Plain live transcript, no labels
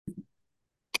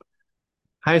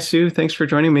Hi, Sue. Thanks for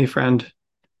joining me, friend.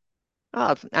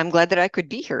 I'm glad that I could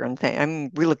be here, and I'm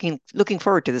really looking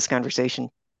forward to this conversation.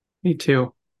 Me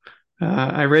too.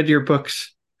 I read your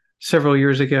books several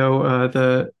years ago,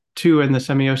 the two in the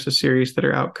Semiosis series that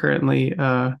are out currently,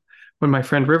 when my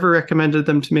friend River recommended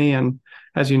them to me. And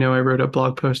as you know, I wrote a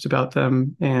blog post about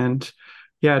them. And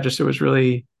yeah, just it was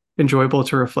really enjoyable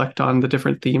to reflect on the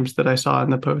different themes that I saw in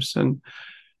the posts and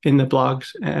in the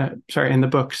blogs, sorry, in the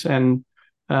books. And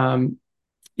um,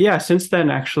 yeah, since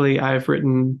then, actually, I've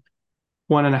written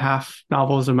one and a half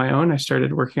novels of my own. I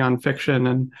started working on fiction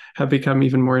and have become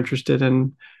even more interested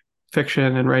in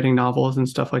fiction and writing novels and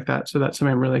stuff like that. So that's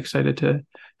something I'm really excited to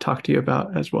talk to you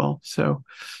about as well.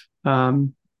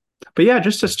 Um, but yeah,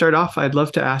 just to start off, I'd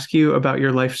love to ask you about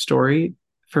your life story.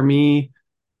 For me,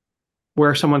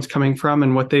 where someone's coming from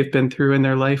and what they've been through in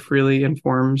their life really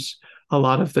informs a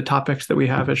lot of the topics that we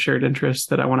have as shared interests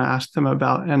that I want to ask them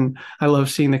about. And I love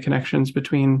seeing the connections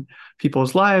between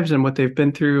people's lives and what they've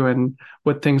been through and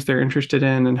what things they're interested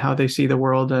in and how they see the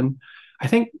world. And I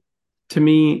think to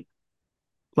me,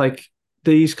 like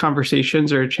these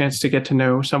conversations are a chance to get to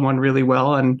know someone really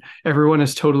well, and everyone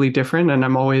is totally different. And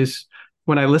I'm always,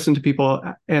 when I listen to people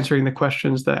answering the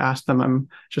questions that ask them, I'm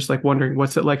just like wondering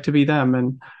what's it like to be them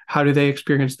and how do they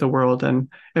experience the world. And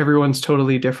everyone's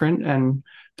totally different, and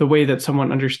the way that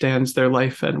someone understands their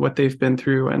life and what they've been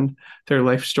through and their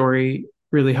life story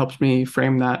really helps me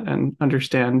frame that and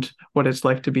understand what it's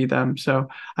like to be them. So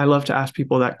I love to ask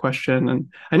people that question, and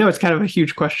I know it's kind of a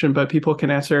huge question, but people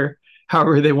can answer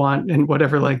however they want and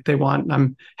whatever like they want.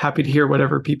 I'm happy to hear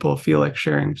whatever people feel like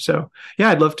sharing. So yeah,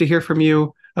 I'd love to hear from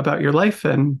you about your life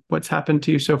and what's happened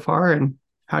to you so far and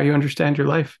how you understand your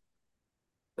life.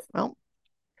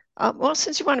 Well,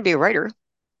 since you want to be a writer,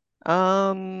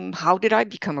 how did I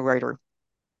become a writer?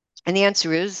 And the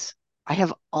answer is, I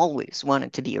have always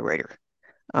wanted to be a writer.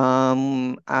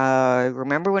 I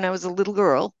remember when I was a little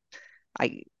girl,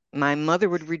 I my mother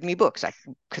would read me books,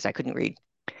 because I couldn't read,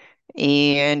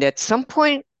 and at some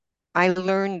point, I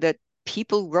learned that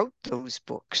people wrote those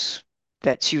books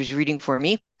that she was reading for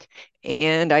me,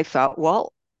 and I thought,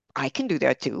 well, I can do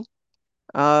that too.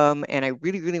 And I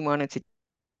really, really wanted to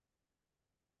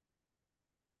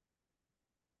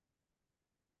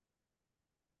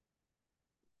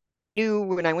do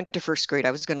when I went to first grade,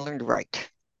 I was going to learn to write,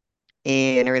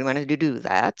 and I really wanted to do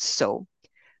that. So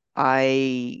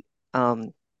I,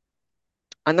 um,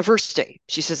 on the first day,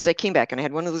 she says I came back and I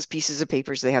had one of those pieces of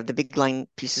papers. They have the big line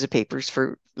pieces of papers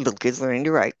for little kids learning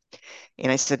to write.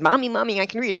 And I said, "Mommy, Mommy, I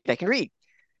can read. I can read."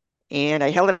 And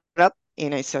I held it up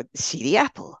and I said, "See the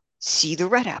apple. See the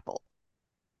red apple."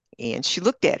 And she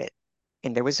looked at it,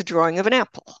 and there was a drawing of an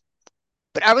apple.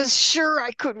 But I was sure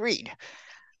I could read.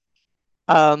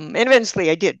 And eventually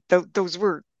I did. Those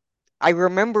were I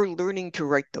remember learning to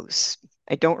write those.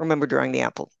 I don't remember drawing the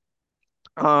apple.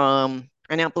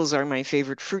 And apples are my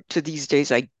favorite fruit to these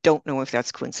days. I don't know if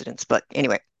that's coincidence, but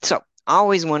anyway, so I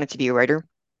always wanted to be a writer.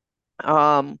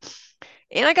 Um,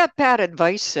 and I got bad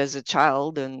advice as a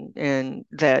child, and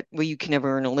that well, you can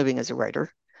never earn a living as a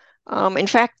writer. In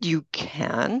fact, you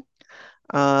can.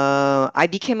 I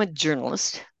became a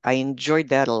journalist. I enjoyed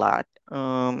that a lot.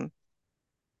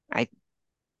 I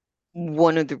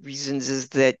One of the reasons is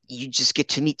that you just get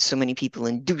to meet so many people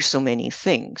and do so many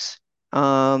things.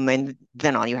 And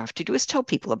then all you have to do is tell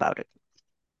people about it.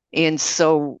 And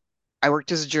so I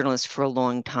worked as a journalist for a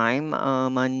long time,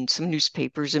 on some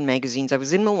newspapers and magazines. I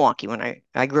was in Milwaukee when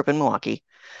I grew up in Milwaukee,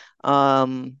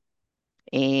 um,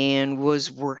 and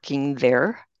was working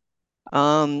there.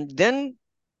 Then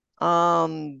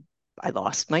um, I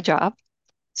lost my job.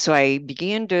 So I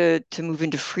began to move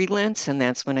into freelance, and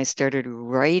that's when I started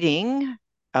writing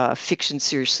fiction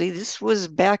seriously. This was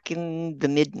back in the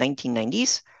mid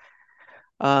 1990s,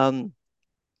 um,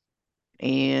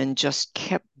 and just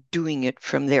kept doing it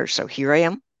from there. So here I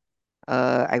am.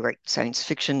 I write science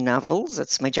fiction novels.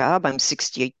 That's my job. I'm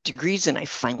 68 degrees, and I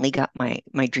finally got my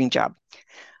dream job.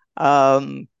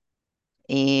 Um,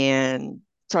 and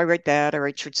so I write that. I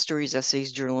write short stories,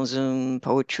 essays, journalism,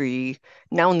 poetry.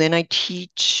 Now and then I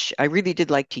teach. I really did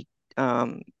like to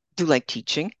do like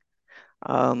teaching,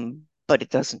 but it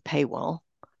doesn't pay well.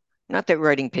 Not that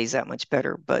writing pays that much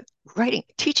better, but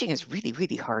teaching is really,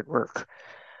 really hard work.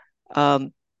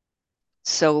 Um,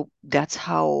 so that's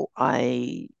how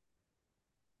I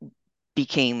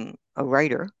became a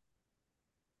writer.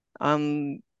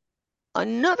 Um,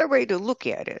 Another way to look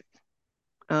at it,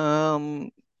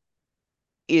 um,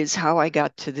 is how I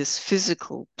got to this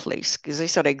physical place. Because I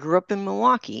said I grew up in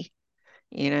Milwaukee,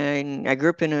 and I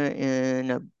grew up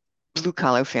in a blue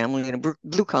collar family in a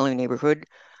blue collar neighborhood.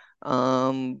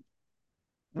 Um,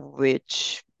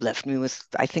 which left me with,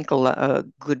 I think, a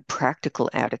good practical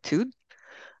attitude.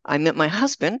 I met my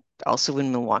husband, also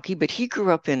in Milwaukee, but he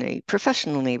grew up in a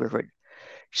professional neighborhood.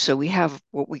 So we have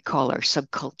what we call our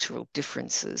subcultural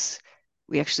differences.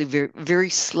 We actually very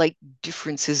slight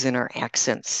differences in our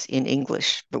accents in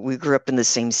English, but we grew up in the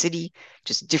same city,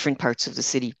 just different parts of the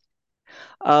city.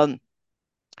 Um,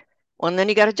 well, and then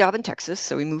he got a job in Texas,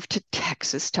 so we moved to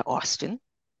Texas, to Austin,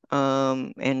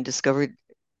 and discovered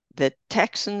that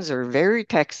Texans are very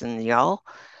Texan, y'all.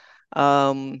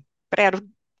 But I had a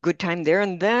good time there,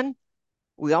 and then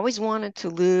we always wanted to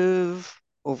live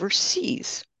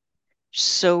overseas.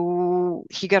 So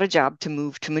he got a job to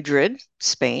move to Madrid,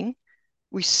 Spain.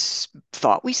 We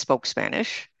thought we spoke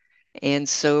Spanish. And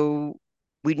so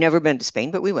we'd never been to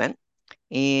Spain, but we went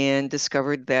and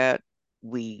discovered that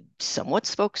we somewhat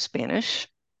spoke Spanish.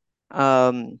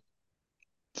 Um,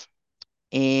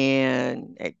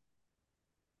 and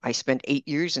I spent 8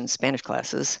 years in Spanish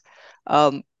classes.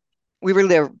 Um, we were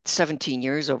there 17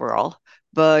 years overall,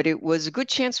 but it was a good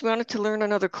chance we wanted to learn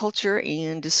another culture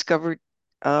and discovered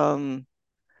um,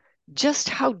 just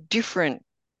how different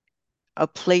a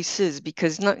place is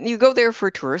because not, you go there for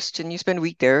a tourist and you spend a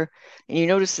week there and you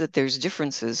notice that there's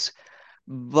differences.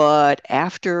 But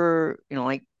after,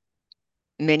 like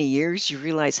many years, you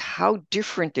realize how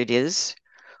different it is,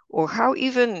 or how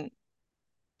even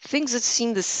things that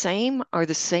seem the same are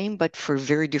the same, but for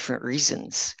very different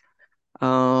reasons.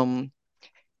 Um,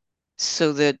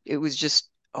 so that it was just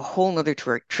a whole nother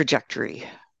trajectory.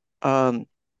 Um,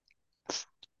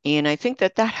 and I think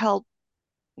that that helped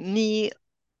me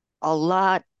a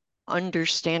lot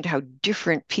understand how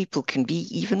different people can be,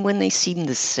 even when they seem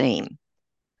the same.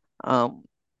 Um,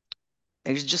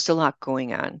 there's just a lot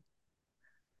going on.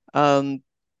 Um,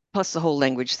 Plus the whole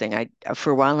language thing.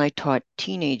 For a while, I taught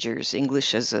teenagers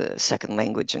English as a second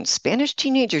language, and Spanish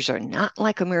teenagers are not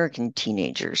like American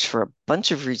teenagers for a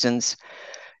bunch of reasons.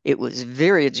 It was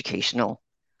very educational.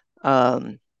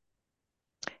 Um,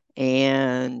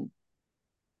 and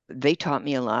they taught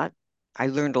me a lot. I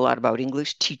learned a lot about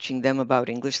English, teaching them about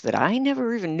English that I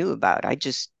never even knew about. I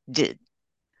just did.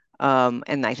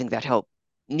 And I think that helped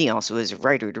me also as a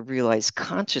writer to realize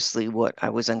consciously what I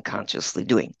was unconsciously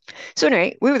doing. So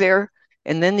anyway, we were there,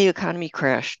 and then the economy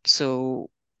crashed. So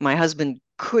my husband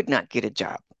could not get a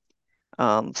job.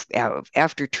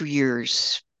 After 2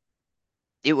 years,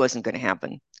 it wasn't going to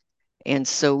happen. And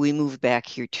so we moved back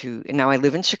here and now I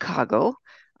live in Chicago.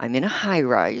 I'm in a high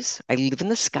rise. I live in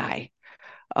the sky.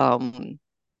 Um,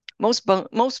 most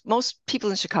people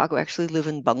in Chicago actually live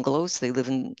in bungalows. They live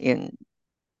in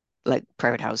like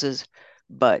private houses,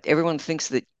 but everyone thinks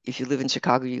that if you live in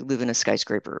Chicago, you live in a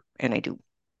skyscraper, and I do.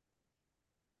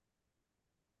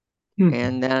 Hmm.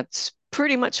 And that's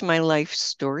pretty much my life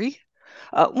story.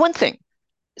 One thing,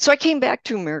 so I came back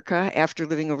to America after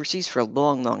living overseas for a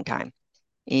long, long time,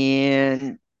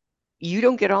 and you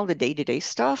don't get all the day-to-day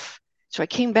stuff. So I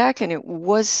came back, and it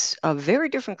was a very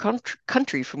different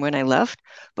country from when I left.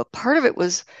 But part of it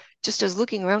was just as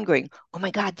looking around, going, "Oh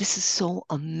my God, this is so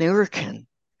American."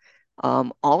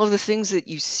 All of the things that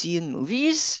you see in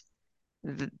movies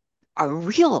th- are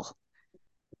real.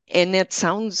 And that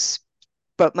sounds,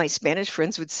 but my Spanish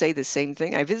friends would say the same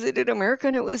thing. I visited America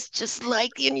and it was just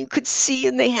like, and you could see,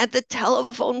 and they had the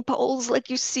telephone poles like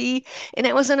you see. And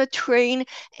I was on a train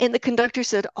and the conductor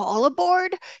said, all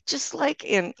aboard, just like,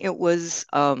 and it was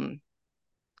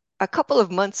a couple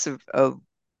of months of,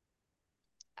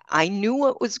 I knew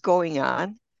what was going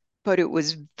on, but it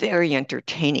was very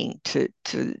entertaining to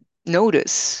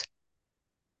notice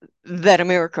that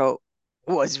America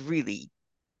was really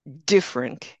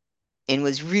different and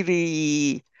was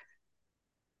really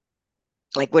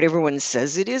like what everyone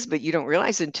says it is, but you don't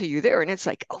realize it until you're there. And it's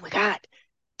like, oh my God,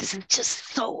 this is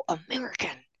just so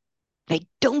American. They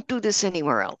don't do this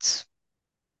anywhere else.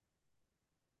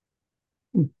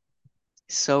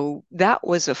 So that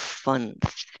was a fun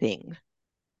thing.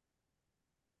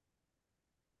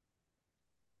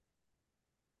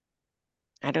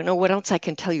 I don't know what else I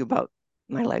can tell you about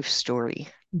my life story.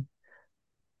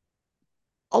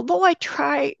 Although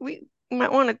we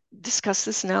might want to discuss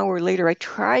this now or later. I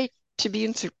try to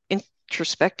be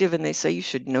introspective, and they say you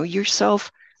should know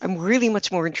yourself. I'm really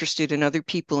much more interested in other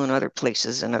people and other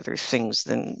places and other things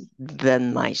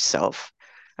than myself.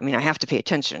 I mean, I have to pay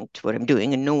attention to what I'm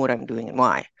doing and know what I'm doing and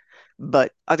why.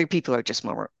 But other people are just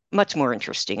much more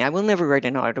interesting. I will never write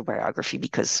an autobiography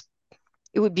because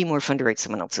it would be more fun to write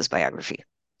someone else's biography.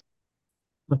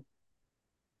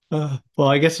 Well,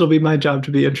 I guess it'll be my job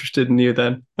to be interested in you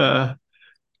then.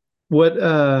 What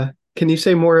can you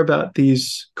say more about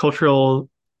these cultural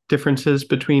differences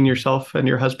between yourself and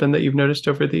your husband that you've noticed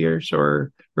over the years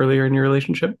or earlier in your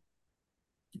relationship?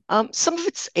 Some of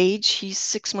it's age. He's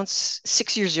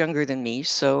 6 years younger than me.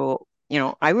 So,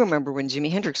 I remember when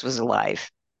Jimi Hendrix was alive.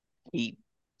 He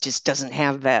just doesn't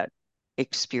have that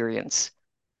experience.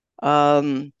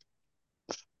 Um,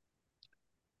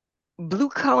 Blue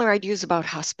collar ideas about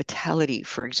hospitality,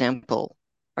 for example,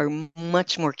 are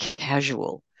much more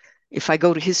casual. If I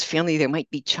go to his family, there might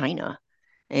be china,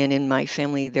 and in my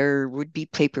family, there would be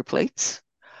paper plates.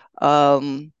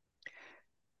 Um,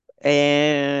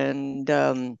 and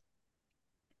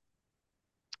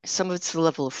some of it's the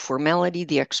level of formality,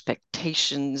 the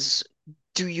expectations.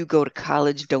 Do you go to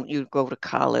college? Don't you go to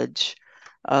college?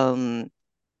 Um,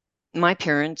 my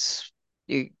parents,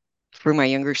 eh, for my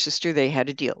younger sister, they had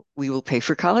a deal. We will pay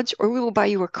for college or we will buy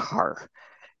you a car.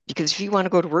 Because if you want to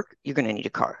go to work, you're going to need a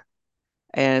car.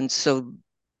 And so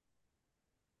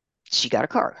she got a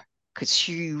car because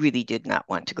she really did not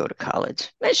want to go to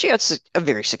college. And she had a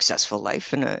very successful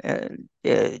life and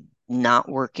not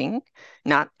working,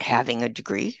 not having a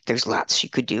degree. There's lots she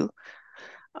could do.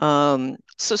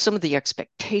 So some of the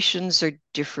expectations are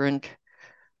different.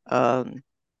 Um,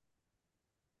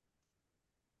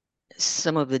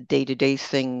 some of the day-to-day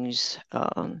things,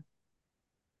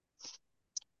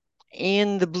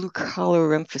 and the blue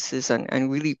collar emphasis on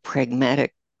really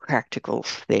pragmatic, practical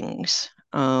things.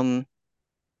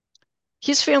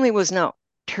 His family was not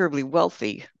terribly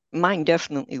wealthy. Mine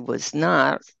definitely was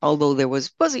not, although there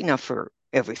was enough for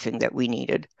everything that we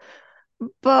needed.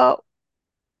 But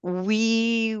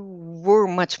we were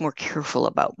much more careful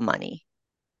about money.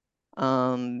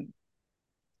 Um,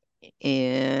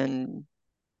 and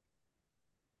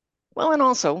well, and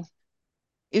also,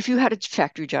 if you had a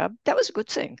factory job, that was a good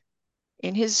thing.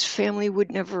 And his family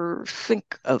would never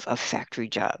think of a factory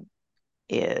job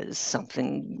as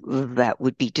something that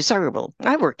would be desirable.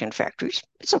 I worked in factories.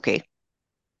 It's okay.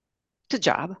 It's a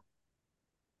job.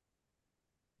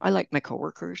 I like my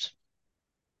coworkers.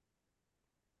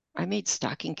 I made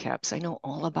stocking caps. I know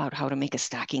all about how to make a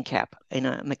stocking cap in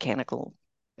a mechanical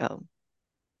um,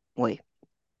 way,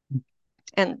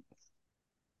 and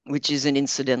which is an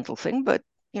incidental thing, but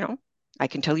you know, I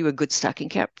can tell you a good stocking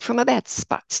cap from a bad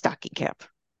spot stocking cap.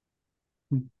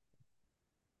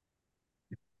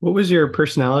 What was your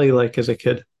personality like as a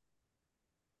kid?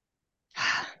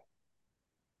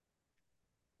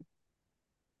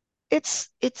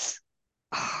 It's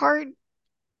hard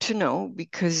to know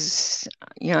because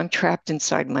I'm trapped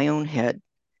inside my own head.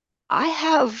 I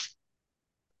have,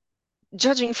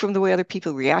 judging from the way other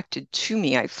people reacted to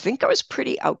me, I think I was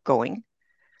pretty outgoing.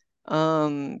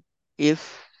 Um,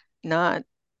 if not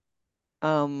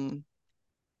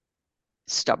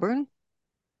stubborn.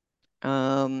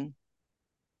 Um,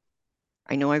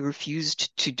 I know I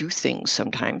refused to do things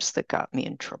sometimes that got me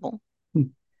in trouble.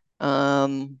 Hmm.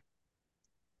 Um,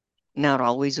 Not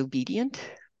always obedient.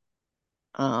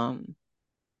 Um,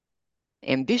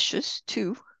 Ambitious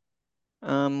too.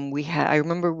 I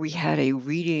remember we had a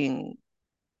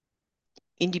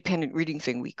independent reading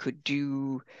thing we could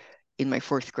do in my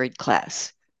fourth grade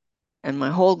class. And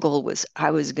my whole goal was I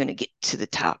was going to get to the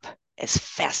top as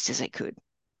fast as I could.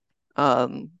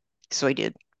 Um, so I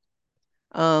did.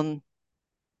 Um,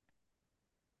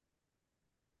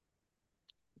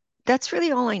 that's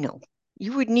really all I know.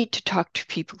 You would need to talk to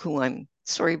people who I'm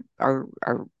sorry are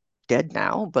dead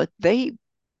now, but they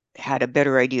had a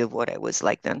better idea of what I was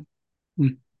like then. Hmm.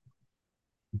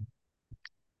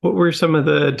 What were some of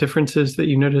the differences that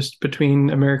you noticed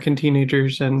between American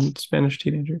teenagers and Spanish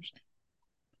teenagers?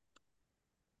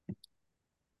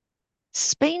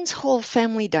 Spain's whole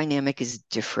family dynamic is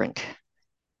different.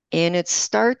 And it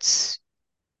starts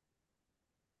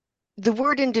the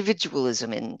word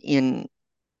individualism in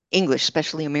English,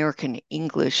 especially American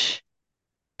English,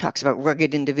 talks about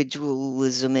rugged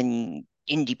individualism and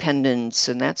independence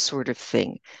and that sort of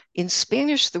thing. In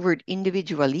Spanish, the word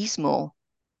individualismo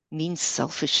means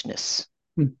selfishness.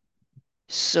 Hmm.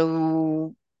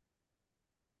 So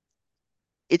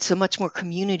it's a much more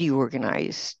community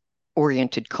organized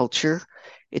oriented culture.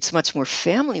 It's much more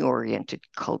family oriented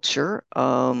culture.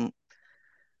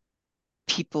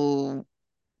 People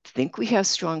think we have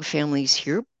strong families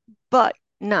here, but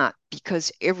not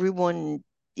because everyone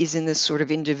is in this sort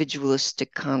of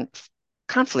individualistic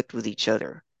conflict with each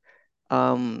other.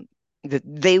 Um, that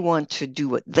they want to do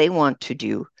what they want to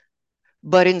do.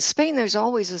 But in Spain, there's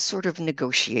always a sort of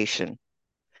negotiation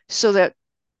so that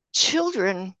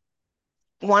children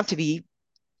want to be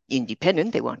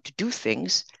independent, they want to do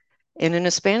things. And in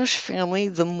a Spanish family,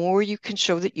 the more you can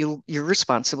show that you're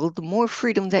responsible, the more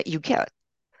freedom that you get.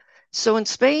 So in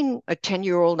Spain, a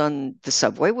 10-year-old on the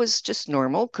subway was just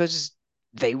normal because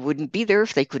they wouldn't be there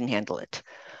if they couldn't handle it.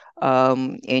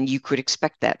 And you could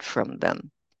expect that from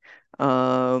them.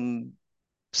 Um,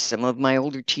 some of my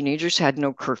older teenagers had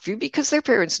no curfew because their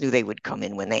parents knew they would come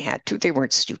in when they had to. They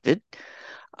weren't stupid.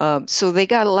 So they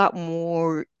got a lot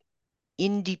more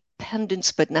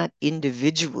independence, but not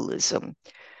individualism.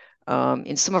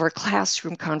 In some of our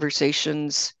classroom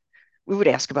conversations, we would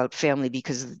ask about family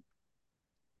because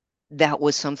that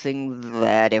was something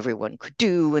that everyone could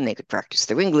do and they could practice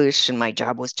their English. And my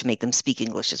job was to make them speak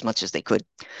English as much as they could.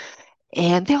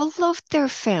 And they all loved their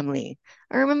family.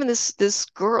 I remember this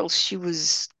girl, she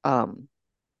was uh,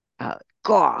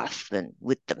 goth and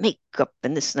with the makeup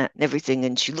and this and that and everything,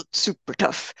 and she looked super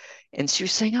tough. And she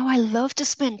was saying, "Oh, I love to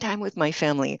spend time with my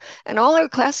family." And all our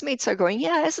classmates are going,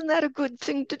 "Yeah, isn't that a good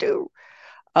thing to do?"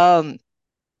 Um,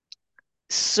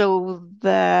 so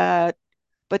that,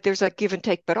 but there's a give and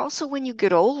take. But also when you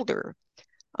get older,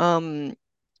 um,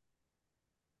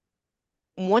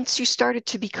 once you started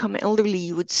to become elderly,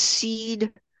 you would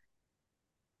cede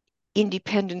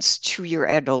independence to your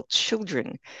adult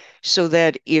children so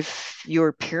that if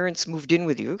your parents moved in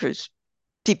with you, because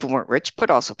people weren't rich, but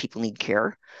also people need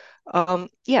care.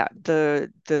 Yeah,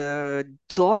 the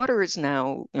daughter is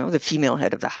now, the female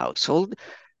head of the household.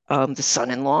 The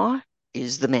son-in-law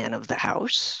is the man of the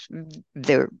house.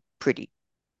 They're pretty,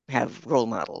 have role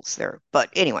models there. But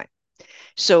anyway,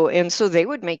 so they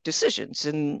would make decisions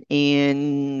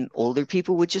and older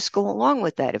people would just go along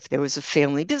with that. If there was a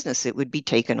family business, it would be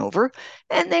taken over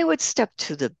and they would step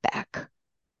to the back.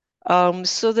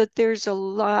 So that there's a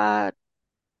lot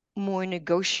more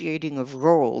negotiating of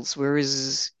roles,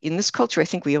 whereas in this culture, I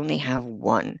think we only have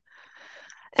one.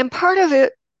 And part of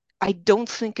it, I don't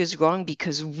think is wrong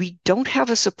because we don't have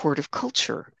a supportive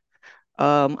culture.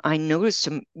 I noticed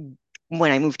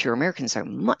when I moved here, Americans are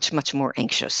much, much more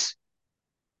anxious.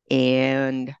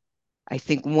 And I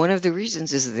think one of the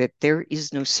reasons is that there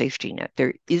is no safety net.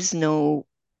 There is no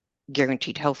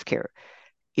guaranteed health care.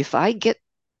 If I get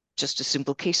just a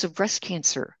simple case of breast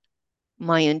cancer,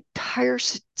 my entire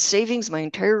savings, my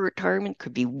entire retirement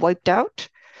could be wiped out.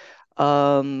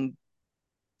 Um,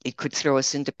 it could throw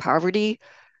us into poverty.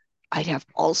 I'd have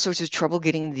all sorts of trouble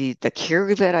getting the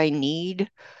care that I need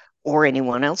or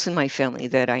anyone else in my family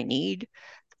that I need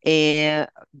and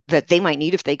that they might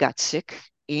need if they got sick,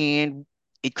 and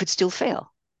it could still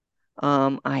fail.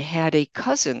 I had a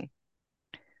cousin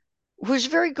who was a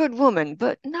very good woman,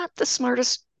 but not the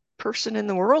smartest person in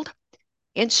the world.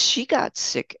 And she got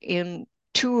sick, and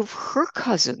two of her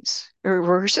cousins, or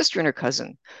her sister and her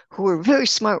cousin, who were very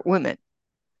smart women,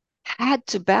 had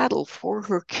to battle for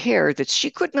her care that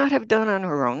she could not have done on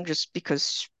her own just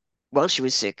because, well, she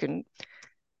was sick and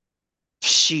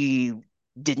she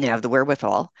didn't have the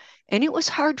wherewithal. And it was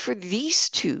hard for these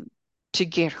two to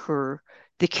get her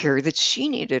the care that she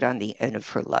needed on the end of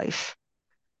her life.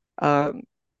 Um,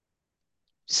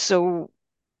 so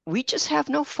we just have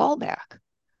no fallback.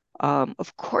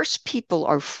 Of course, people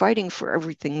are fighting for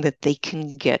everything that they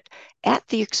can get at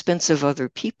the expense of other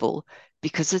people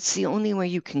because it's the only way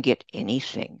you can get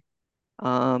anything.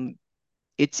 Um,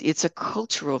 it's a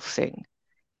cultural thing,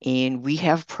 and we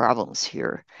have problems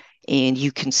here. And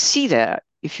you can see that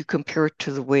if you compare it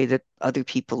to the way that other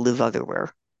people live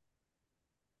otherwhere.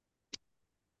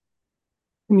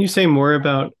 Can you say more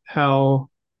about how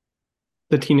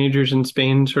the teenagers in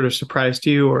Spain sort of surprised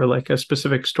you, or like a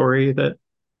specific story that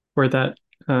where that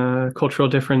cultural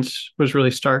difference was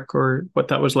really stark, or what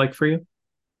that was like for you?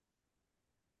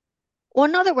 Well,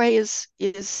 another way is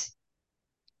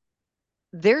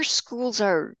their schools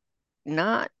are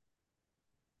not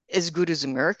as good as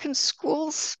American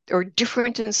schools or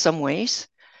different in some ways.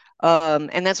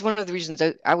 And that's one of the reasons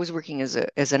I was working as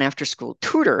an after school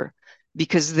tutor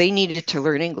because they needed to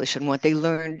learn English. And what they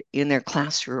learned in their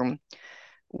classroom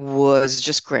was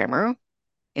just grammar,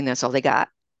 and that's all they got.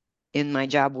 And my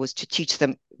job was to teach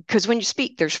them because when you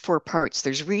speak, there's four parts.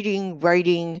 There's reading,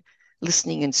 writing,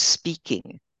 listening, and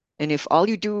speaking. And if all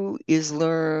you do is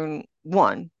learn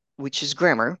one, which is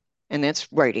grammar, and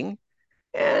that's writing,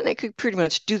 and they could pretty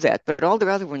much do that. But all the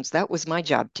other ones, that was my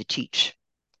job to teach.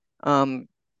 Um,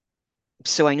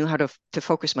 so I knew how to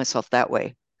focus myself that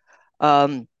way.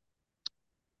 Um,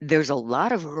 there's a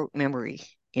lot of rote memory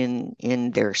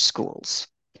in their schools,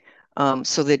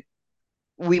 so that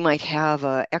we might have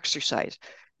a exercise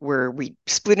where we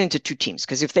split into two teams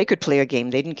because if they could play a game,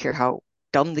 they didn't care how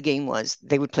dumb the game was,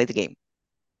 they would play the game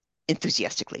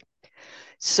enthusiastically.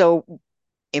 So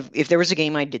if there was a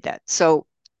game, I did that. So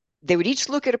they would each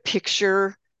look at a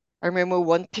picture. I remember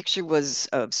one picture was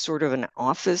of sort of an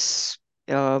office.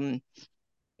 Um,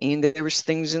 and there was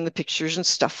things in the pictures and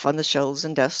stuff on the shelves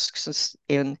and desks,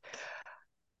 and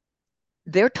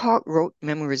they're taught rote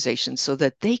memorization so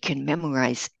that they can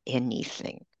memorize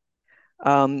anything.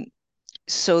 Um,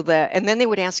 so that, and then they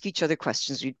would ask each other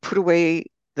questions. We'd put away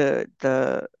the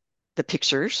the the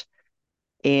pictures,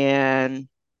 and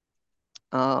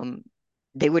um,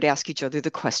 they would ask each other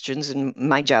the questions, and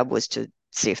my job was to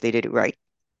see if they did it right.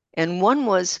 And one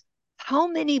was, how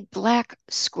many black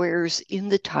squares in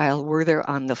the tile were there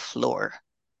on the floor?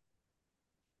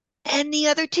 And the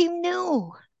other team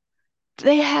knew.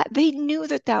 They knew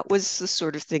that that was the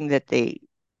sort of thing that they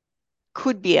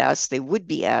could be asked, they would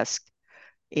be asked.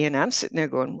 And I'm sitting there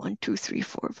going, one, two, three,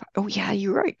 four, five. Oh yeah,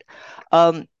 you're right.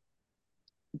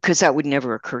 Because that would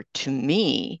never occur to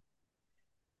me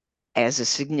as a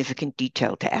significant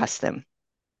detail to ask them.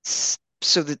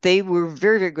 So that they were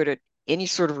very, very good at any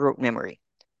sort of rote memory,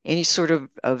 any sort of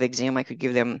exam I could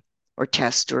give them, or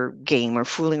test, or game, or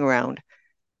fooling around.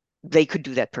 They could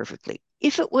do that perfectly.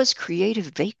 If it was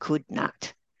creative, they could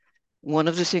not. One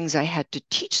of the things I had to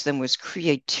teach them was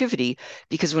creativity,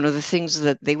 because one of the things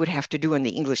that they would have to do on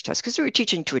the English test, because they were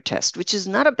teaching to a test, which is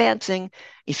not a bad thing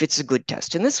if it's a good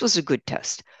test. And this was a good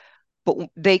test, but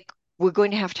they were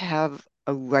going to have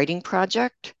a writing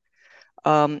project,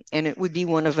 and it would be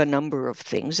one of a number of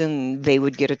things, and they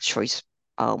would get a choice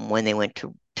when they went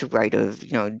to write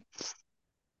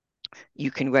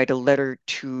you can write a letter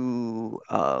to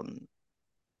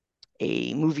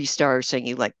a movie star saying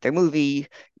you like their movie.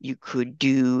 You could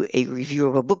do a review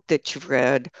of a book that you've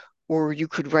read, or you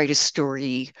could write a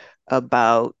story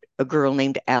about a girl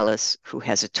named Alice who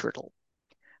has a turtle.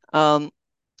 Um,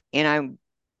 and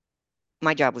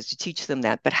my job was to teach them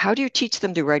that. But how do you teach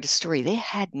them to write a story? They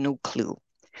had no clue.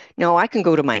 Now I can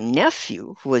go to my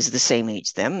nephew, who was the same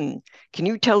age them. And can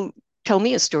you tell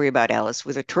me a story about Alice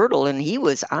with a turtle? And he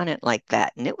was on it like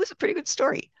that, and it was a pretty good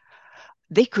story.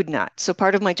 They could not. So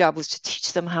part of my job was to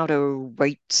teach them how to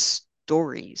write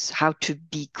stories, how to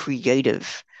be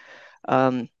creative.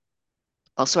 Um,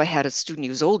 Also, I had a student, he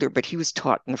was older, but he was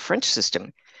taught in the French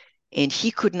system, and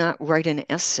he could not write an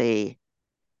essay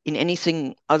in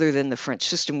anything other than the French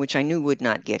system, which I knew would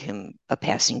not get him a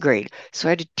passing grade. So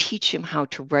I had to teach him how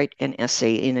to write an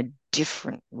essay in a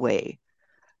different way.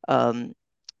 Um,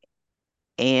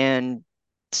 and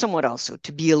somewhat also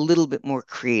to be a little bit more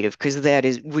creative, because that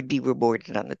is would be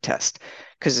rewarded on the test.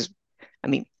 Because I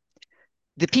mean,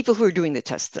 the people who are doing the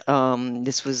test,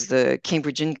 this was the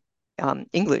Cambridge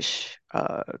English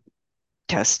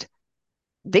test.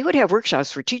 They would have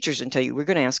workshops for teachers and tell you, we're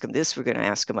going to ask them this, we're going to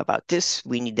ask them about this,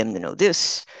 we need them to know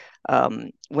this.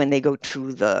 When they go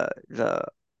to the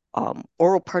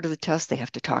oral part of the test, they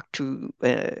have to talk to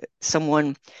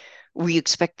someone. We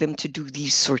expect them to do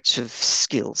these sorts of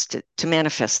skills to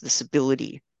manifest this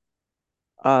ability.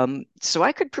 So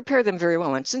I could prepare them very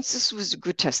well. And since this was a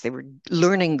good test, they were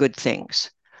learning good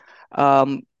things.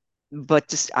 Um,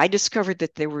 but I discovered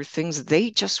that there were things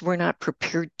they just were not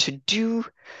prepared to do,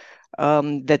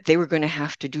 that they were going to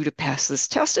have to do to pass this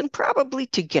test and probably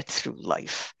to get through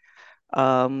life.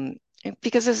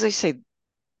 Because, as I say,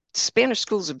 Spanish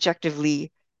schools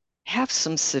objectively have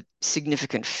some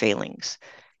significant failings.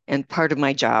 And part of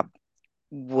my job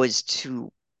was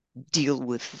to deal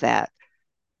with that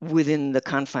within the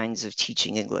confines of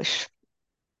teaching English.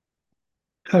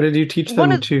 How did you teach One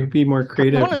them of to be more one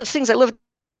creative? of the things I loved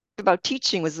about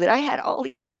teaching was that I had all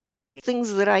these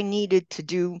things that I needed to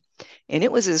do, and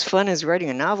it was as fun as writing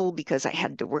a novel because I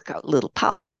had to work out little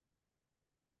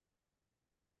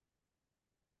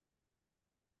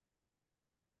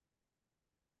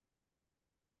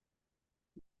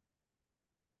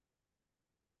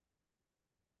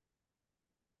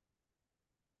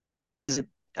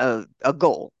a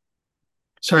goal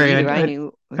that Sorry, either I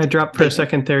knew or I dropped for they a knew.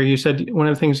 second there. You said one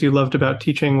of the things you loved about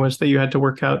teaching was that you had to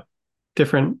work out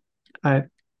different. I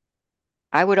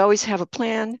I would always have a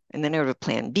plan, and then I would have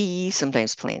plan B,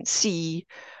 sometimes plan C.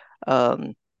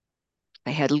 Um,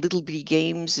 I had little bitty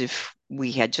games if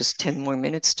we had just 10 more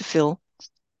minutes to fill.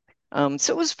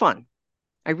 So it was fun.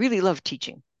 I really loved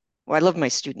teaching. Well, I love my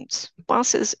students.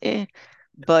 Bosses,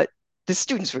 but the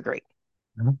students were great.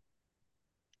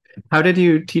 How did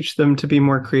you teach them to be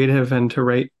more creative and to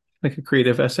write like a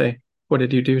creative essay? What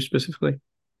did you do specifically?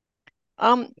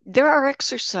 There are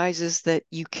exercises that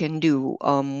you can do.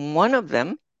 One of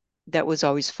them that was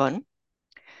always fun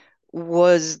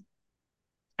was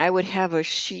I would have a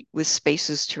sheet with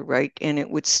spaces to write, and it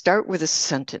would start with a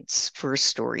sentence for a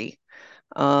story.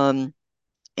 Um,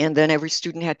 and then every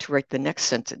student had to write the next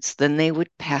sentence. Then they would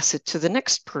pass it to the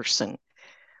next person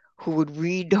who would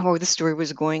read how the story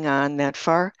was going on that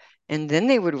far, And then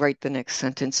they would write the next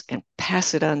sentence and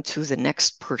pass it on to the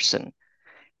next person.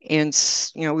 And,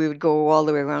 we would go all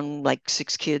the way around like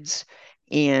six kids,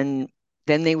 and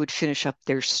then they would finish up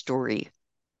their story.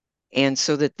 And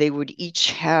so that they would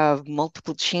each have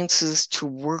multiple chances to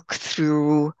work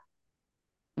through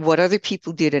what other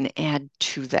people did and add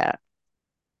to that.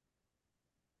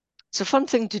 It's a fun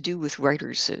thing to do with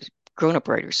writers, grown-up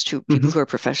writers too, people Hmm. who are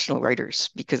professional writers,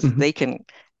 because Hmm. they can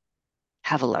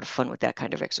have a lot of fun with that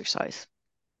kind of exercise.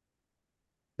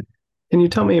 Can you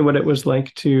tell me what it was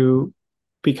like to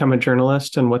become a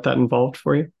journalist and what that involved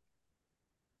for you?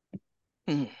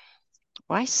 Mm.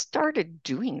 Well, I started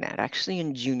doing that actually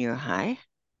in junior high.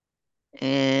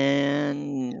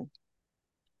 And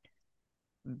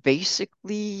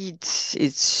basically,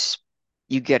 it's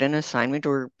you get an assignment,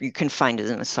 or you can find it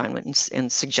an assignment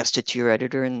and suggest it to your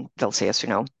editor, and they'll say yes or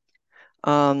no.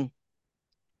 Um,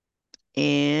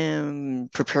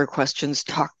 and prepare questions,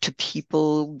 talk to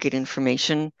people, get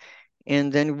information,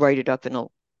 and then write it up in a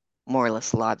more or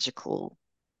less logical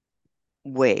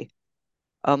way.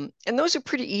 And those are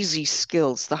pretty easy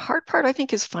skills. The hard part, I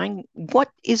think, is find what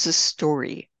is a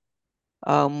story.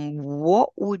 What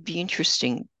would be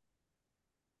interesting,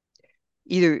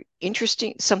 either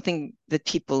interesting, something that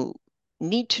people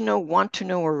need to know, want to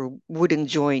know, or would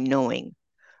enjoy knowing.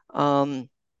 Um,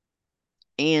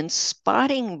 and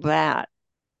spotting that,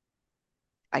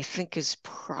 I think, is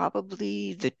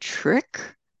probably the trick.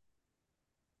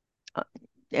 Uh,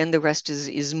 and the rest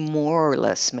is more or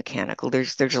less mechanical.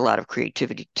 There's a lot of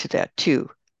creativity to that too.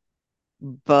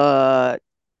 But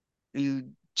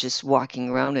you just walking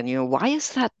around and, why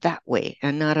is that that way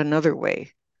and not another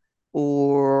way?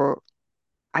 Or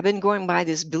I've been going by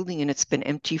this building and it's been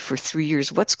empty for 3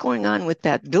 years. What's going on with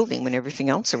that building when everything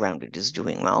else around it is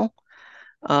doing well?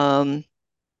 Um,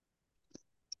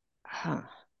 huh.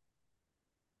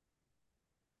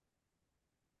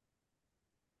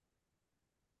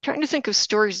 Trying to think of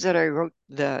stories that I wrote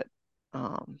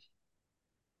um,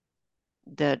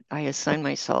 that I assigned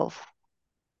myself.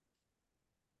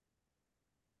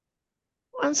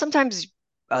 And sometimes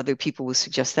other people will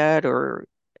suggest that, or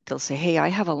they'll say, "Hey, I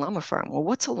have a llama farm." Well,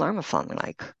 what's a llama farm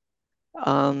like?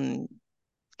 Um,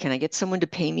 can I get someone to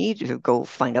pay me to go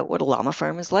find out what a llama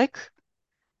farm is like?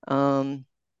 Um,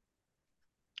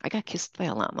 I got kissed by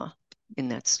a llama in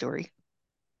that story.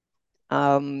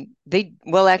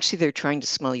 Well, actually, they're trying to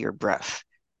smell your breath,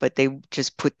 but they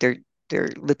just put their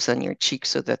lips on your cheek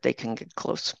so that they can get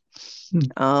close. Hmm.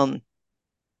 Um,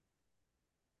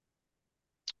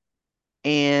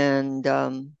 and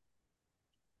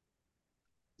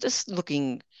just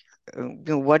looking,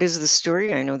 what is the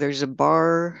story? I know there's a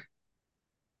bar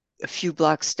a few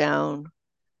blocks down,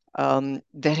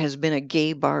 that has been a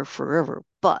gay bar forever,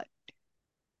 but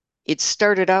it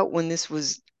started out when this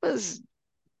was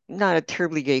not a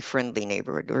terribly gay friendly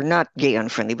neighborhood, or not gay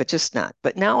unfriendly, but just not.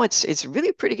 But now it's really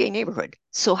a pretty gay neighborhood.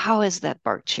 So how has that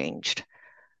bar changed?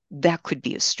 That could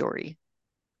be a story.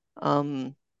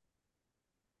 Um,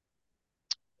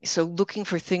 so looking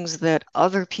for things that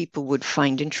other people would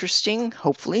find interesting,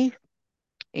 hopefully,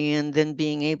 and then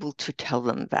being able to tell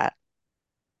them that.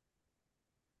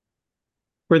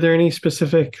 Were there any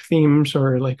specific themes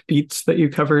or like beats that you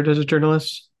covered as a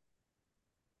journalist?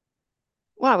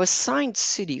 Well, I was assigned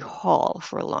City Hall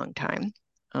for a long time.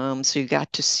 So you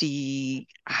got to see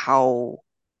how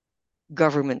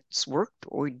governments worked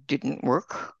or didn't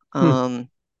work. Hmm.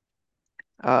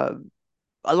 Uh,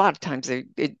 a lot of times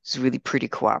it's really pretty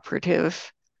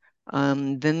cooperative.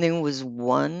 Then there was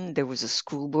a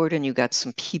school board, and you got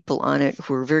some people on it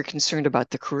who were very concerned about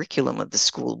the curriculum of the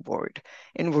school board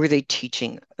and were they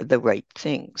teaching the right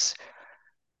things.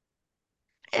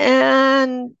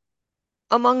 And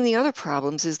among the other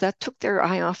problems is that took their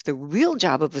eye off the real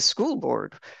job of the school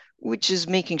board, which is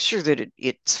making sure that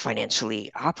it's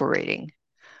financially operating.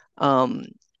 Um,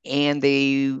 and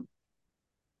they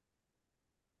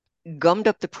gummed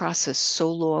up the process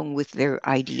so long with their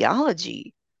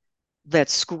ideology that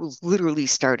schools literally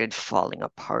started falling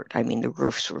apart. I mean, the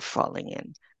roofs were falling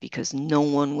in because no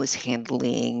one was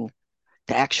handling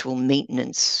the actual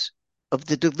maintenance of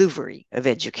the delivery of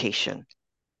education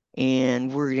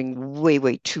and worrying way,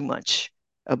 way too much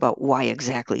about why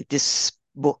exactly this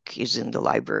book is in the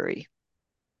library.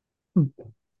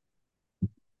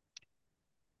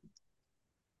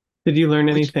 Did you learn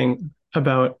Which, anything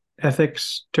about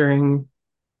ethics during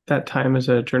that time as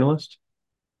a journalist?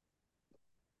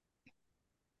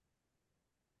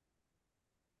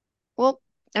 well,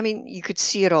 I mean, you could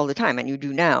see it all the time, and you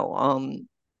do now.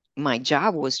 My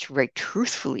job was to write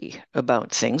truthfully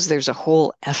about things. There's a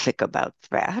whole ethic about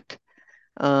that.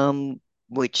 Um,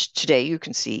 which today you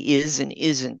can see is and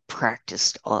isn't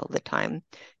practiced all the time.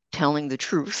 Telling the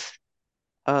truth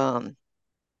um,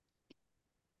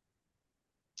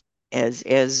 as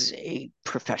a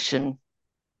profession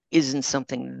isn't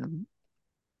something,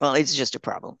 well, it's just a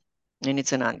problem and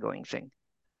it's an ongoing thing.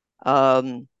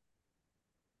 Um,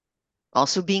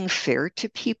 Also being fair to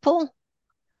people,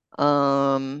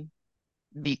 um,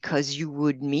 because you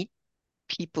would meet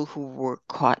people who were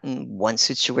caught in one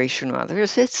situation or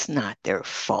others. It's not their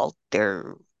fault.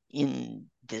 They're in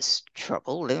this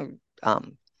trouble.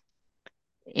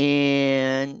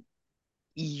 And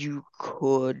you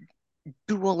could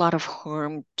do a lot of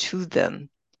harm to them.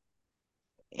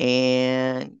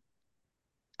 And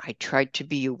I tried to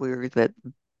be aware that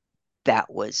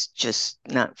that was just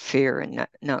not fair and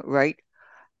not right.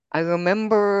 I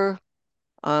remember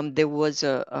there was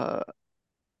a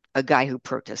guy who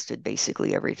protested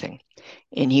basically everything.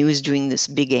 And he was doing this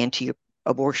big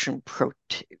anti-abortion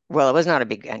well, it was not a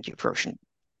big anti-abortion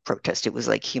protest. It was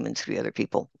like human to the other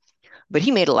people. But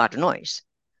he made a lot of noise.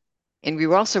 And we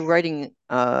were also writing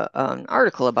an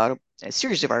article about a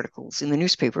series of articles in the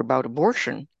newspaper about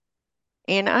abortion.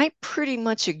 And I pretty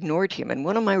much ignored him. And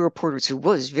one of my reporters, who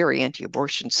was very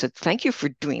anti-abortion, said, "Thank you for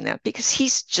doing that because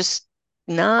he's just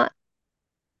not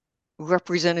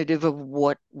representative of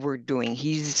what we're doing.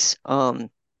 He's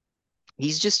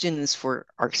just in this for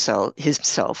ourselves,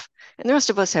 himself, and the rest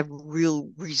of us have real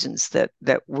reasons that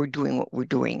we're doing what we're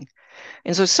doing."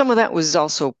 And so some of that was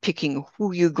also picking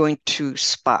who you're going to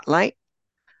spotlight.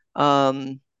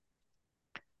 Um,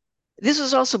 this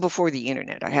was also before the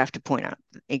internet, I have to point out,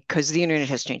 because the internet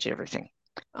has changed everything.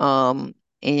 Um,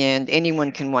 and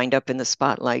anyone can wind up in the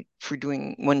spotlight for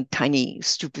doing one tiny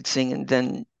stupid thing, and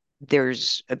then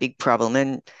there's a big problem.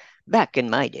 And back in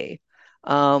my day,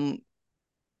 um,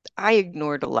 I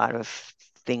ignored a lot of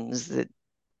things that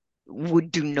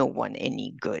would do no one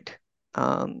any good.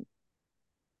 Um,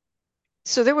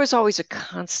 so there was always a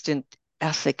constant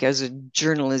ethic as a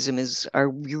journalism is,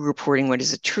 are you reporting what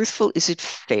is it truthful? Is it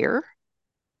fair?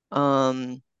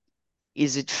 Um,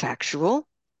 is it factual?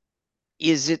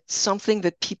 Is it something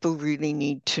that people really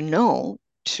need to know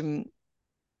to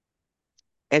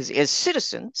as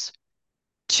citizens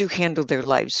to handle their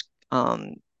lives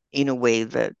in a way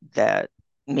that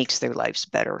makes their lives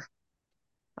better?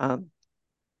 Um,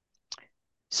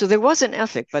 so there was an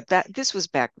ethic, but that this was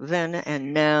back then,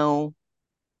 and now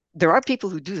there are people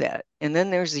who do that. And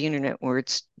then there's the internet where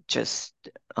it's just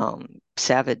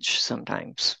savage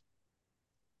sometimes.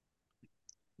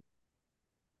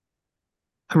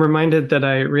 I'm reminded that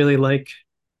I really like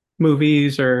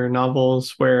movies or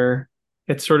novels where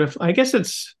it's sort of, I guess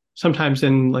it's sometimes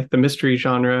in like the mystery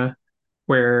genre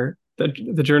where the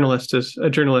journalist is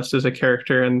a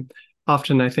character. And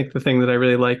often I think the thing that I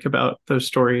really like about those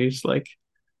stories, like,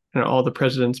 All the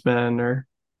President's Men or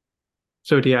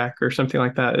Zodiac or something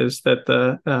like that, is that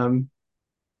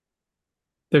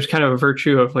there's kind of a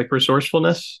virtue of like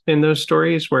resourcefulness in those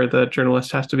stories where the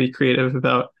journalist has to be creative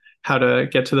about how to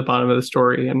get to the bottom of the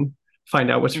story and find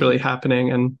out what's really Mhm.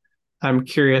 happening. And I'm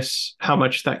curious how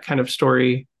much that kind of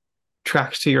story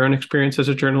tracks to your own experience as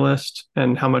a journalist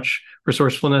and how much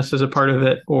resourcefulness is a part of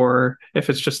it, or if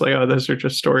it's just like, oh, those are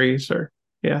just stories, or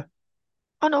yeah.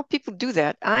 Oh no, people do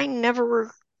that. I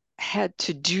never had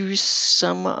to do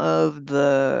some of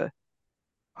the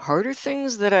harder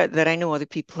things that I know other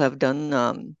people have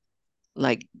done,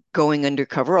 like going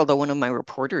undercover. Although one of my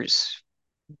reporters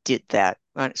did that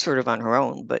sort of on her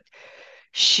own, but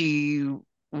she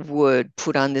would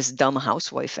put on this dumb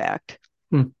housewife act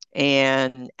Hmm.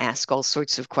 and ask all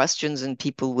sorts of questions, and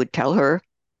people would tell her.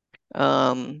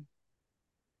 Um,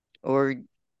 or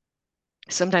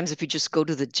sometimes if you just go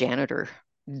to the janitor,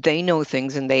 they know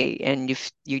things, and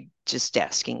if you just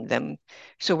asking them,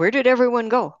 so where did everyone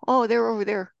go? Oh, they're over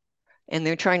there, and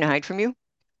they're trying to hide from you.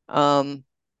 Um,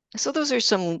 so those are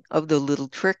some of the little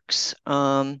tricks.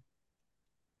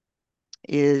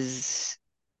 Is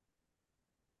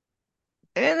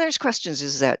And there's questions,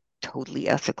 is that totally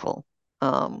ethical?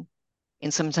 Um,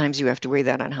 and sometimes you have to weigh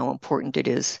that on how important it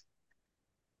is.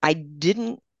 I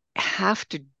didn't have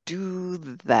to do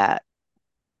that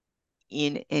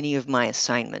in any of my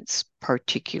assignments,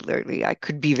 particularly. I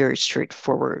could be very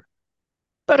straightforward,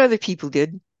 but other people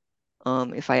did,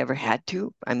 if I ever had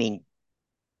to. I mean,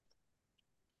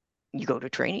 you go to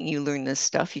training, you learn this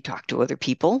stuff, you talk to other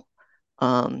people.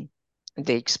 Um,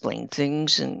 they explain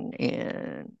things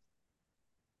and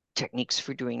techniques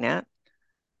for doing that.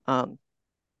 Um,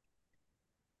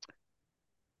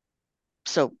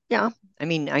 so yeah, I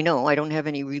mean, I know I don't have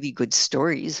any really good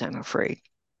stories, I'm afraid,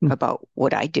 Hmm. about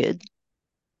what I did.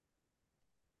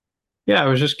 Yeah, I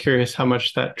was just curious how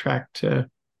much that tracked to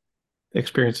the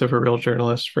experience of a real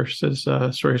journalist versus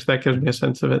stories. That gives me a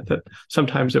sense of it that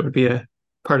sometimes it would be a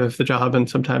part of the job and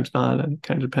sometimes not, and it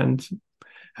kind of depends.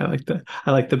 I like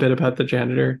the bit about the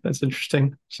janitor. That's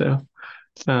interesting. So,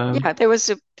 um, Yeah,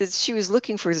 she was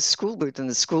looking for the school board, and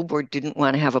the school board didn't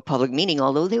want to have a public meeting,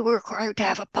 although they were required to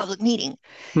have a public meeting.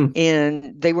 hmm,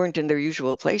 And they weren't in their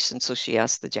usual place. And so she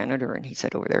asked the janitor, and he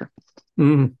said, over there.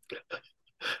 mm,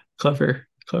 clever,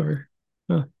 clever.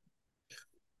 Huh.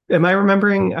 Am I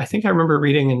remembering? I think I remember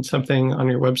reading in something on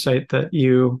your website that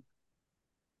you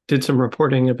did some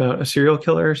reporting about a serial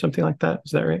killer or something like that.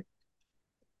 Is that right?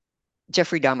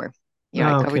 Jeffrey Dahmer.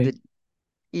 Yeah, I Oh, covered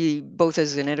okay. both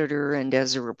as an editor and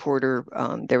as a reporter.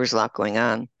 There was a lot going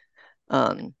on.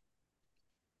 Um,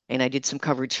 and I did some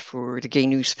coverage for the gay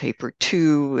newspaper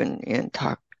too, and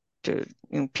talked to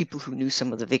people who knew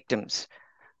some of the victims.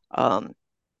 Um,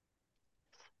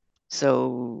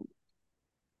 so,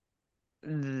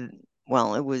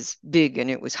 well, it was big and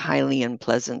it was highly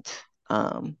unpleasant.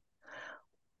 Um,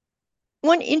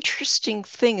 One interesting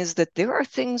thing is that there are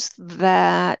things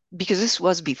that, because this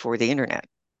was before the internet,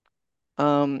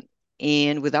 um,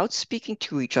 and without speaking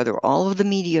to each other, all of the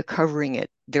media covering it,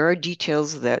 there are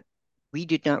details that we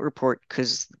did not report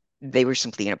because they were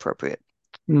simply inappropriate.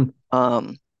 Mm.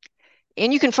 Um,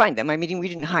 and you can find them. I mean, we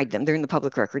didn't hide them. They're in the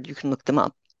public record. You can look them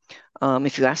up.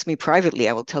 If you ask me privately,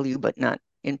 I will tell you, but not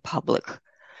in public.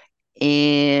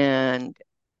 And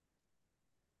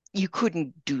you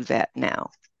couldn't do that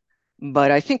now.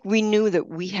 But I think we knew that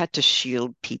we had to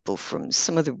shield people from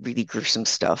some of the really gruesome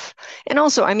stuff. And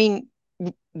also, I mean,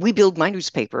 we billed my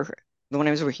newspaper, the one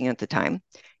I was working at the time,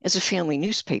 as a family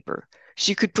newspaper. So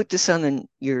you could put this on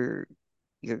your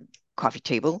coffee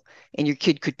table, and your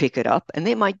kid could pick it up, and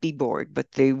they might be bored,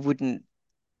 but they wouldn't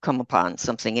come upon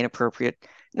something inappropriate.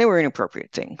 They were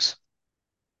inappropriate things.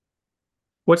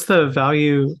 What's the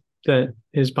value that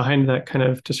is behind that kind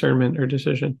of discernment or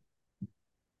decision?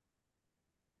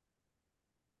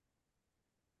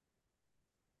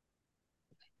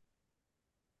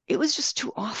 It was just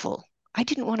too awful. I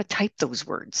didn't want to type those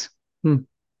words. Hmm.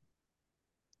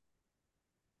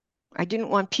 I didn't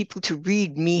want people to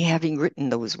read me having written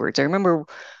those words. I remember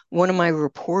one of my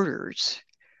reporters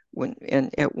when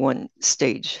and at one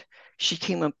stage she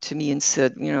came up to me and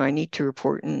said, I need to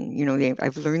report, and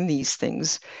I've learned these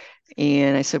things.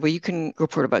 And I said, well, you can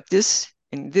report about this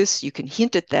and this, you can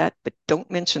hint at that, but don't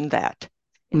mention that.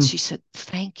 And Hmm. she said,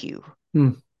 thank you.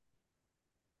 Hmm.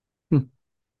 Hmm.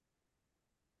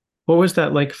 What was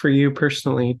that like for you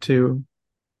personally to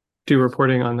do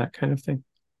reporting on that kind of thing?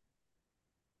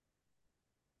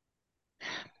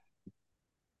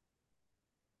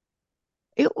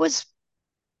 It was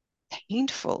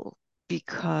painful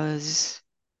because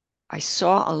I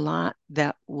saw a lot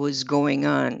that was going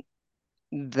on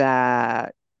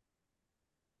that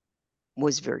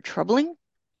was very troubling.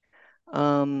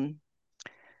 Um,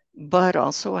 but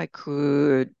also I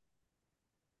could,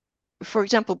 for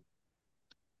example,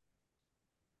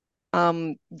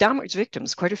 Dahmer's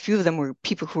victims, quite a few of them were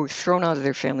people who were thrown out of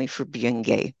their family for being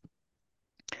gay.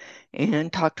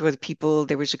 And talked to other people.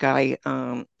 There was a guy,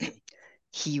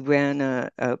 he ran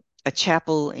a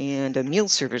chapel and a meal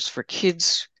service for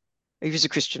kids. He was a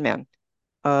Christian man,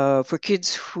 for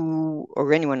kids who,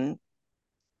 or anyone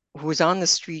who was on the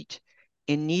street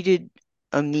and needed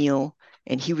a meal,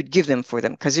 and he would give them for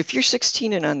them. Because if you're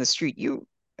 16 and on the street, you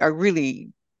are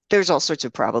really, there's all sorts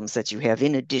of problems that you have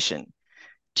in addition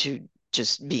to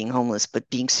just being homeless, but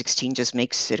being 16 just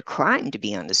makes it a crime to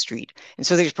be on the street. And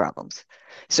so there's problems.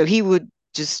 So he would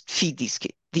just feed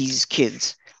these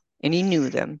kids, and he knew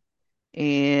them.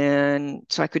 And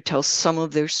so I could tell some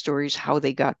of their stories, how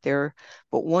they got there.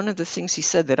 But one of the things he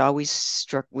said that always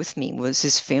struck with me was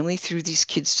his family threw these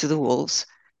kids to the wolves,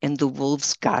 and the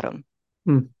wolves got them.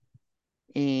 Hmm.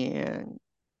 And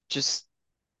just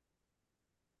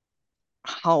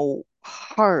how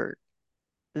hard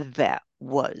that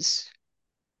was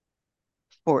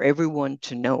for everyone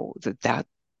to know that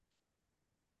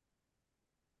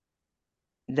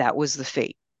was the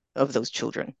fate of those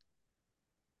children.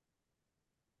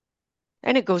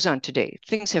 And it goes on today.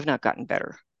 Things have not gotten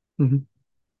better. Mhm.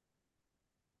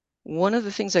 One of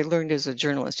the things I learned as a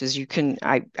journalist is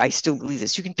I still believe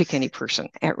this, you can pick any person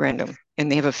at random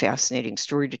and they have a fascinating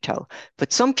story to tell.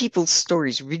 But some people's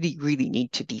stories really, really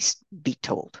need to be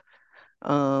told.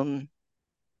 Um,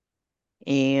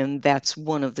 and that's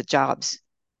one of the jobs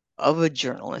of a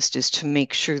journalist, is to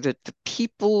make sure that the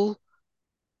people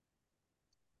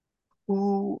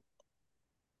who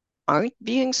aren't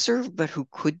being served, but who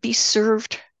could be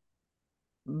served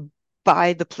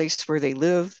by the place where they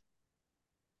live,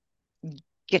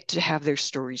 get to have their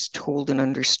stories told and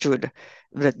understood,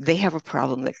 that they have a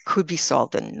problem that could be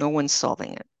solved and no one's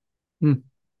solving it, Mm.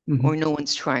 or Mhm. no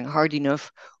one's trying hard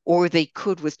enough, or they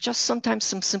could with just sometimes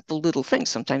some simple little things.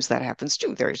 Sometimes that happens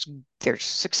too. There's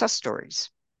success stories.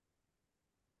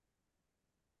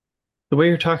 The way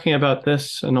you're talking about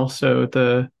this and also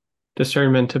the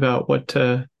discernment about what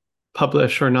to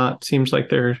publish or not seems like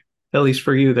there, at least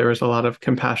for you, there was a lot of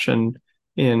compassion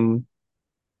in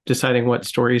deciding what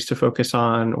stories to focus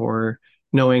on or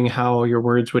knowing how your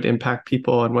words would impact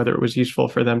people and whether it was useful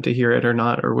for them to hear it or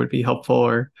not, or would be helpful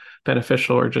or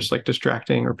beneficial or just like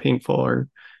distracting or painful or,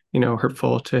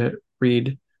 hurtful to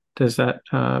read. Does that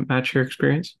match your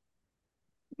experience?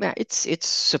 Yeah, it's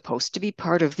supposed to be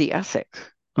part of the ethic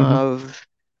Hmm. of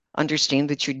understand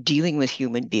that you're dealing with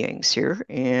human beings here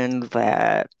and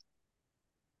that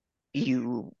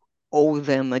you owe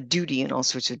them a duty in all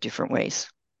sorts of different ways.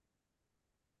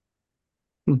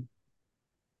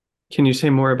 Can you say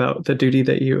more about the duty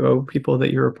that you owe people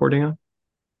that you're reporting on?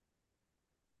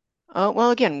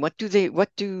 Well, again, what do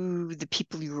the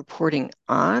people you're reporting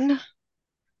on?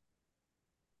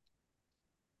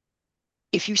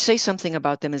 If you say something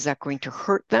about them, is that going to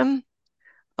hurt them?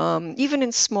 Even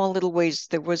in small little ways,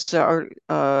 there was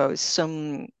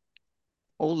some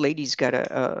old ladies got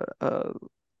a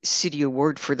city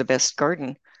award for the best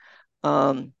garden.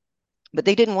 Um, but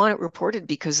they didn't want it reported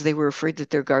because they were afraid that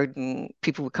their garden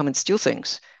people would come and steal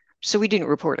things. So we didn't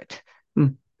report it.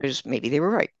 Mm, Because maybe they were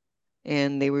right.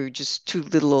 And they were just two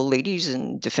little old ladies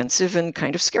and defensive and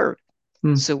kind of scared.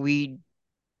 mm, So we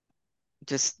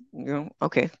just,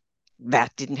 okay,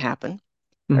 that didn't happen,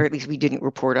 or mm, at least we didn't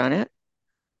report on it.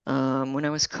 When I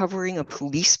was covering a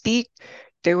police beat,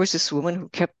 there was this woman who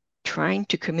kept trying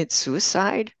to commit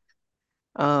suicide.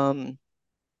 Um,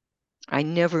 I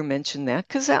never mentioned that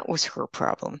because that was her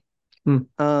problem. mm,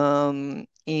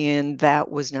 And that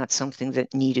was not something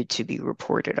that needed to be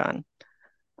reported on.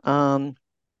 Um,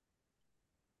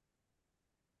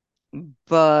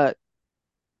 but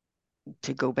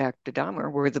to go back to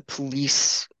Dahmer, where the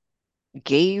police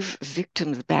gave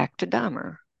victims back to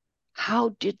Dahmer, how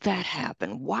did that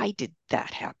happen? Why did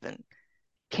that happen?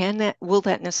 Will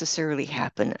that necessarily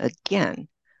happen again?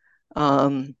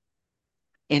 Um,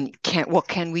 and what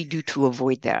can we do to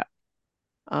avoid that?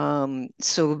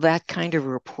 So that kind of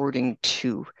reporting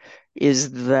too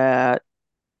is that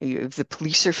if the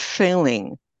police are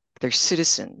failing their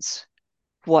citizens,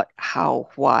 what, how,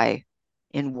 why,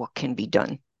 and what can be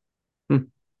done. mm,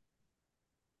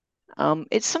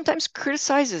 It's sometimes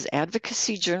criticized as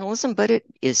advocacy journalism, but it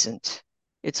isn't.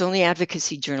 It's only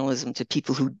advocacy journalism to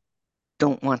people who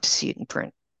don't want to see it in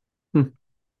print. mm,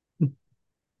 mm.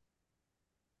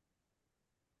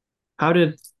 How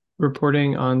did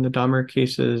reporting on the Dahmer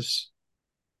cases,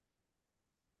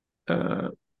 uh,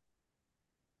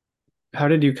 how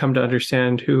did you come to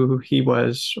understand who he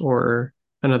was or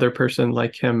another person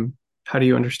like him? How do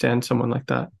you understand someone like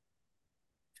that?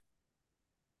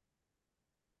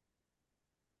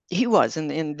 He was,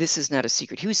 and this is not a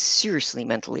secret, he was seriously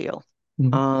mentally ill.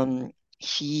 Mm,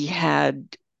 He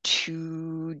had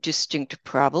two distinct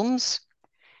problems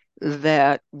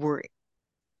that were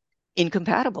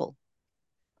incompatible.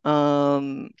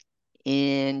 Um,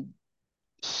 and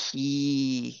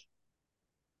he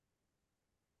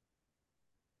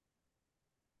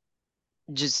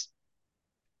just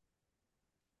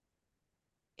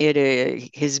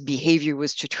his behavior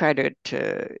was to try to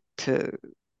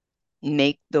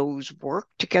make those work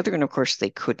together, and of course they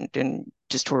couldn't in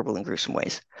just horrible and gruesome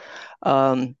ways.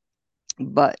 Um,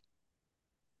 but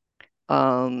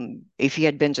if he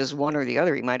had been just one or the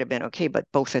other, he might have been okay, but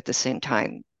both at the same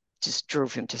time just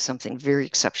drove him to something very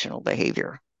exceptional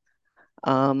behavior.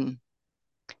 Um,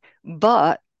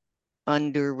 but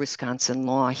under Wisconsin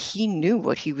law, he knew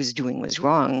what he was doing was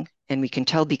wrong, and we can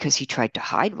tell because he tried to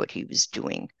hide what he was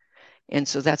doing. And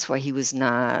so that's why he was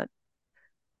not,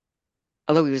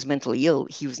 although he was mentally ill,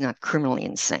 he was not criminally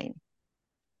insane.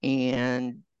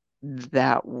 And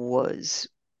that was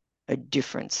a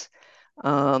difference.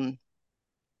 Um,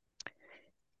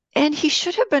 and he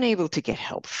should have been able to get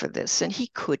help for this, and he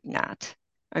could not.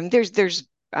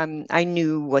 I mean, I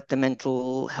knew what the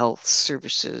mental health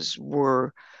services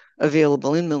were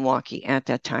available in Milwaukee at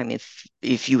that time.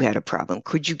 If you had a problem,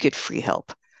 could you get free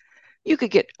help? You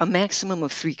could get a maximum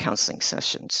of 3 counseling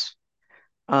sessions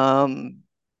um,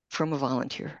 from a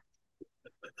volunteer.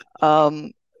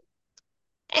 Um,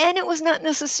 and it was not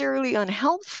necessarily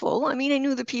unhelpful. I mean, I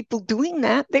knew the people doing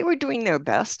that, they were doing their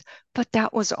best, but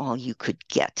that was all you could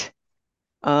get.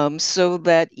 So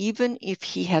that even if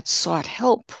he had sought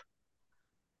help,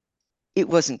 it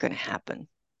wasn't going to happen.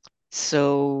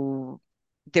 So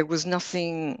there was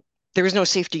nothing, there was no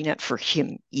safety net for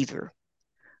him either.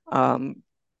 Um,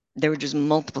 there were just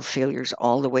multiple failures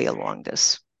all the way along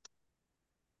this.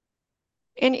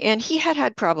 And he had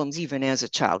had problems even as a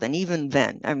child, and even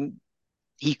then, I mean,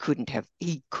 he couldn't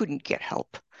get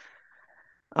help.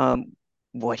 Um,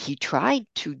 what he tried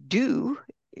to do,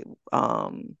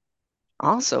 um,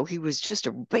 also, he was just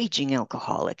a raging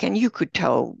alcoholic, and you could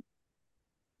tell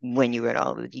when you read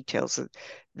all the details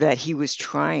that he was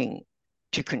trying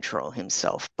to control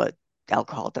himself, but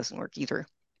alcohol doesn't work either.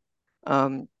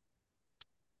 Um,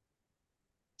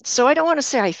 so I don't want to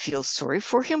say I feel sorry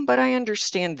for him, but I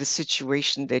understand the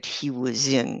situation that he was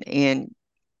in, and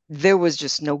there was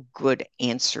just no good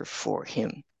answer for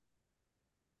him.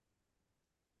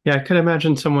 Yeah, I could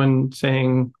imagine someone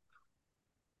saying,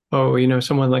 "Oh,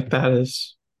 someone like that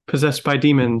is possessed by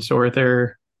demons, or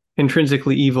they're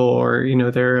intrinsically evil, or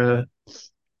they're a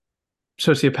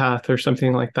sociopath or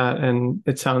something like that." And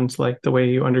it sounds like the way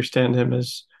you understand him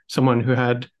is someone who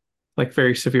had like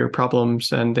very severe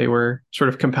problems, and they were sort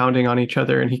of compounding on each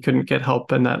other, and he couldn't get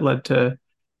help, and that led to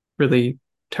really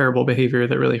terrible behavior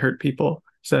that really hurt people.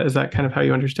 Is that kind of how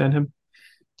you understand him?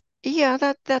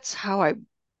 Yeah, that's how I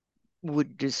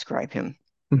would describe him.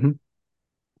 Hmm.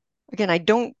 Again,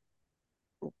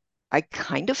 I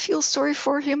kind of feel sorry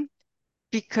for him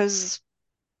because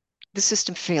the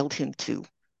system failed him too.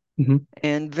 Hmm.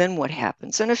 And then what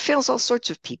happens? And it fails all sorts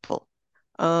of people.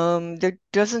 There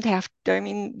doesn't have to, I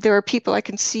mean, there are people I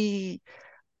can see,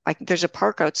 there's a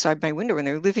park outside my window and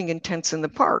they're living in tents in the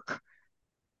park.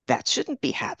 That shouldn't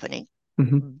be happening.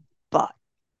 Hmm. But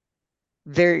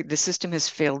the system has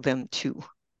failed them too.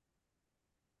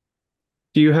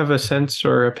 Do you have a sense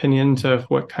or opinions of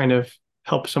what kind of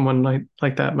help someone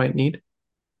like that might need?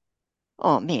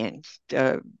 Oh man,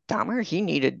 uh, Dahmer, he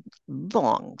needed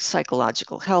long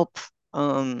psychological help.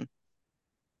 Um,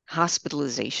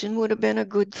 Hospitalization would have been a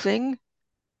good thing.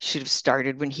 Should have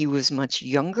started when he was much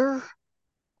younger.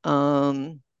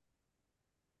 Um,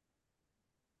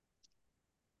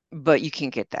 but you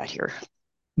can't get that here.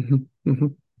 Hmm. Hmm.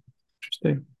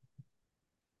 Interesting.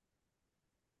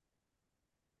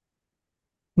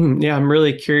 Yeah, I'm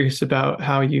really curious about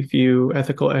how you view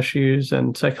ethical issues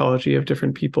and psychology of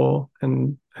different people,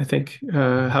 and I think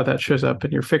how that shows up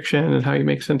in your fiction and how you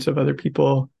make sense of other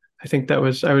people. I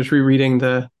was rereading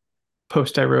the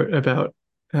post I wrote about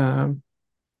um,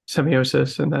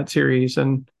 semiosis in that series,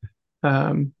 and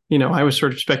I was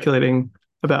sort of speculating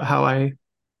about how I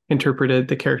interpreted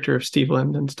the character of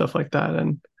Steveland and stuff like that.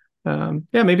 And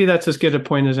yeah, maybe that's as good a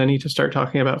point as any to start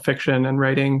talking about fiction and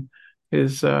writing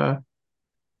is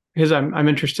because I'm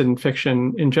interested in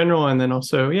fiction in general, and then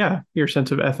also, yeah, your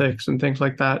sense of ethics and things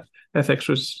like that. Ethics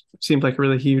was seemed like a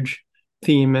really huge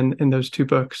theme in those two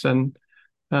books, and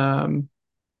um,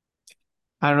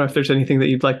 I don't know if there's anything that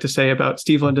you'd like to say about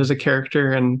Steveland as a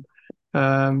character, and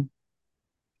um,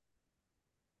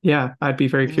 yeah, I'd be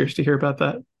very Mhm. curious to hear about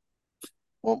that.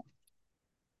 Well,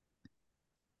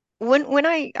 when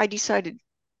I decided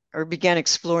or began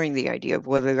exploring the idea of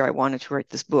whether I wanted to write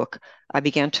this book, I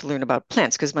began to learn about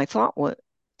plants because my thought was,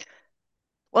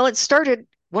 well, it started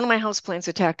one of my houseplants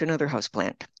attacked another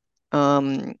houseplant.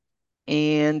 Um,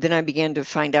 and then I began to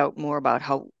find out more about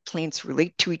how plants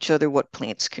relate to each other, what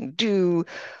plants can do.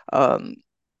 Um,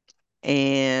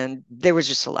 and there was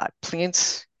just a lot.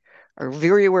 Plants are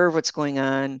very aware of what's going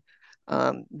on.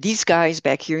 These guys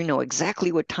back here know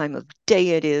exactly what time of day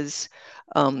it is.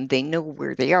 They know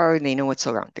where they are, and they know what's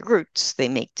around the roots. They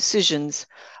make decisions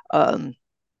um,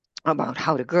 about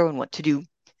how to grow and what to do.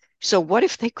 So, what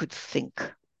if they could think?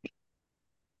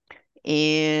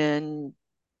 And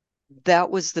that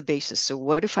was the basis. So,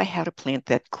 what if I had a plant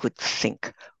that could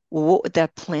think? What would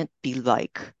that plant be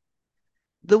like?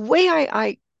 The way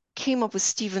I came up with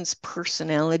Stephen's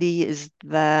personality is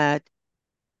that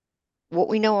what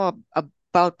we know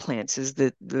about plants is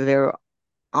that they're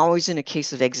always in a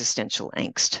case of existential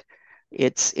angst.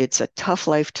 It's a tough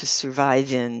life to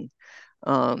survive in.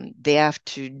 They have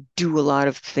to do a lot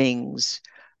of things.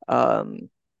 Um,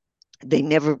 they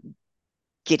never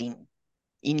getting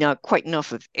enough, quite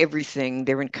enough of everything.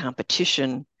 They're in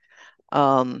competition.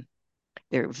 Um,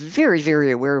 they're very,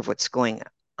 very aware of what's going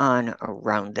on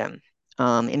around them.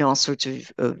 In all sorts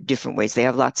of different ways. They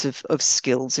have lots of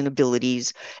skills and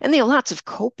abilities, and they have lots of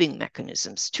coping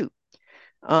mechanisms too.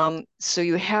 So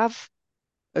you have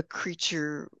a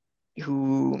creature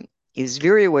who is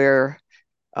very aware,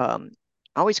 um,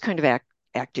 always kind of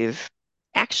active,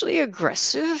 actually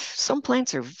aggressive. Some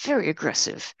plants are very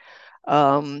aggressive.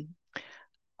 Um,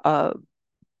 uh,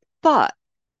 but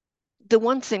the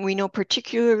one thing we know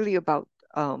particularly about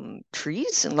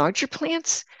trees and larger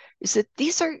plants is that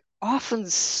these are often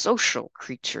social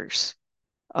creatures.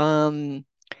 Um,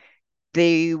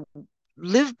 they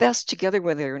live best together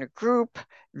when they're in a group.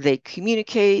 They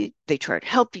communicate. They try to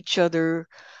help each other.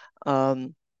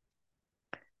 Um,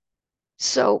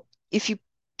 so if you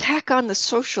tack on the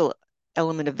social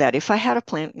element of that, if I had a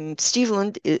plant, and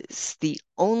Steveland is the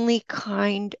only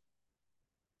kind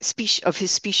species of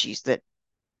his species that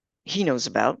he knows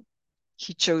about.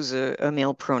 He chose a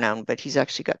male pronoun, but he's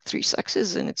actually got three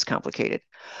sexes, and it's complicated.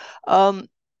 Um,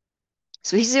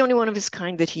 so he's the only one of his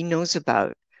kind that he knows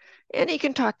about, and he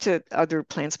can talk to other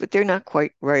plants, but they're not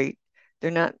quite right.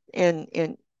 They're not,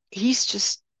 and he's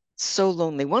just so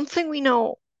lonely. One thing we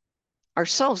know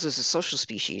ourselves as a social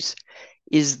species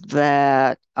is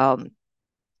that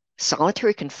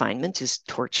solitary confinement is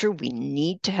torture. We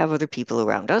need to have other people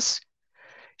around us.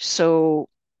 So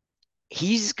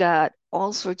he's got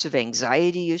all sorts of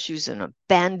anxiety issues and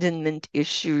abandonment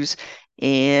issues.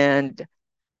 And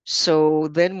so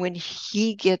then when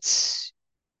he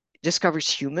discovers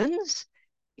humans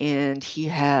and he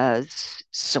has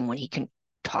someone he can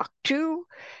talk to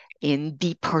and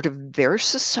be part of their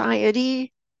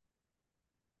society,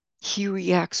 he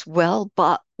reacts well.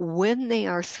 But when they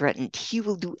are threatened, he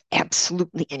will do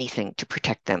absolutely anything to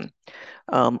protect them.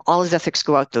 All his ethics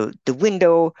go out the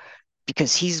window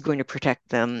because he's going to protect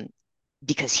them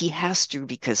because he has to,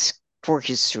 because for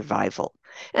his survival.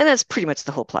 And that's pretty much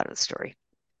the whole plot of the story.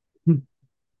 Hmm.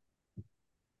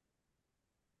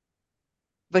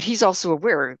 But he's also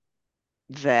aware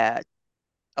that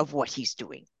of what he's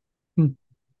doing. Hmm.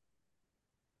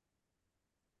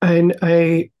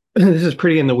 I this is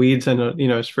pretty in the weeds, and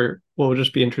it's for will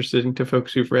just be interesting to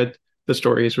folks who've read the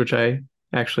stories, which I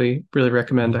actually really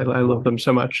recommend. I love them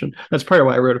so much, and that's part of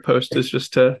why I wrote a post is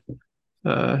just to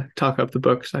talk up the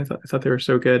books. I thought they were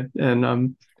so good,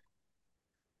 and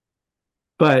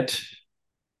but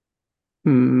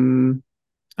hmm,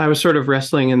 I was sort of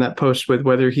wrestling in that post with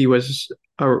whether he was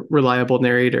a reliable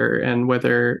narrator and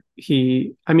whether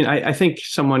I mean, I think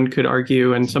someone could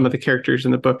argue, and some of the characters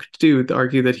in the book do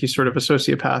argue that he's sort of a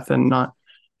sociopath and not,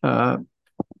 uh,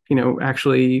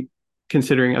 actually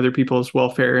considering other people's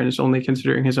welfare and is only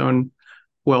considering his own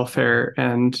welfare.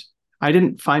 And I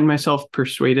didn't find myself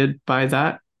persuaded by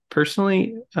that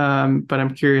personally, but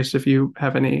I'm curious if you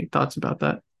have any thoughts about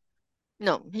that.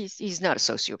 No, he's not a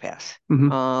sociopath.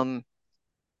 Hmm. Um,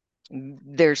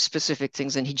 there's specific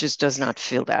things, and he just does not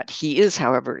feel that. He is,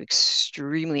 however,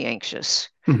 extremely anxious,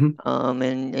 Hmm.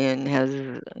 and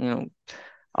has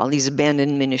all these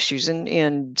abandonment issues,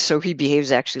 and so he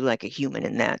behaves actually like a human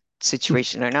in that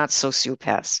situation. They're not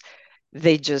sociopaths.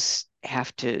 They just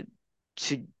have to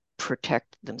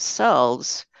protect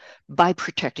themselves by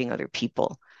protecting other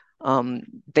people. Um,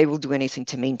 they will do anything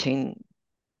to maintain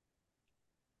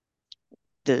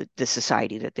the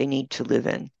society that they need to live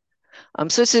in.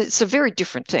 So it's a very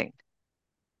different thing.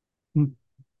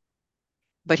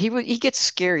 But he gets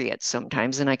scary at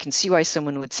sometimes, and I can see why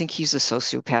someone would think he's a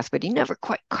sociopath, but he never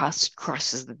quite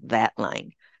crosses that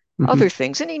line. Hmm. Other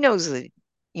things, and he knows that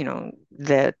you know,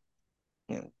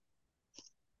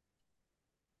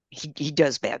 he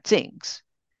does bad things.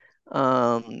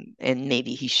 And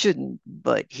maybe he shouldn't,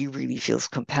 but he really feels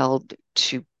compelled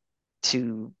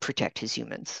to protect his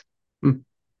humans.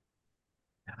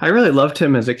 I really loved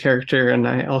him as a character, and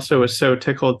I also was so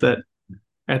tickled that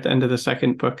at the end of the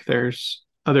second book, there's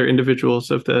other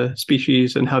individuals of the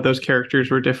species and how those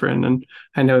characters were different. And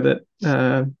I know that I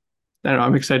don't know.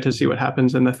 I'm excited to see what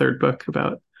happens in the third book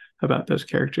about those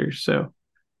characters. So,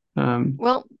 um,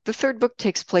 Well, the third book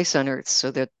takes place on Earth,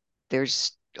 so that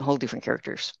there's whole different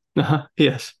characters.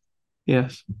 yes,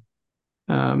 yes.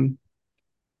 Um,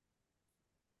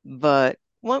 But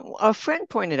a friend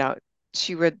pointed out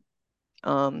she read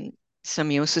um,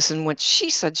 Semiosis, and what she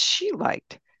said she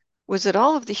liked was that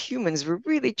all of the humans were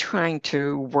really trying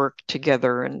to work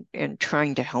together and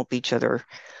trying to help each other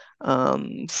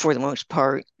for the most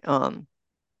part,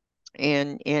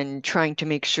 and trying to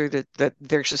make sure that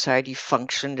their society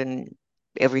functioned and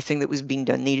everything that was being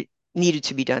done needed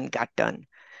to be done got done,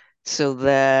 so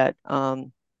that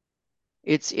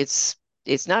it's it's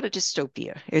it's not a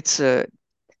dystopia. It's a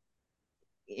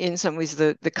In some ways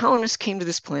the colonists came to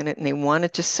this planet and they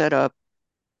wanted to set up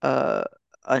uh,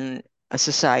 an, a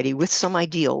society with some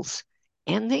ideals,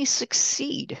 and they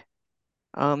succeed.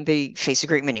 They face a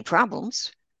great many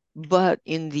problems, but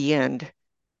in the end,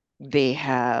 they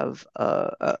have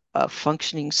a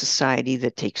functioning society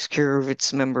that takes care of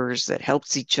its members, that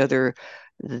helps each other,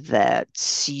 that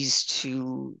sees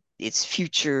to its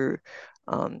future.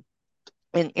 Um,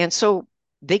 and so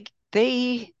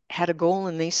they had a goal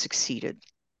and they succeeded,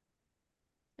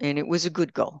 and it was a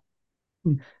good goal.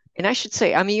 And I should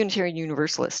say, I'm a Unitarian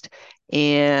Universalist.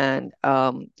 And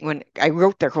when I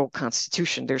wrote their whole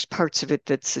Constitution, there's parts of it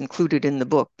that's included in the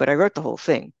book, but I wrote the whole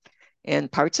thing.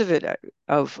 And parts of it,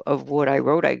 of what I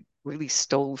wrote, I really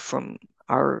stole from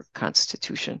our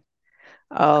Constitution.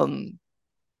 Um,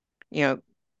 you know,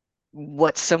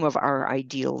 what some of our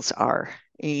ideals are.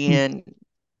 Hmm. And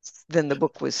then the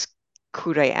book was,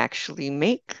 could I actually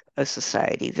make a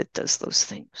society that does those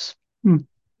things, Hmm.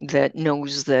 that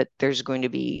knows that there's going to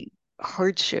be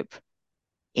hardship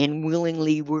and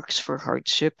willingly works for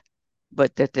hardship,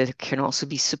 but that there can also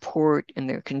be support and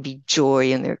there can be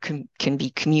joy and there can be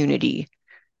community.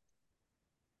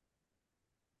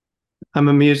 I'm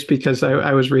amused because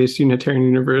I was raised Unitarian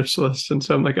Universalist, and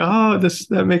so I'm like, oh, this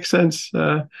that makes sense.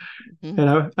 Mhm.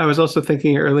 And I was also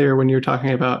thinking earlier when you were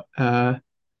talking about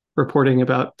reporting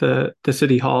about the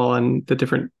city hall and the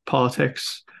different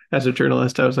politics as a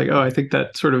journalist, I was like, oh, I think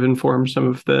that sort of informs some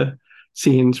of the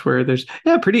scenes where there's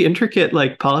yeah, pretty intricate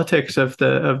like politics of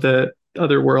the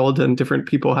other world and different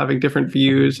people having different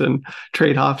views and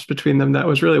trade-offs between them. That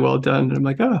was really well done. And I'm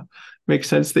like, oh, makes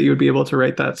sense that you would be able to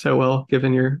write that so well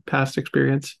given your past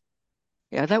experience.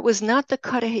 Yeah, that was not the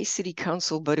Cudahy City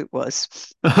Council, but it was.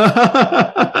 That's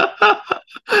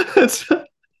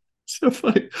so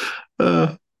funny.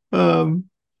 Uh, um,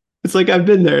 it's like I've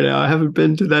been there now. I haven't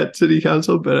been to that city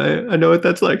council, but I know what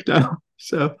that's like now.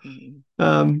 So Mm.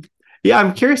 um, yeah,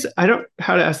 I'm curious. I don't know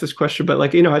how to ask this question, but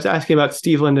like, I was asking about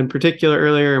Steveland in particular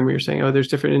earlier, and we were saying, oh, there's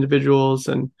different individuals,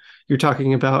 and you're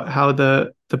talking about how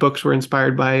the books were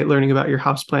inspired by learning about your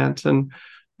houseplants. And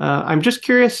I'm just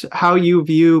curious how you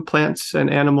view plants and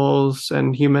animals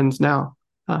and humans now.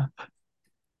 Uh,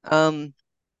 Um,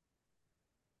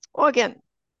 well, again,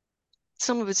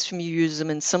 some of it's from museum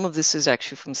and some of this is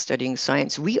actually from studying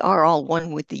science. We are all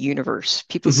one with the universe.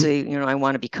 People mhm, say, I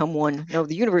want to become one. No,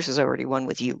 the universe is already one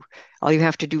with you. All you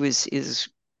have to do is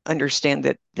understand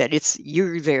that it's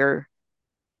you're there.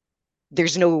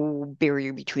 There's no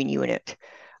barrier between you and it.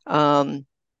 Um,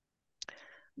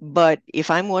 but if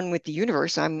I'm one with the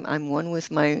universe, I'm one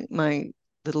with my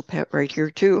little pet right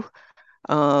here too.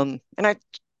 And I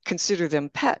consider them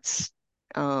pets.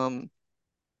 Um,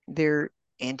 they're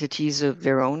entities of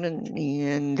their own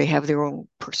and they have their own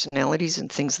personalities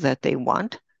and things that they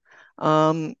want.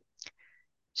 Um,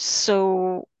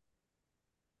 so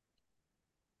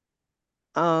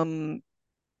um,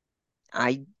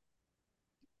 I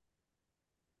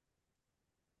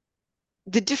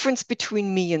the difference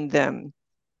between me and them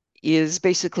is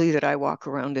basically that I walk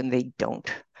around and they don't.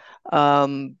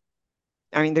 Um,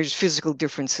 I mean, there's physical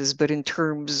differences, but in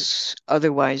terms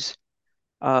otherwise,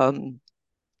 um,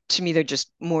 to me, they're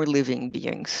just more living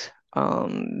beings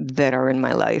that are in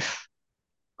my life.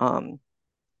 Um,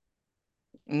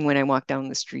 when I walk down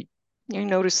the street,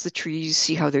 notice the trees,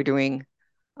 see how they're doing,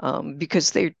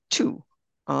 because they're too,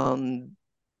 um,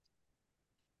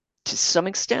 to some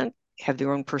extent, have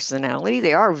their own personality.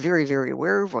 They are very, very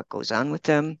aware of what goes on with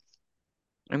them.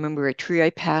 I remember a tree I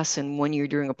passed, and one year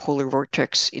during a polar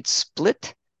vortex, it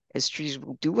split, as trees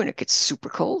will do when it gets super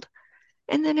cold,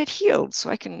 and then it healed. So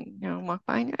I can, walk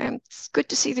by, and it's good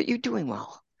to see that you're doing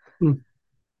well. mm,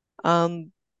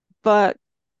 Um, but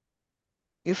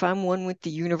if I'm one with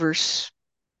the universe,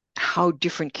 how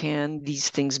different can these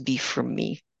things be from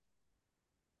me?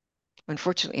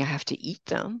 Unfortunately, I have to eat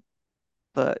them,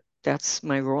 but that's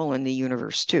my role in the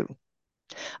universe too.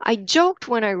 I joked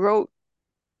when I wrote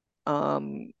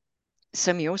um,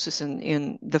 semiosis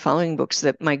in the following books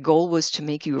that my goal was to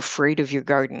make you afraid of your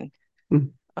garden.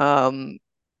 mm, Um,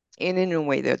 and in a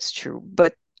way, that's true,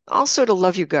 but also to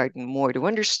love your garden more, to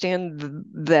understand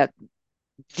that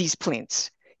these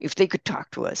plants, if they could talk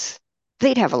to us,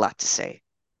 they'd have a lot to say.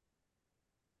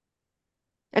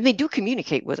 And they do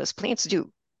communicate with us. Plants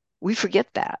do. We forget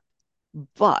that.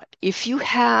 But if you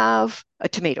have a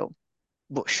tomato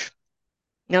bush,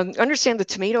 now understand the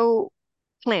tomato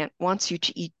plant wants you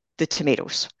to eat the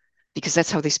tomatoes because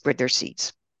that's how they spread their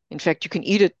seeds. In fact, you can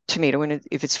eat a tomato, and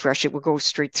if it's fresh, it will go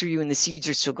straight through you, and the seeds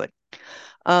are still good.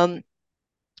 Um,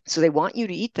 so they want you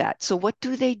to eat that. So what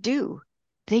do? They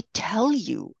tell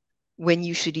you when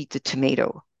you should eat the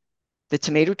tomato. The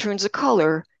tomato turns a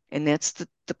color, and that's the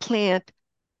plant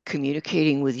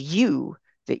communicating with you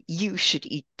that you should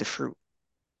eat the fruit.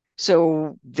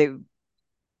 So they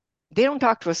don't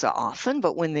talk to us often,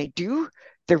 but when they do,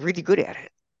 they're really good at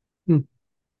it. mm.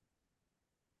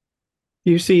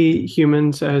 Do you see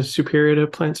humans as superior to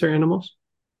plants or animals?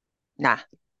 Nah,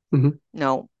 Hmm.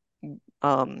 no.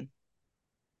 Um,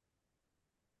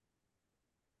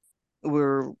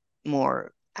 we're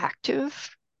more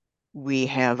active. We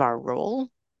have our role,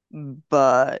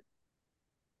 but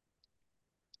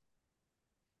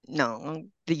no,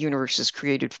 the universe is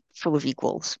created full of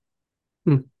equals.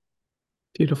 Hmm.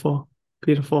 Beautiful.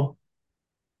 Beautiful.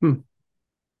 Hmm.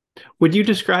 Would you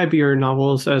describe your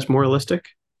novels as moralistic?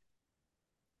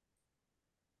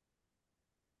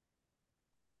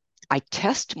 I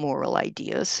test moral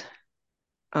ideas.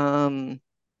 Um,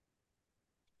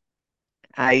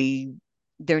 I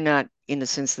they're not in the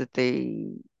sense that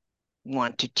they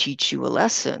want to teach you a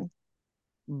lesson,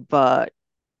 but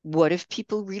what if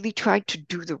people really tried to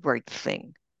do the right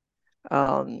thing?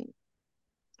 Um,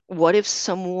 what if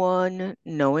someone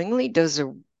knowingly does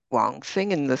a wrong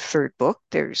thing? In the third book,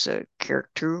 there's a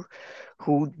character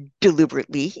who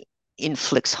deliberately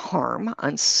inflicts harm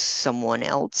on someone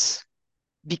else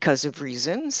because of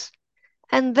reasons.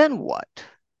 And then what?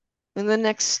 In the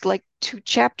next like two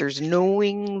chapters,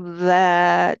 knowing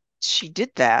that she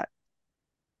did that,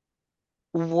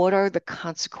 what are the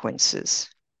consequences?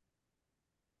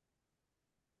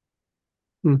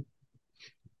 Hmm.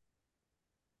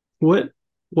 What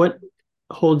what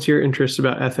holds your interest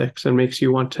about ethics and makes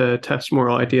you want to test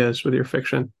moral ideas with your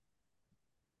fiction?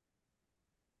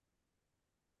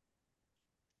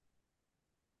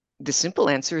 The simple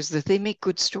answer is that they make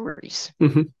good stories.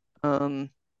 Hmm. Um,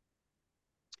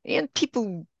 and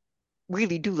people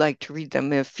really do like to read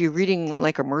them. If you're reading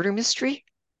like a murder mystery,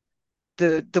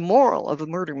 the moral of a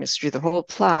murder mystery, the whole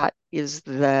plot is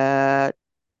that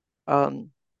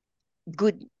um,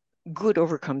 good good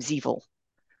overcomes evil.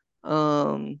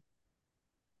 Um,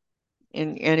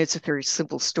 and it's a very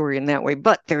simple story in that way,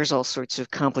 but there's all sorts of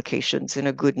complications, and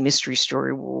a good mystery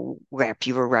story will wrap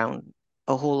you around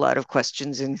a whole lot of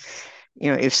questions. And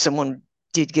if someone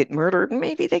did get murdered,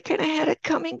 maybe they kind of had it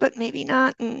coming, but maybe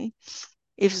not. And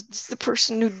if the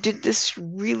person who did this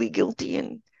really guilty,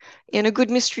 and a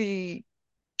good mystery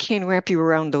can wrap you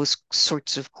around those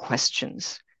sorts of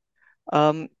questions.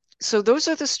 Um, so those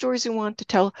are the stories I want to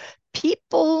tell.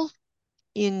 People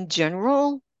in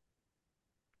general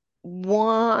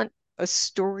want a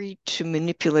story to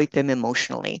manipulate them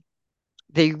emotionally.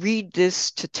 They read this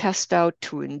to test out,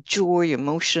 to enjoy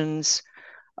emotions,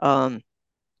 um,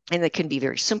 and that can be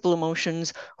very simple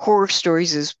emotions. Horror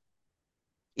stories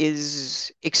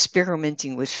is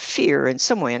experimenting with fear in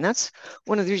some way, and that's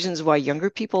one of the reasons why younger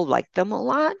people like them a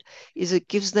lot, is it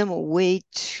gives them a way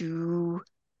to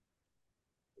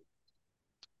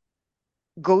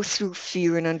go through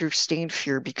fear and understand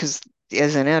fear, because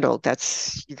as an adult,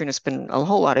 that's you're going to spend a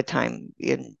whole lot of time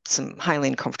in some highly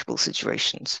uncomfortable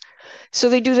situations. So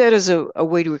they do that as a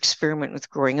way to experiment with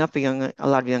growing up. A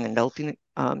lot of young adulting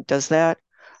does that.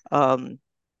 Um,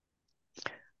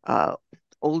 uh,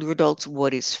 Older adults,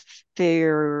 what is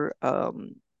fair?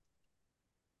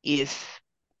 If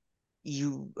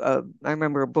I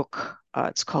remember a book,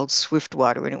 it's called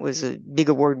Swiftwater, and it was a big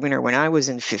award winner when I was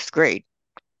in fifth grade.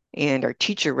 And our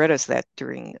teacher read us that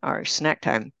during our snack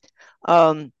time.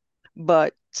 Um,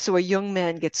 but so a young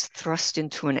man gets thrust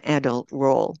into an adult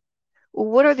role. Well,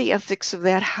 what are the ethics of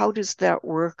that? How does that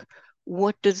work?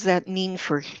 What does that mean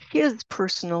for his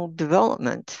personal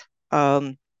development?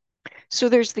 So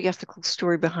there's the ethical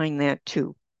story behind that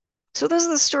too. So those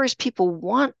are the stories people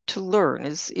want to learn,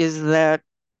 is that,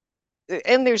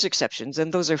 and there's exceptions,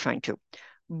 and those are fine too.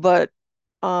 But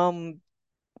um,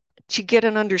 to get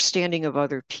an understanding of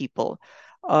other people,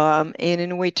 and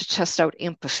in a way to test out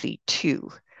empathy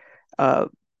too, uh,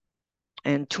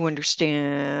 and to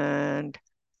understand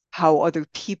how other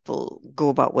people go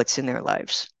about what's in their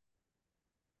lives.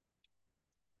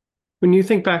 When you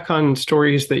think back on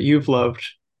stories that you've loved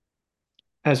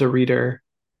as a reader,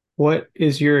 what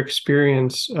is your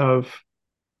experience of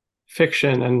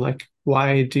fiction and like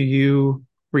why do you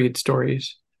read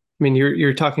stories? I mean,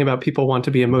 you're talking about people want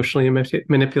to be emotionally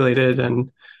manipulated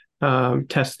and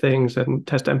test things and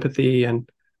test empathy and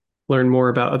learn more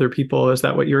about other people. Is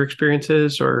that what your experience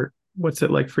is, or what's it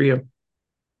like for you?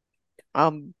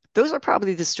 Those are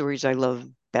probably the stories I love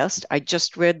best. I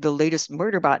just read the latest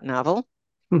Murderbot novel.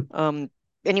 Hmm. Um,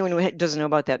 Anyone who doesn't know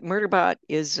about that, Murderbot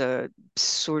is a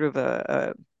sort of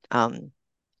a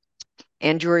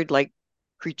android-like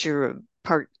creature,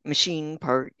 part machine,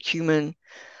 part human,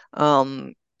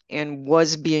 um, and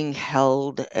was being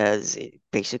held as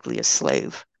basically a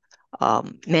slave.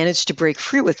 Managed to break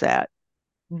free with that,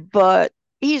 but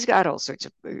he's got all sorts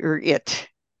of, or it.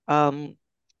 Um,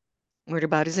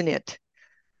 Murderbot is an it.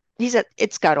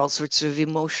 It's got all sorts of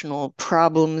emotional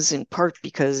problems, in part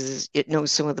because it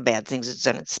knows some of the bad things it's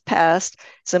done in its past.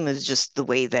 Some is just the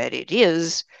way that it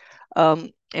is.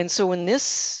 And so in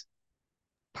this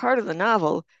part of the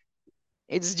novel,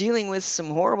 it's dealing with some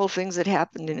horrible things that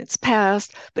happened in its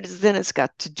past, but then it's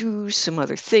got to do some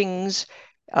other things.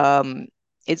 Um,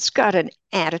 It's got an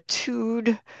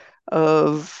attitude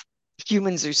of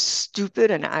humans are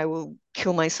stupid and I will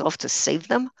kill myself to save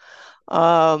them.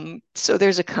 So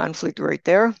there's a conflict right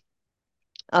there.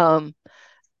 Um,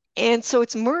 and so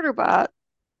it's Murderbot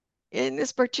in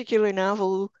this particular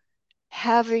novel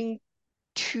having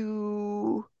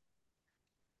to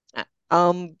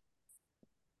um,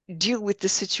 deal with the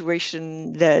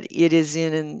situation that it is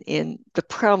in and the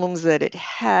problems that it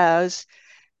has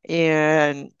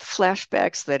and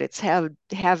flashbacks that it's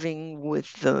having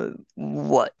with the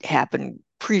what happened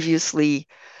previously,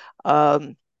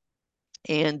 um,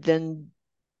 and then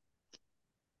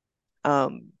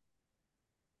um,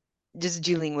 just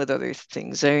dealing with other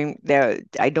things. I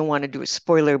don't want to do a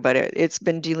spoiler, but it's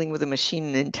been dealing with a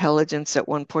machine intelligence at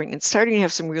one point, and starting to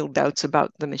have some real doubts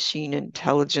about the machine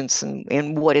intelligence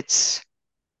and what its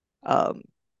um,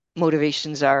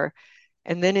 motivations are.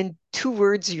 And then in 2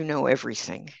 words, you know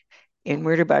everything. And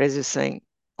Murderbot is just saying,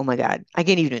 "Oh my God, I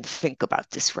can't even think about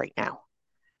this right now."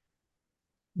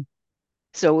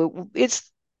 So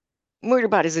it's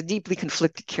Murderbot is a deeply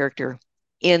conflicted character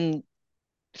in,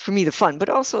 for me, the fun, but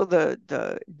also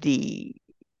the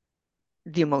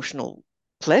emotional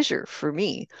pleasure for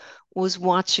me was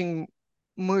watching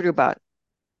Murderbot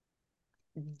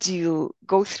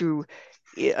go through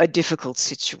a difficult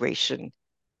situation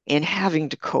and having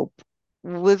to cope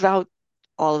without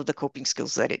all of the coping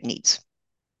skills that it needs.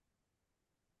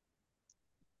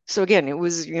 So again, it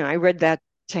was, I read that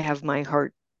to have my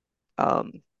heart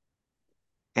um,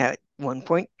 at one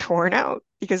point torn out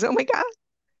because, oh my God.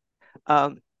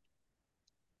 Um,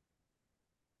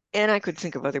 and I could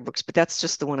think of other books, but that's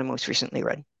just the one I most recently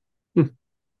read. Hmm.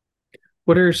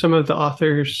 What are some of the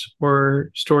authors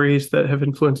or stories that have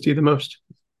influenced you the most?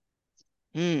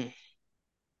 Hmm.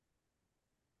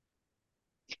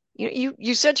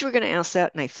 You said you were going to ask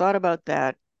that, and I thought about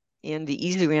that. And the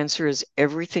easy answer is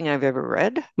everything I've ever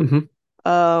read. Hmm.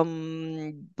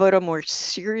 But a more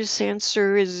serious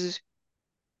answer is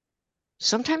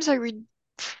sometimes I read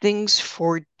things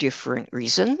for different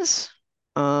reasons.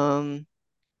 Um,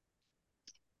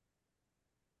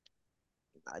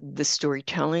 the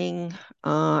storytelling.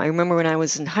 I remember when I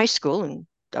was in high school and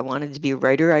I wanted to be a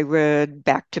writer, I read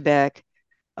back to back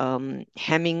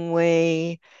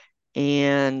Hemingway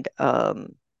and oh,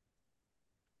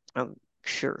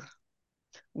 sure,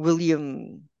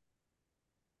 William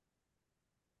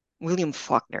William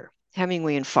Faulkner,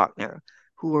 Hemingway and Faulkner,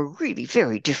 who are really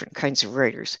very different kinds of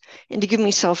writers, and to give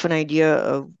myself an idea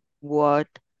of what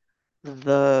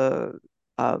the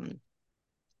um,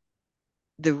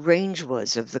 the range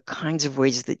was of the kinds of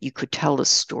ways that you could tell a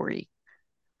story.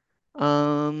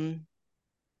 Um,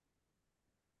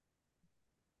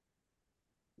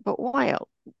 but why else?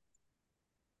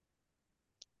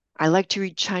 I like to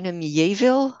read China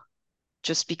Mieville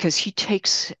just because he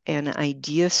takes an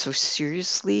idea so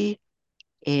seriously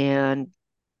and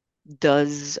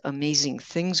does amazing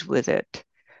things with it.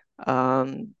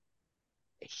 Um,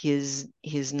 his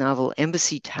novel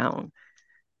Embassy Town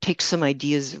takes some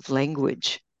ideas of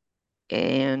language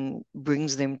and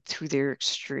brings them to their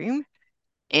extreme.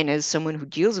 And as someone who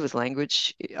deals with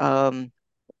language, it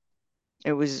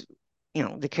was,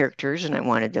 the characters, and I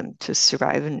wanted them to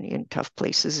survive in tough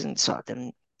places and saw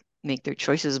them make their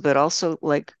choices, but also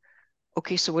like,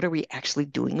 okay, so what are we actually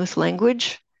doing with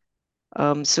language?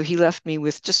 So he left me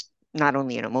with just not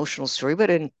only an emotional story, but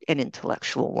an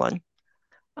intellectual one.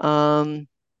 Um,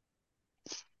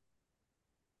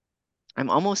 I'm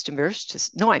almost embarrassed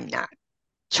to, no, I'm not.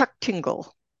 Chuck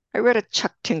Tingle. I read a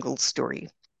Chuck Tingle story.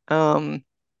 Um,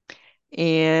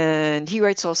 and he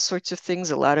writes all sorts of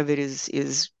things. A lot of it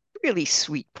is really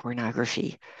sweet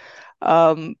pornography.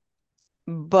 Um,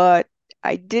 but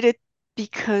I did it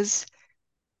because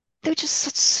they're just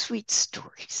such sweet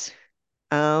stories.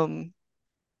 Um,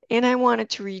 and I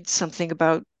wanted to read something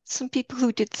about some people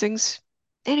who did things,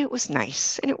 and it was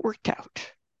nice, and it worked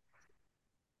out.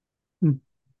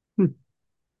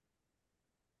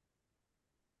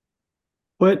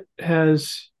 What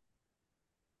has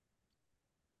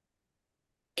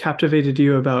captivated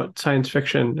you about science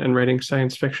fiction and writing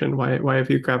science fiction? Why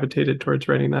have you gravitated towards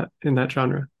writing that in that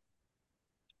genre?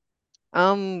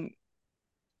 Um,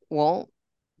 well,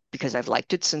 because I've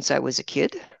liked it since I was a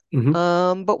kid. Hmm.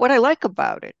 But what I like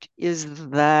about it is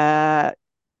that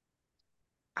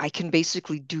I can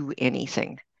basically do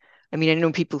anything. I mean, I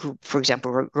know people who, for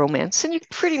example, wrote romance, and you can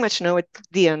pretty much know at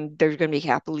the end they're going to be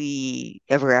happily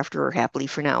ever after or happily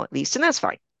for now at least, and that's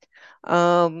fine.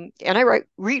 And I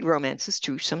read romances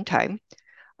too sometime.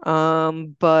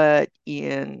 But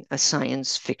in a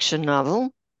science fiction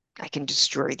novel, I can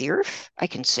destroy the Earth. I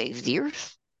can save the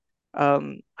Earth.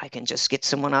 I can just get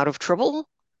someone out of trouble.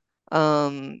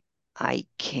 Um, I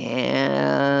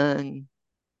can,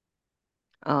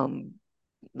 um,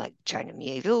 like China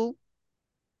Mieville,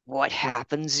 what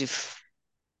happens if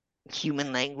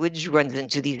human language runs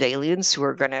into these aliens who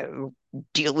are going to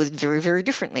deal with very, very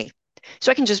differently?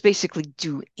 So I can just basically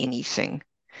do anything.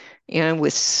 And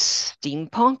with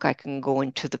steampunk, I can go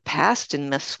into the past and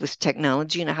mess with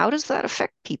technology and how does that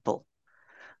affect people?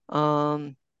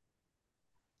 Um,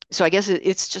 so I guess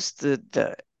it's just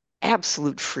the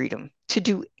absolute freedom to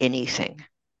do anything.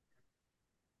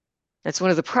 That's one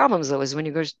of the problems, though, is when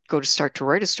you go to start to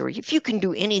write a story, if you can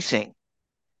do anything,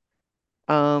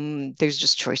 there's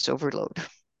just choice overload.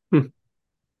 Hmm.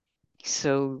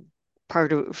 So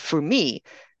part of, for me,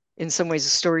 in some ways, the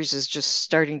stories is just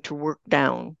starting to work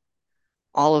down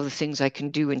all of the things I can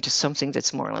do into something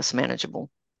that's more or less manageable.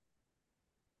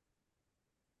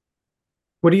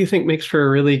 What do you think makes for a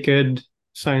really good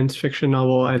science fiction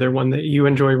novel? Either one that you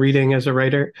enjoy reading as a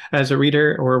writer, as a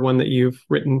reader, or one that you've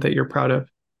written that you're proud of?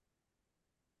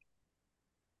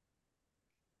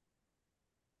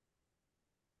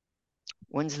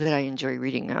 Ones that I enjoy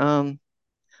reading.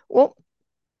 Well,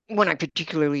 one I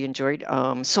particularly enjoyed,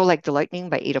 So Like the Lightning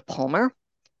by Ada Palmer,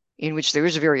 in which there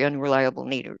is a very unreliable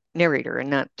narrator, and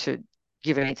not to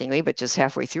give anything away, but just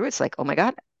halfway through, it's like, oh my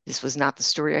God, this was not the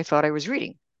story I thought I was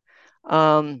reading.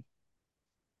 Um,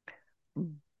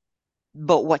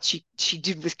 but what she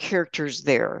did with characters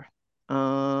there,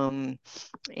 and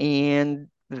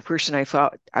the person I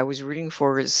thought I was rooting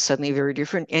for is suddenly very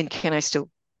different. And can I still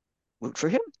root for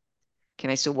him? Can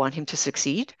I still want him to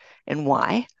succeed? And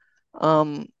why?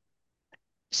 Um,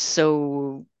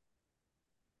 so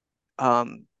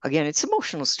again, it's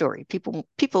emotional story.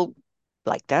 People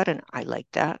like that, and I like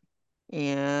that.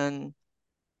 And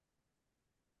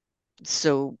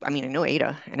so, I mean, I know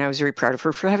Ada, and I was very proud of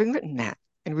her for having written that,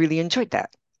 and really enjoyed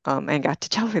that. And got to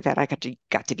tell her that I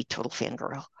got to be total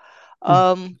fangirl.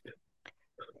 Um,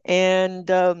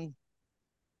 and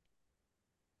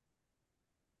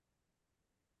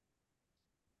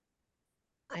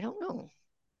I don't know.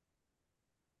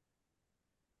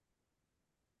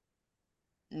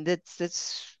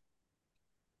 That's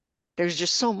there's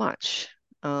just so much.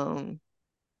 Um,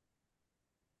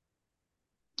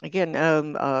 again,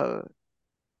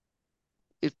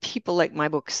 if people like my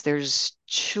books, there's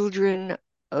Children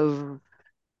of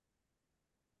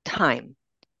Time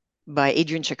by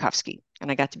Adrian Tchaikovsky, and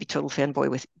I got to be total fanboy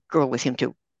with girl with him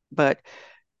too. But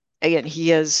again, he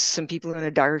has some people in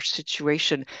a dire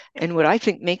situation, and what I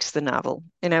think makes the novel.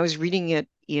 And I was reading it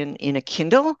in a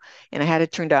Kindle, and I had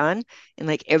it turned on, and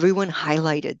like everyone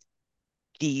highlighted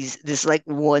this like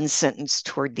one sentence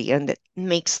toward the end that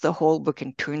makes the whole book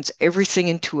and turns everything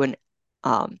into an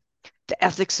um the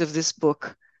ethics of this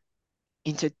book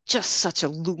into just such a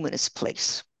luminous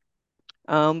place.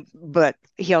 But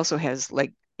he also has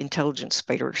like intelligent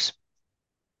spiders.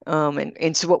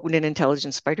 And so what would an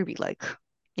intelligent spider be like?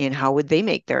 And how would they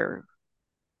make their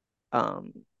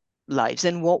um, lives?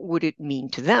 And what would it mean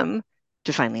to them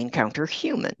to finally encounter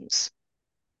humans?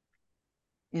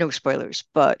 No spoilers,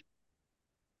 but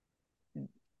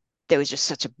there was just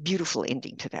such a beautiful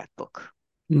ending to that book.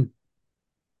 Hmm.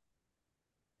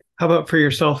 How about for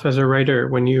yourself as a writer,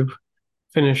 when you've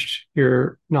finished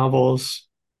your novels,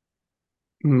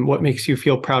 what makes you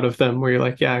feel proud of them? Where you're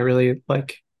like, yeah, I really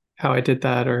like how I did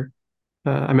that, or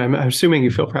I'm assuming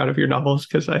you feel proud of your novels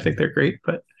because I think they're great.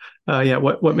 But yeah,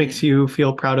 what makes Mhm. you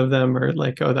feel proud of them, or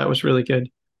like, oh, that was really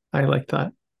good. I like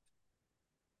that.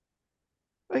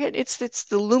 Again, it's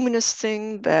the luminous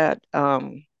thing that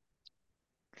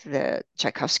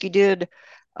Tchaikovsky did.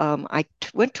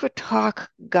 Went to a talk,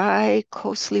 Guy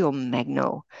Cosleo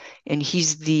Magno, and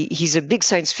he's a big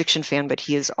science fiction fan, but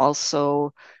he is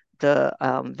also the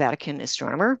Vatican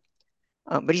astronomer.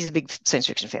 But he's a big science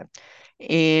fiction fan,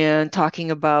 and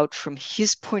talking about from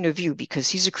his point of view, because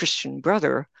he's a Christian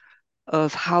brother,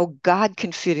 of how God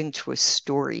can fit into a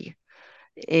story.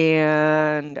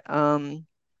 And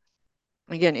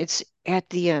again, it's at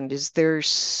the end, is there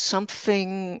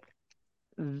something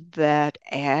that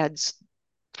adds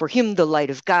for him the light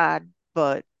of God,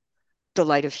 but the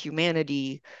light of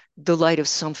humanity, the light of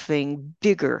something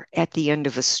bigger at the end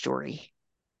of a story?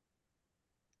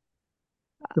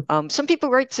 Some people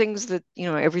write things that,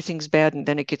 everything's bad and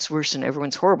then it gets worse and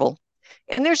everyone's horrible.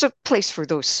 And there's a place for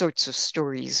those sorts of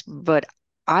stories, but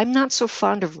I'm not so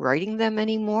fond of writing them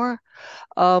anymore.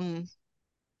 Um,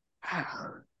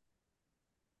 I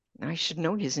should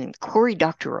know his name, Cory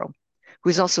Doctorow,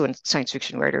 who's also a science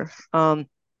fiction writer,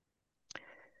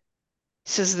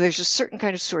 says there's a certain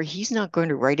kind of story he's not going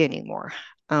to write anymore.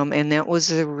 And that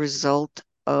was a result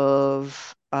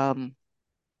of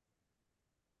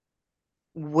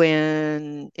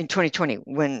when in 2020,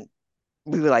 when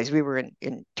we realized we were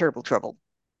in terrible trouble,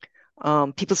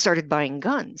 people started buying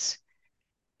guns.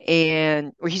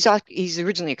 And well, he's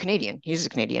originally a Canadian. He's a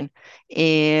Canadian.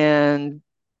 And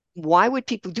why would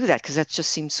people do that? Because that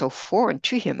just seems so foreign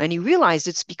to him. And he realized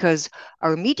it's because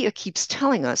our media keeps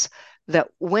telling us that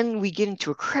when we get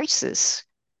into a crisis,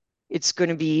 it's going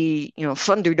to be,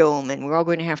 Thunderdome, and we're all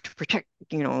going to have to protect,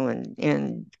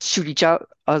 and shoot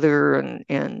other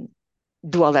and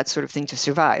do all that sort of thing to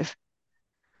survive.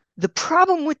 The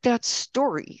problem with that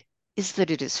story is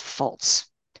that it is false.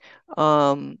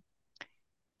 Um,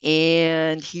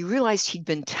 and he realized he'd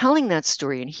been telling that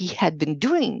story,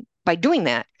 and by doing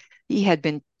that, he had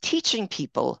been teaching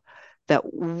people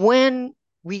that when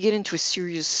we get into a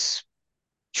serious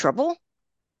trouble,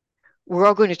 we're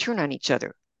all going to turn on each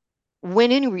other.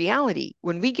 When in reality,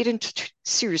 when we get into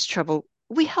serious trouble,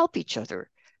 we help each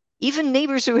other. Even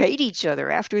neighbors who hate each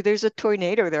other, after there's a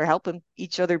tornado, they're helping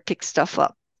each other pick stuff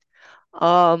up.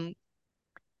 Um,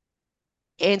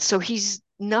 and so he's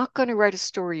not going to write a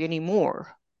story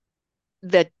anymore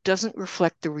that doesn't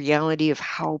reflect the reality of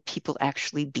how people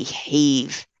actually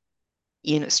behave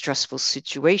in a stressful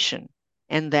situation.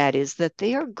 And that is that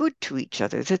they are good to each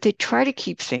other, that they try to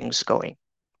keep things going.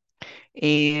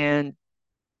 And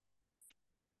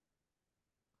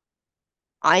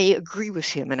I agree with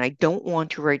him, and I don't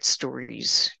want to write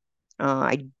stories.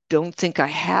 I don't think I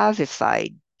have. If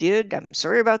I did, I'm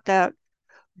sorry about that.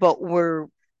 But where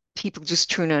people just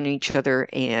turn on each other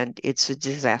and it's a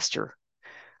disaster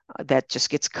that just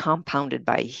gets compounded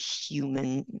by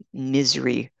human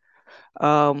misery.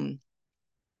 Um,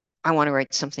 I want to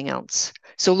write something else.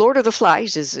 So Lord of the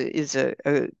Flies is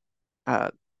a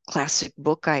classic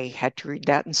book. I had to read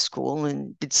that in school,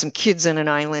 and did some kids on an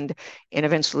island, and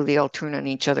eventually they all turn on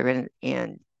each other,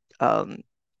 and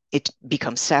it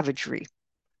becomes savagery.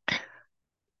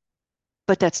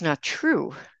 But that's not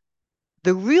true.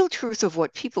 The real truth of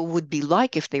what people would be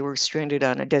like if they were stranded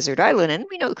on a desert island, and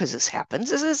we know because this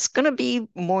happens, is it's going to be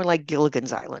more like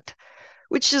Gilligan's Island,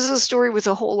 which is a story with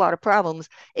a whole lot of problems,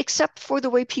 except for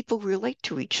the way people relate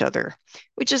to each other,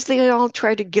 which is they all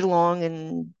try to get along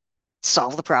and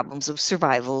solve the problems of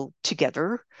survival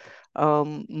together,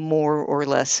 more or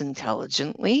less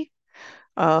intelligently.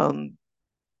 Um,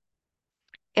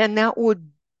 and that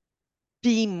would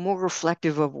be more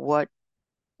reflective of what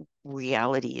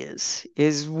reality is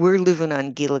we're living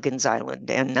on Gilligan's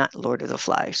Island and not Lord of the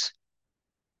Flies.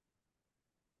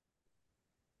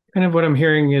 Kind of what I'm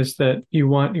hearing is that you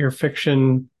want your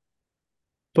fiction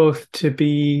both to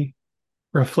be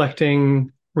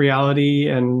reflecting reality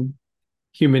and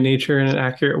human nature in an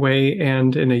accurate way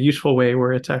and in a useful way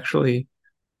where it's actually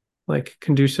like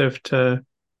conducive to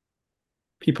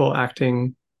people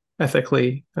acting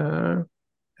ethically. Am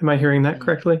I hearing that Mm.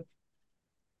 correctly?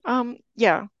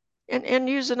 Yeah. And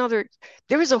use another,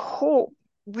 there is a whole,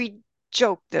 we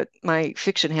joke that my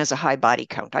fiction has a high body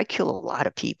count. I kill a lot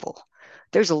of people.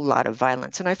 There's a lot of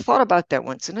violence. And I thought about that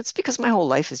once, and it's because my whole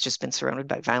life has just been surrounded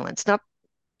by violence, not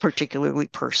particularly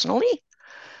personally,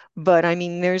 but I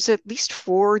mean, there's at least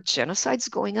 4 genocides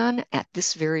going on at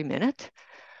this very minute.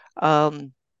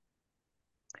 Um,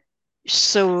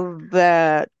 so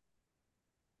that,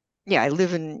 yeah, I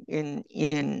live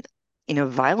in a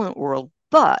violent world,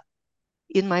 but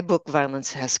in my book,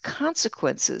 violence has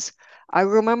consequences. I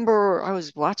remember I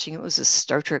was watching, it was a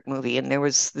Star Trek movie, and there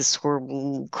was this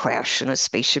horrible crash, and a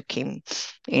spaceship came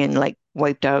and like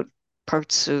wiped out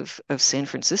parts of San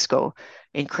Francisco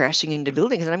and crashing into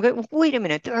buildings. And I'm going, wait a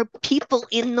minute, there are people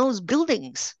in those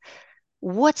buildings.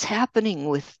 What's happening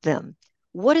with them?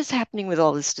 What is happening with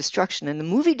all this destruction? And the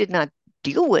movie did not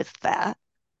deal with that.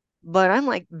 But I'm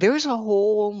like, there's a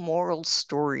whole moral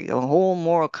story, a whole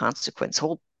moral consequence,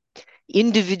 whole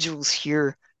individuals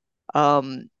here.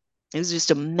 It was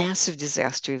just a massive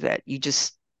disaster that you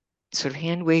just sort of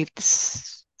hand waved.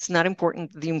 This, it's not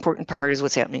important. The important part is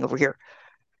what's happening over here.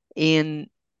 And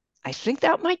I think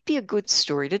that might be a good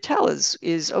story to tell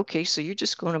is okay, so you're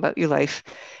just going about your life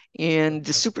and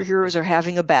the superheroes are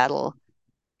having a battle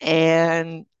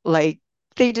and like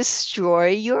they destroy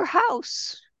your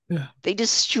house. Yeah. They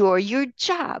destroy your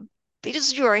job. They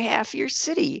destroy half your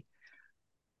city.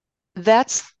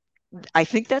 That's I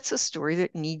think that's a story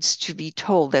that needs to be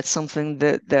told. That's something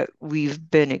that we've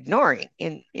been ignoring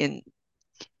in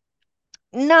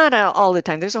not all the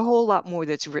time. There's a whole lot more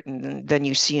that's written than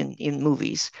you see in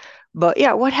movies. But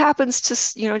yeah, what happens to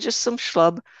just some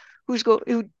schlub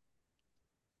who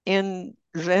and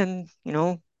then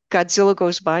Godzilla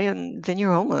goes by and then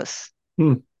you're homeless.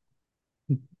 Hmm.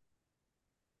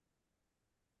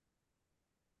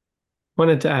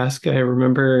 wanted to ask, I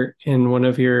remember in one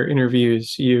of your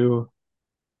interviews, you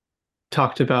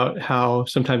talked about how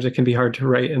sometimes it can be hard to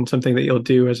write, and something that you'll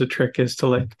do as a trick is to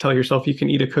like tell yourself you can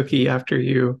eat a cookie after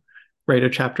you write a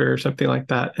chapter or something like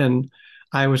that. And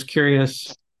I was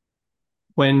curious,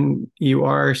 when you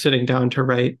are sitting down to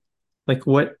write, like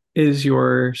what is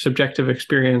your subjective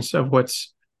experience of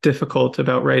what's difficult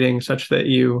about writing such that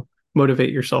you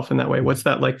motivate yourself in that way? What's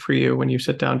that like for you when you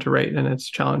sit down to write and it's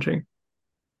challenging?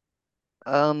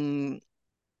 Um,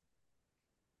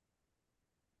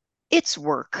 it's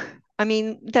work. I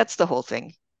mean, that's the whole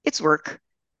thing. It's work,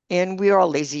 and we are all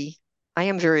lazy. I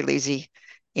am very lazy,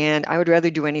 and I would rather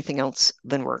do anything else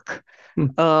than work.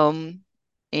 Hmm, Um,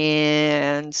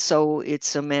 and so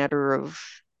it's a matter of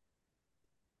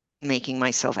making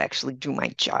myself actually do my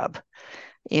job.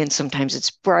 And sometimes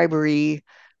it's bribery.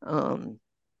 Um,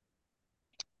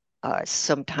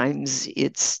 sometimes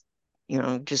it's,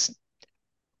 just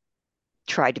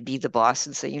try to be the boss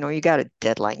and say, you got a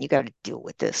deadline, you got to deal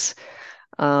with this.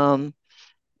 Um,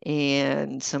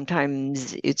 and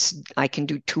sometimes it's I can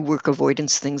do two work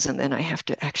avoidance things and then I have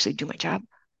to actually do my job.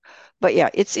 But yeah,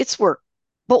 it's work.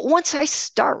 But once I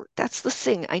start, that's the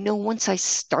thing. I know once I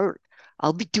start,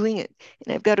 I'll be doing it.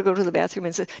 And I've got to go to the bathroom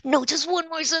and say, no, just one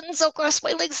more sentence, I'll cross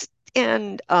my legs.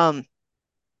 And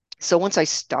so once I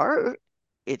start,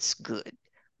 it's good.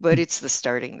 But hmm, it's the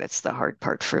starting that's the hard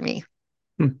part for me.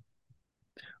 hmm.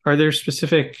 Are there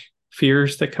specific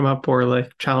fears that come up or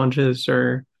like challenges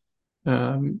or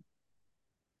um,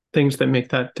 things that make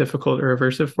that difficult or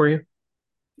aversive for you?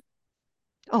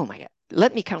 Oh my God.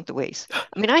 Let me count the ways.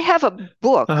 I mean, I have a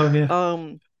book. Oh yeah.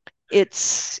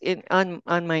 It's on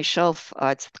my shelf.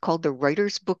 It's called The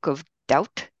Writer's Book of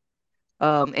Doubt.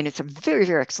 And it's a very,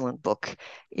 very excellent book.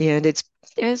 And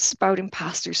it's about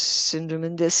imposter syndrome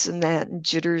and this and that and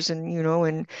jitters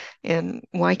and and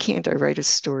why can't I write a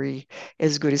story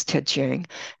as good as Ted Chiang?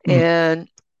 Hmm, And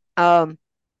um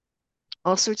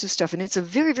all sorts of stuff. And it's a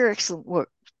very, very excellent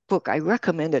book. I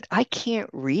recommend it. I can't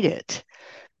read it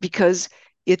because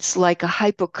it's like a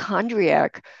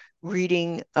hypochondriac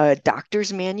reading a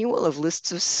doctor's manual of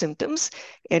lists of symptoms.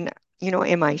 And,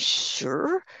 am I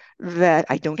sure that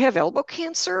I don't have elbow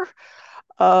cancer?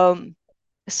 Um,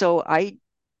 so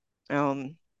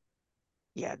um,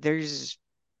 yeah, there's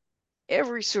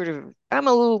every sort of, I'm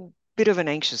a little bit of an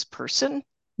anxious person,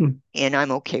 hmm, and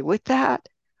I'm okay with that.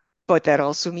 But that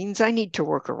also means I need to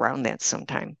work around that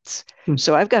sometimes. hmm,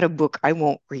 So I've got a book I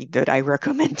won't read that I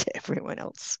recommend to everyone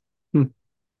else. hmm,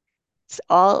 It's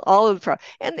all of the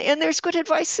and there's good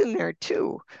advice in there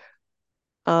too.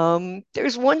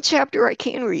 There's one chapter I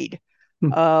can read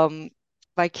hmm, um,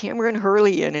 by Cameron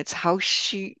Hurley, and it's how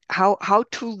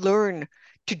to learn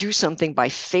to do something by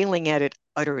failing at it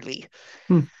utterly.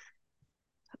 hmm,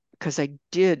 Because I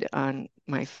did on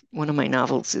my one of my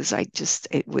novels is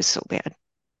it was so bad.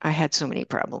 I had so many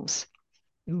problems.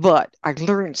 But I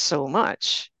learned so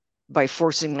much by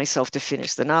forcing myself to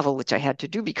finish the novel, which I had to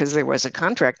do because there was a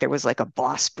contract. There was like a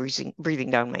boss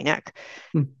breathing down my neck.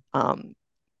 hmm, Um,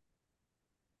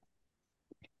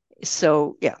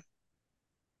 so yeah,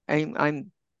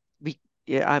 I'm we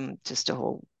yeah, I'm just a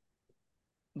whole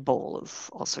bowl of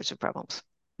all sorts of problems.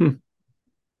 hmm.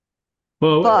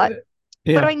 Well, But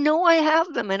but yeah. I know I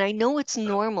have them and I know it's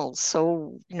normal.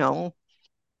 So,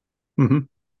 Hmm.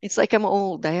 it's like I'm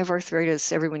old. I have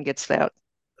arthritis. Everyone gets that.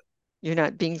 You're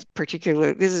not being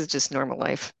particular. This is just normal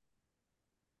life.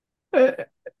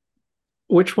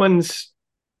 Which ones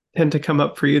tend to come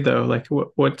up for you though? Like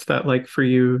what's that like for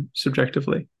you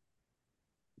subjectively?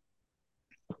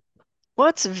 Well,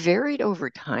 it's varied over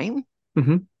time.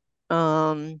 Hmm.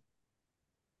 Um,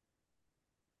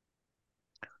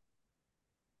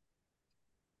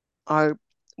 are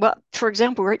well, for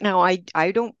example, right now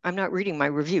I'm not reading my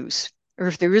reviews. Or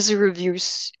if there is a review,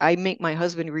 I make my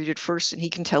husband read it first and he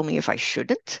can tell me if I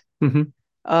shouldn't. Hmm.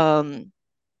 Um,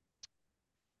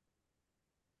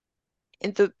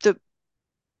 and the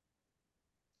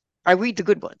I read the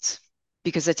good ones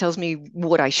because it tells me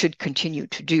what I should continue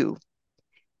to do.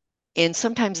 And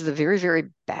sometimes the very, very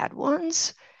bad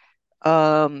ones,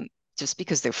 um, just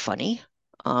because they're funny,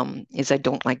 is I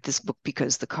don't like this book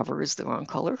because the cover is the wrong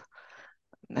color.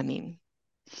 I mean,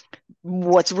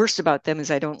 what's worst about them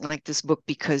is I don't like this book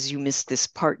because you missed this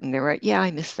part, and they're right. Yeah,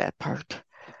 I missed that part.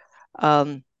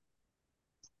 Um,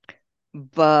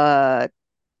 but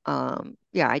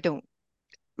yeah, I don't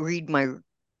read my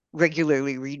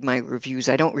regularly read my reviews.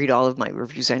 I don't read all of my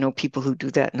reviews. I know people who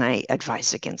do that, and I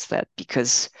advise against that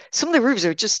because some of the reviews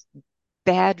are just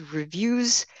bad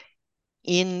reviews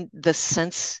in the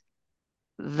sense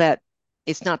that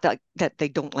it's not that they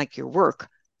don't like your work.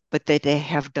 but that they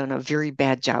have done a very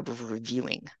bad job of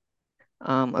reviewing.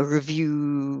 A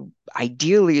review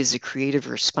ideally is a creative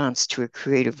response to a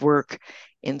creative work,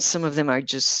 and some of them are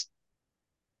just,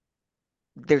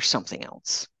 they're something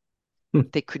else. Hmm.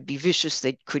 They could be vicious,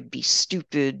 they could be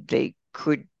stupid, they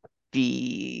could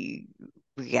be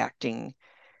reacting.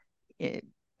 eh,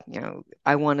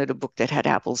 I wanted a book that had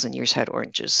apples and yours had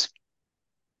oranges.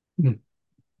 Hmm.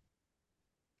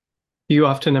 Do you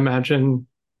often imagine,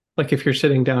 like if you're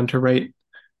sitting down to write,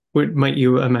 might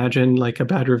you imagine like a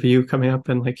bad review coming up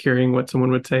and like hearing what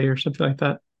someone would say or something like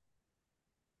that?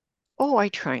 Oh, I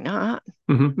try not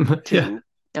Yeah, to.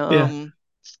 yeah. Um,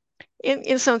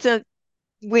 in something,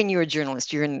 when you're a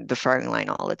journalist, you're in the firing line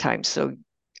all the time. So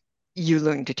you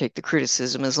learn to take the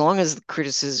criticism. As long as the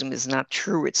criticism is not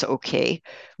true, it's okay.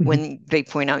 Hmm. When they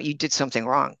point out you did something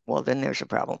wrong, well, then there's a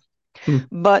problem. Hmm.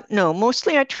 But no,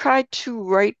 mostly I try to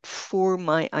write for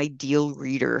my ideal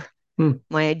reader. Hmm.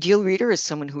 My ideal reader is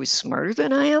someone who is smarter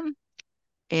than I am.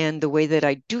 And the way that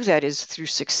I do that is through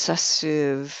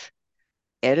successive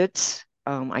edits.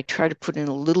 I try to put in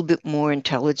a little bit more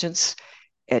intelligence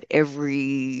at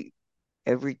every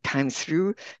time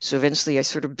through. So eventually I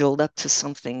sort of build up to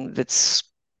something that's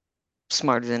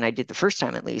smarter than I did the first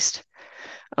time at least.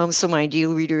 So my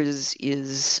ideal reader is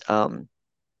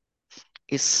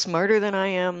smarter than I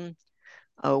am,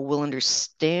 will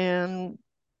understand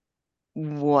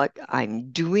what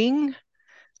I'm doing,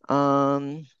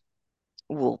 um,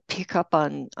 will pick up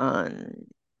on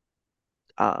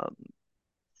um,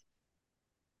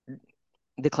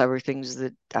 the clever things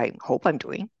that I hope I'm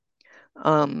doing,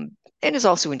 and is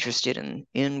also interested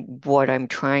in what I'm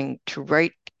trying to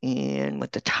write and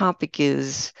what the topic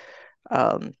is.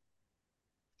 Um,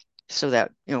 so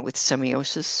that, with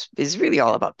semiosis is really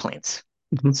all about plants.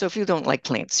 Hmm. So if you don't like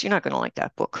plants, you're not going to like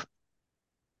that book.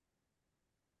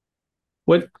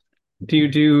 What do you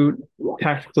do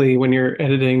tactically when you're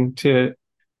editing to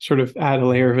sort of add a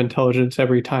layer of intelligence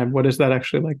every time? What is that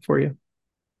actually like for you?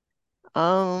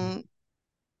 Um,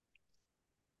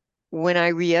 when I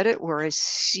re-edit where I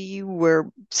see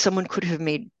where someone could have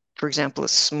made, for example, a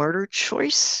smarter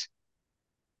choice,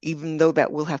 even though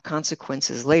that will have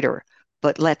consequences later,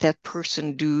 but let that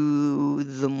person do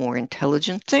the more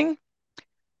intelligent thing.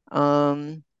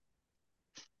 Um,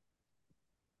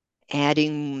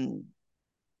 Adding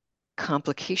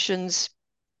complications,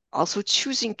 also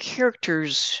choosing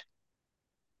characters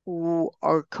who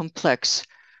are complex.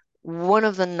 One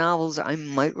of the novels I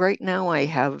might write now, I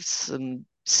have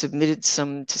submitted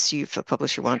some to see if a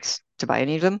publisher wants to buy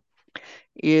any of them,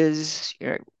 is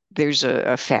there's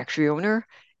a factory owner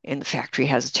and the factory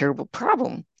has a terrible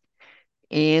problem.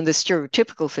 And the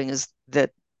stereotypical thing is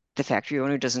that the factory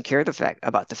owner doesn't care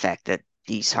about the fact that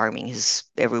he's harming his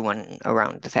everyone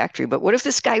around the factory. But what if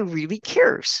this guy really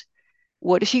cares?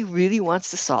 What if he really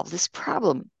wants to solve this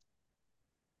problem?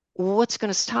 What's going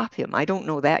to stop him? I don't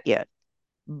know that yet,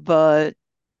 but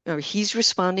he's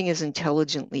responding as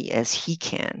intelligently as he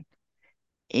can.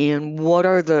 And what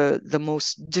are the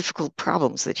most difficult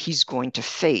problems that he's going to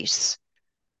face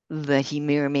that he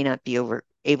may or may not be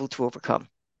able to overcome?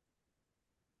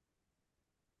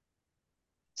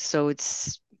 So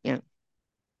it's,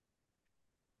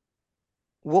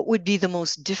 what would be the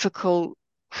most difficult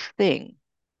thing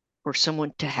for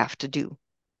someone to have to do?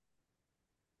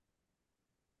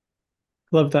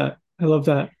 Love that. I love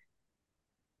that.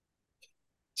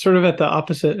 Sort of at the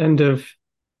opposite end of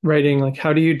writing, like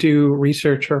how do you do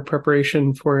research or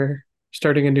preparation for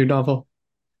starting a new novel?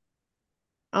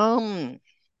 Um,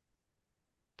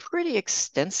 Pretty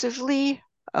extensively.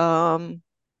 Um,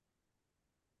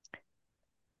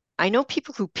 I know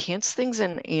people who pants things,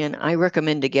 and I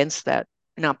recommend against that,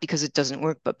 not because it doesn't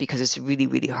work, but because it's a really,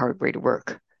 really hard way to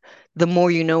work. The more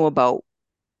you know about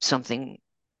something,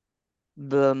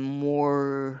 the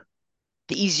more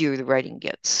the easier the writing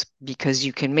gets because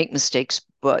you can make mistakes,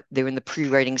 but they're in the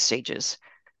pre-writing stages.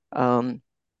 Um,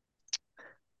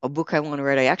 a book I want to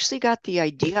write, I actually got the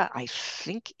idea, I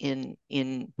think in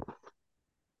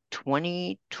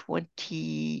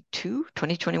 2022,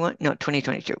 2021, no,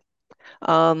 2022.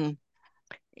 Um,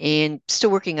 and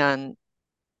still working on.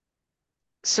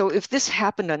 So if this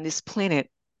happened on this planet,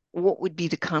 what would be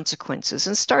the consequences?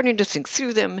 And starting to think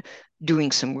through them,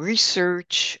 doing some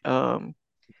research.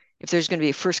 If there's going to be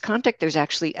a first contact, there's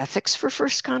actually ethics for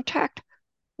first contact.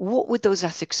 What would those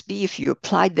ethics be if you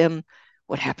applied them?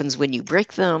 What happens when you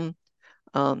break them?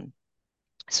 Um,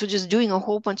 so just doing a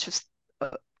whole bunch of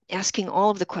asking all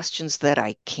of the questions that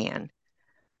I can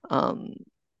um,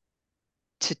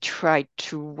 to try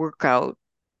to work out.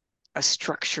 a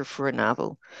structure for a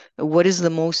novel. What is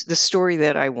the story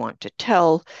that I want to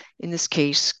tell? In this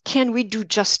case, can we do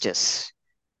justice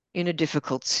in a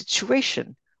difficult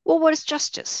situation? Well, what is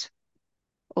justice?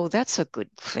 Oh, that's a good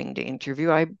thing to interview.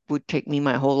 I would take me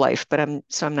my whole life, but I'm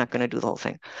not going to do the whole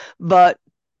thing. But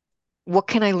what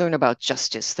can I learn about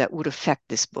justice that would affect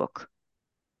this book?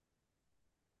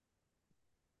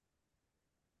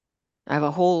 I have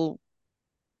a whole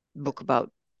book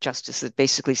about justice that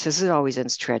basically says it always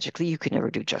ends tragically. You can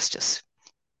never do justice.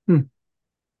 Hmm.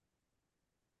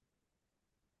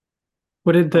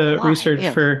 What did But the why? research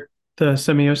Yeah. for the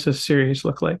semiosis series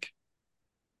look like?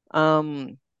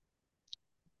 Um,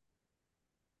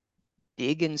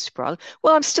 Big and sprawling.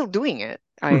 Well, I'm still doing it.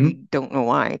 I Hmm. don't know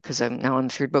why, because I'm now on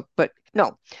the third book, but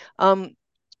no. Um,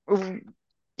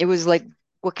 it was like,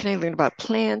 what can I learn about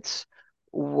plants?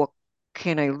 What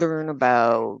can I learn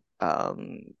about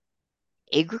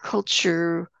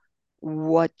agriculture?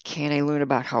 What can I learn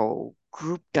about how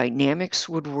group dynamics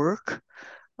would work?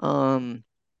 Um,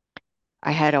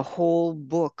 I had a whole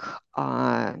book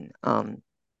on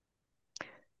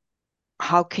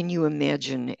how can you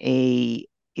imagine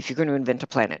if you're going to invent a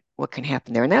planet, what can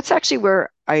happen there? And that's actually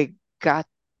where I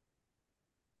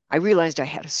realized I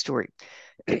had a story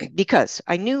because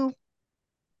I knew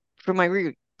from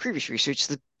my previous research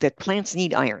that plants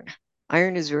need iron.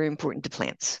 Iron is very important to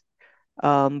plants.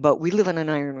 But we live on an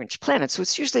iron-rich planet, so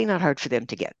it's usually not hard for them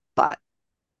to get. But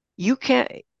you can't,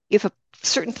 if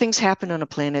certain things happen on a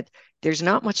planet, there's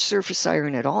not much surface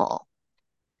iron at all.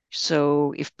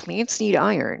 So if plants need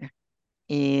iron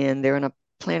and they're on a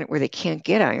planet where they can't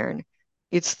get iron,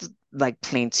 it's like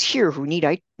plants here who need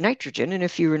nitrogen. And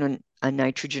if you're in a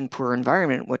nitrogen poor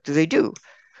environment, what do?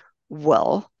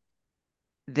 Well,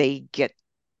 they get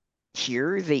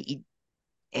here, they eat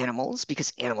animals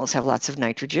because animals have lots of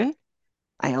nitrogen.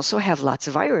 I also have lots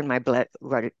of iron. My blood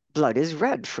is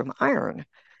red from iron.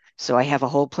 So I have a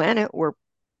whole planet where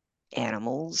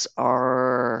animals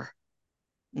are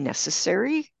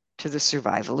necessary to the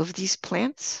survival of these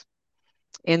plants.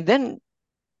 And then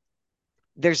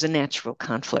there's a natural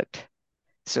conflict.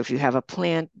 So if you have a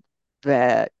plant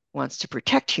that wants to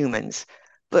protect humans,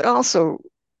 but also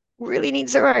really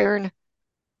needs their iron,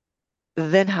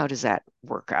 then how does that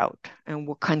work out? And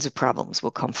what kinds of problems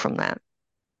will come from that?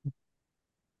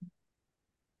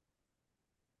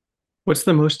 What's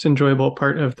the most enjoyable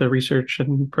part of the research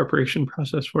and preparation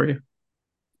process for you?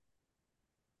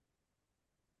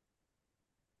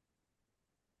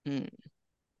 Hmm.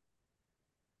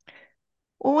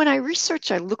 Well, when I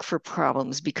research, I look for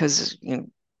problems because,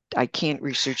 I can't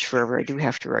research forever. I do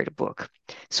have to write a book.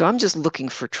 So I'm just looking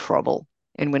for trouble.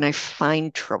 And when I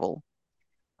find trouble,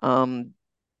 um,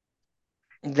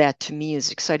 that to me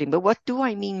is exciting. But what do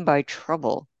I mean by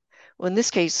trouble? Well, in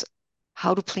this case,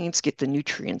 how do plants get the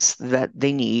nutrients that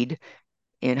they need,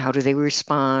 and how do they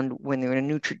respond when they're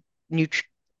in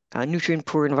a nutrient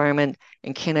poor environment?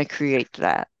 And can I create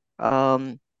that?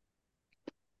 Um,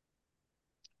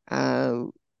 uh,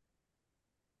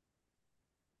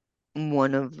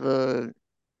 One of the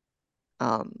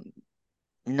um,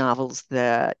 novels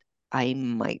that I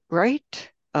might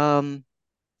write.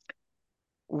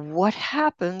 What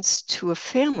happens to a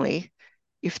family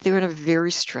if they're in a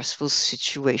very stressful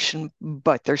situation,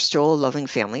 but they're still a loving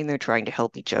family and they're trying to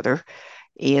help each other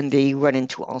and they run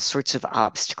into all sorts of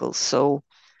obstacles? So,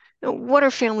 what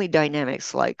are family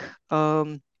dynamics like?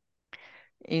 In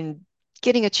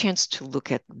getting a chance to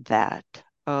look at that.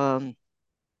 Um,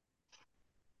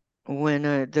 when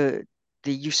the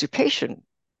usurpation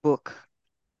book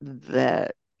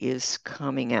that is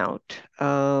coming out.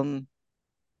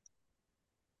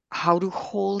 How do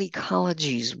whole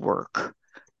ecologies work?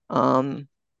 Um,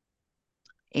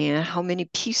 and how many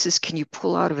pieces can you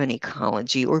pull out of an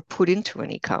ecology or put into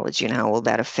an ecology, and how will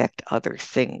that affect other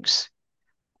things?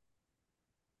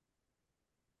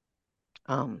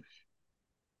 Um,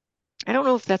 I don't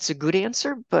know if that's a good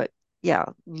answer, but yeah,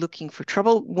 looking for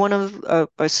trouble. One of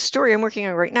a story I'm working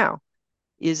on right now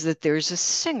is that there's a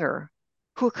singer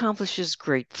who accomplishes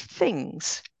great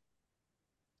things.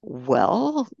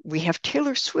 Well, we have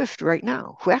Taylor Swift right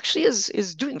now, who actually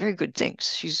is doing very good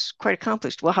things. She's quite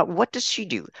accomplished. Well, what does she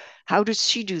do? How does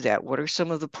she do that? What are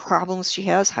some of the problems she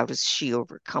has? How does she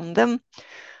overcome them?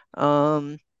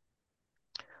 Um,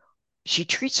 she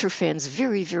treats her fans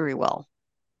very, very well.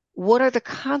 What are the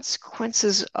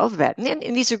consequences of that? And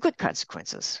these are good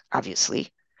consequences,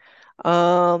 obviously.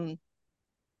 Um,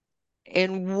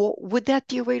 and would that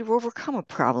be a way to overcome a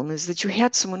problem? Is that you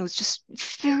had someone who's just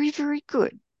very, very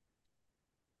good.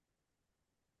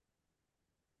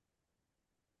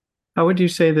 How would you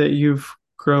say that you've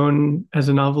grown as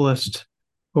a novelist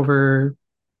over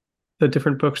the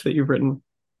different books that you've written?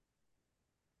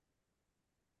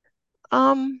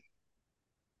 Um,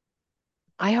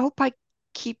 I hope I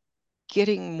keep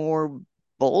getting more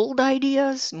bold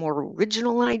ideas, more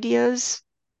original ideas.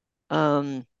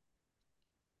 Um,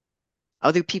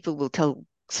 Other people will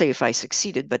say if I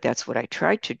succeeded, but that's what I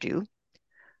tried to do.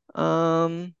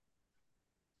 Um,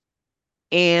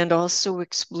 and also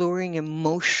exploring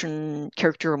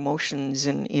character emotions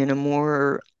in a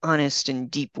more honest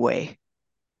and deep way,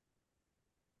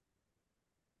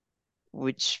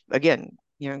 which again,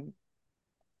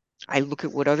 I look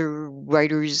at what other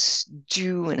writers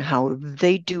do and how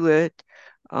they do it.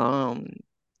 Um,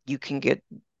 you can get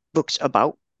books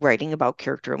about writing about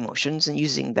character emotions and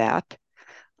using that.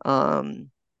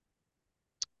 Um,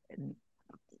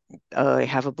 I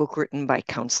have a book written by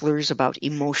counselors about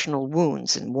emotional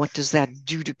wounds and what does that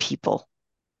do to people.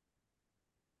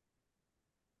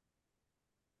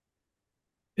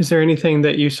 Is there anything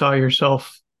that you saw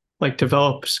yourself like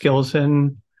develop skills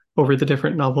in over the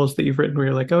different novels that you've written where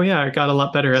you're like, oh yeah, I got a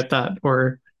lot better at that,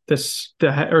 or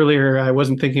earlier I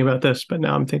wasn't thinking about this, but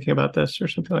now I'm thinking about this, or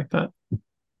something like that?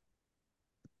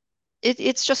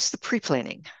 It's just the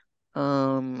pre-planning.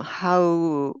 Um,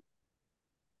 how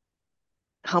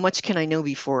how much can I know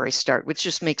before I start, which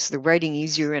just makes the writing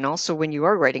easier. And also, when you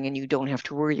are writing and you don't have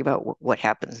to worry about what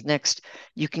happens next,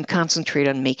 you can concentrate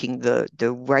on making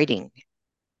the writing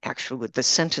actual with the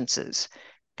sentences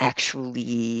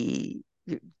actually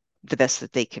the best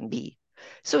that they can be.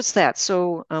 So it's that.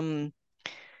 So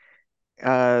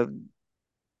uh,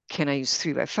 can I use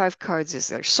 3x5 cards? Is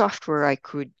there software I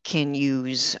can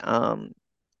use?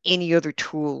 Any other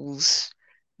tools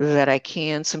that I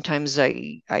can? Sometimes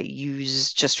I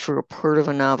use just for a part of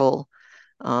a novel.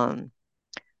 Um,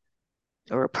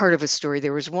 or a part of a story.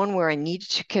 There was one where I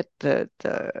needed to get the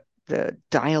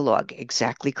dialogue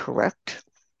exactly correct,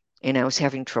 and I was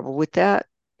having trouble with that.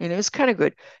 And it was kind of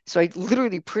good. So I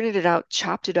literally printed it out,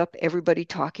 chopped it up, everybody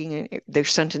talking in their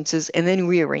sentences, and then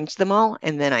rearranged them all,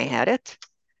 and then I had it.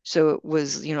 So it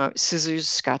was, scissors,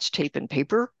 scotch tape, and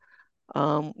paper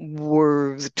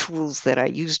were the tools that I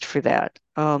used for that.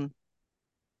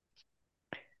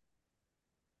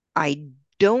 I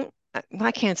don't,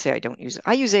 I can't say I don't use it.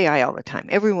 I use AI all the time.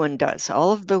 Everyone does.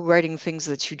 All of the writing things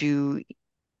that you do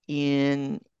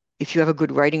in, if you have a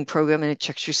good writing program and it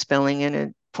checks your spelling and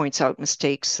it points out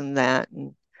mistakes and that.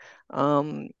 And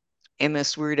um,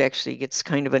 MS Word actually gets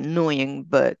kind of annoying,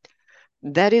 but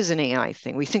that is an AI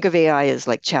thing. We think of AI as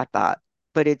like chatbot,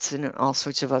 but it's in all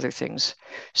sorts of other things.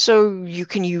 So you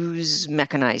can use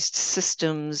mechanized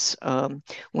systems.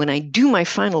 When I do my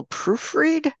final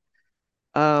proofread,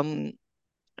 um,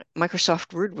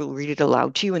 Microsoft Word will read it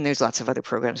aloud to you, and there's lots of other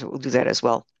programs that will do that as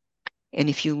well. And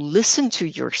if you listen to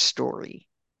your story,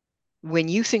 when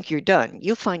you think you're done,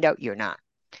 you'll find out you're not.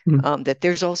 Hmm. That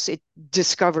there's also, it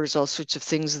discovers all sorts of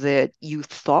things that you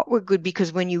thought were good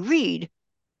because when you read,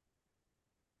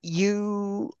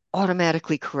 you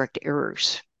automatically correct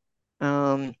errors.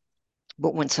 Um,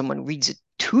 but when someone reads it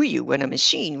to you, when a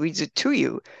machine reads it to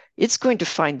you, it's going to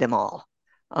find them all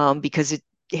because it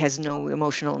has no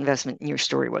emotional investment in your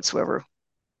story whatsoever.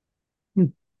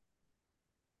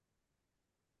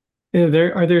 Yeah,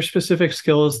 are there specific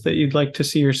skills that you'd like to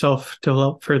see yourself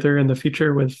develop further in the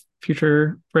future with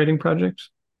future writing projects?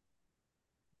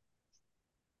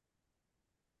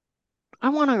 I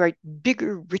want to write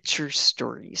bigger, richer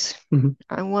stories. Hmm.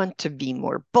 I want to be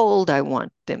more bold. I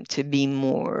want them to be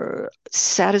more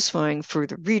satisfying for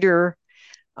the reader.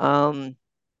 Um,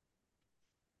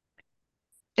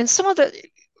 and some of the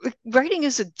writing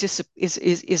is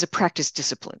is a practice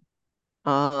discipline.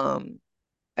 Um,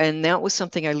 and that was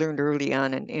something I learned early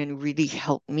on and really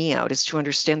helped me out is to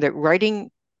understand that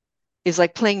writing is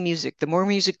like playing music. The more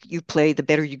music you play, the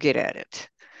better you get at it.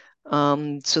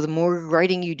 So the more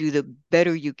writing you do, the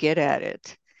better you get at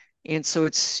it. And so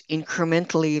it's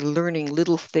incrementally learning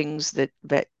little things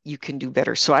that you can do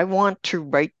better. So I want to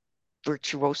write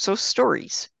virtuoso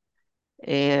stories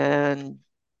and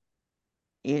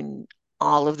in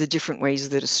all of the different ways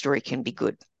that a story can be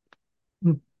good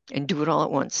and do it all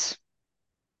at once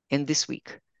and this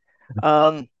week.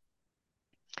 Um,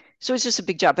 so it's just a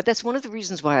big job. But that's one of the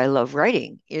reasons why I love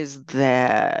writing is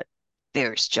that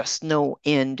there's just no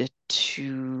end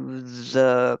to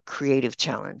the creative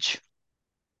challenge.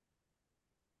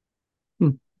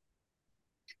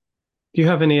 Do you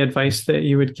have any advice that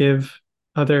you would give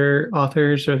other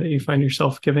authors or that you find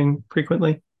yourself giving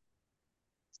frequently?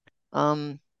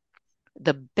 Um,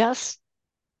 the best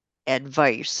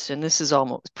advice, and this is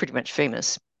almost pretty much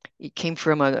famous, it came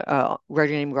from a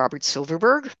writer named Robert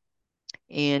Silverberg,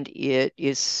 and it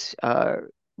is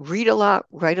read a lot,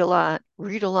 write a lot,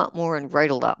 read a lot more, and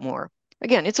write a lot more.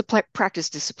 Again, it's a practice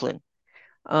discipline.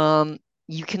 Um,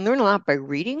 you can learn a lot by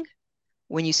reading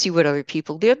when you see what other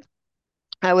people did.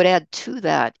 I would add to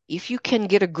that, if you can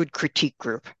get a good critique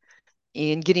group,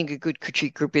 and getting a good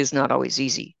critique group is not always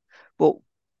easy. Well,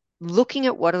 looking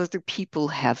at what other people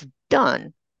have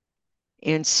done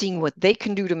and seeing what they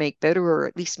can do to make better, or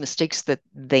at least mistakes that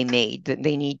they made that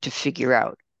they need to figure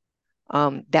out,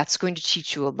 that's going to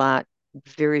teach you a lot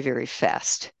very, very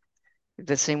fast.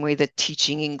 The same way that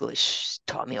teaching English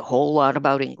taught me a whole lot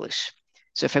about English.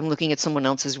 So if I'm looking at someone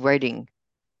else's writing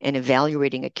and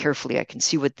evaluating it carefully, I can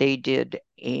see what they did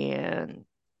and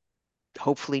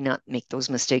hopefully not make those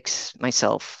mistakes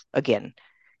myself again.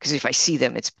 Because if I see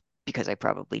them, it's because I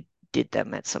probably did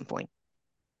them at some point.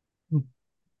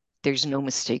 There's no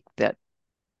mistake that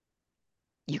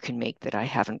you can make that I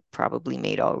haven't probably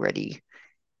made already.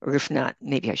 Or if not,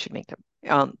 maybe I should make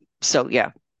them. So yeah.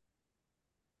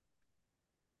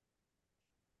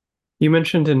 You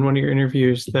mentioned in one of your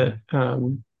interviews that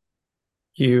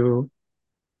you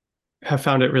have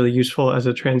found it really useful as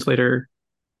a translator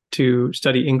to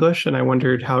study English, and I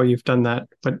wondered how you've done that.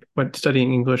 What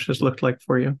studying English has looked like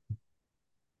for you.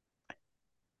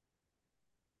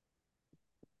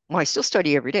 Well, I still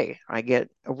study every day. I get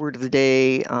a word of the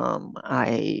day.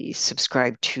 I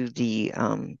subscribe to the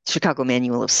Chicago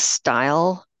Manual of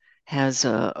Style, has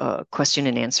a question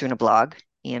and answer in a blog,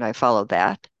 and I follow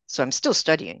that. So I'm still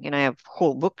studying, and I have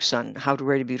whole books on how to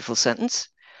write a beautiful sentence.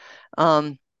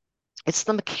 Um, it's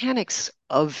the mechanics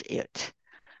of it.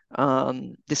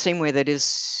 The same way that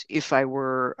is if I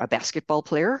were a basketball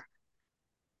player,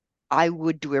 I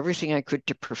would do everything I could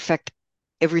to perfect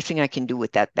everything I can do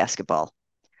with that basketball.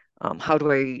 How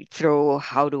do I throw?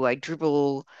 How do I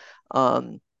dribble?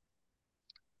 Um,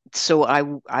 so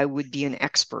I would be an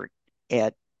expert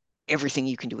at everything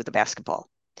you can do with a basketball.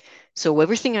 So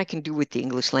everything I can do with the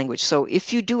English language. So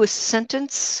if you do a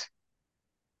sentence,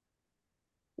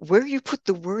 where you put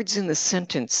the words in the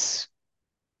sentence,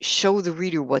 show the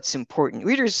reader what's important.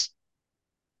 Readers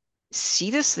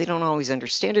see this, they don't always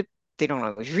understand it, they don't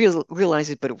always realize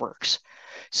it, but it works.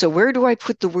 So where do I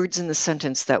put the words in the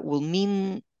sentence that will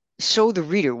show the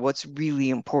reader what's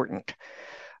really important?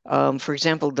 For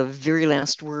example, the very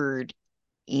last word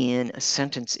in a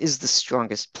sentence is the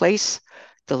strongest place.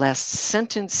 The last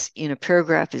sentence in a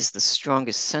paragraph is the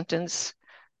strongest sentence.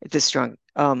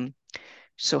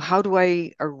 So how do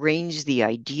I arrange the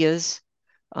ideas?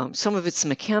 Some of it's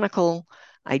mechanical.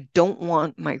 I don't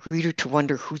want my reader to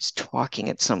wonder who's talking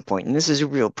at some point. And this is a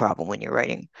real problem when you're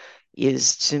writing,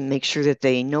 is to make sure that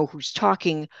they know who's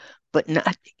talking, but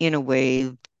not in a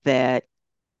way that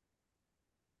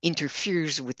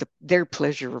interferes with their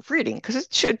pleasure of reading, because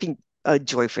it should be a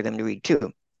joy for them to read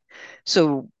too.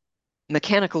 So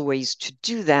mechanical ways to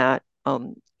do that,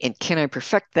 and can I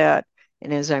perfect that?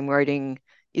 And as I'm writing,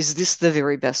 is this the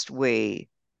very best way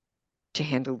to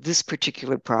handle this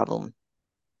particular problem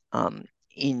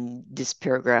in this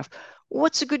paragraph?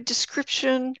 What's a good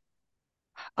description?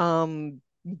 Um,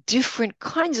 Different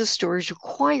kinds of stories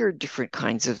require different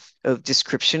kinds of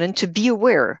description, and to be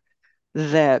aware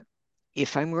that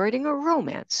if I'm writing a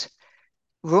romance,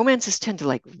 romances tend to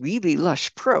like really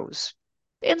lush prose.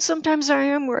 And sometimes I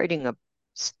am writing a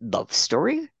love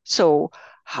story. So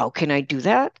how can I do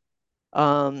that?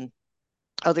 Um,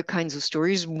 Other kinds of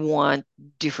stories want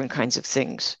different kinds of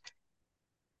things.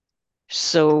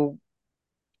 So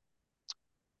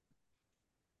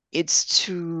it's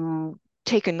to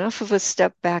take enough of a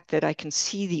step back that I can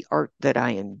see the art that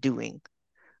I am doing.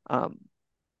 Um,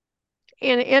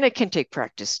 and it can take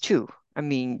practice too. I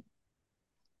mean,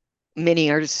 many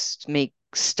artists make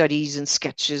studies and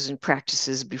sketches and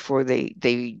practices before they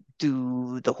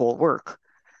do the whole work.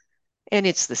 And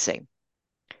it's the same.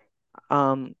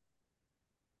 Um,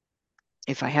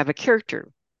 if I have a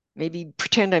character, maybe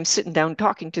pretend I'm sitting down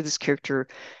talking to this character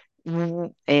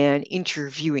and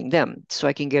interviewing them so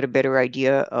I can get a better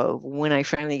idea of when I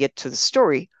finally get to the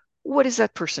story, what is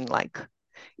that person like?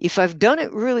 If I've done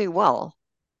it really well,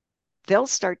 they'll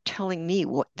start telling me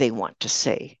what they want to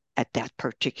say at that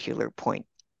particular point,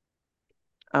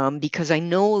 because I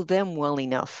know them well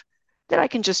enough that I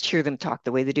can just hear them talk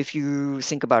the way that if you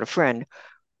think about a friend,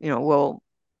 well,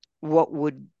 what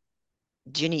would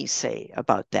Ginny say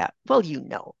about that? Well,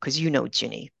 because you know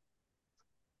Ginny.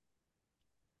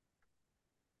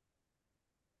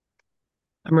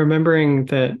 I'm remembering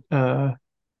that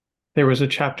there was a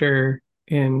chapter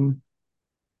in,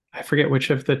 I forget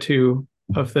which of the two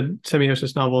of the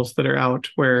semiosis novels that are out,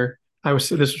 where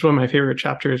this was one of my favorite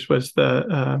chapters, was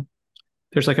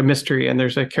there's like a mystery and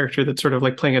there's a character that's sort of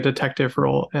like playing a detective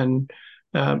role, and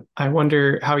I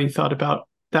wonder how you thought about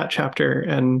that chapter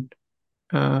and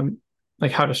um,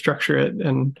 like how to structure it,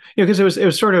 and because it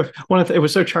was sort of it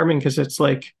was so charming because it's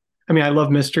like, I mean, I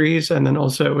love mysteries, and then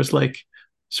also it was like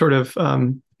sort of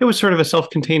it was sort of a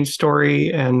self-contained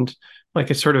story, and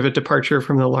like it's sort of a departure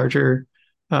from the larger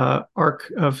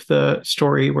arc of the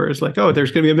story, where it's like, oh,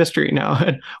 there's going to be a mystery now,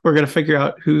 and we're going to figure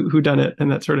out who done it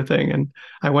and that sort of thing. And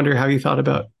I wonder how you thought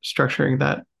about structuring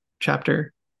that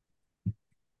chapter.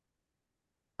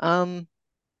 Um,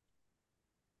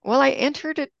 well, I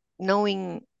entered it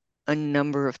knowing a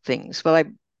number of things.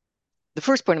 The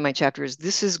first point of my chapter is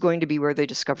this is going to be where they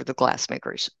discover the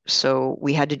glassmakers. So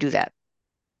we had to do that,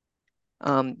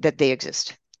 that they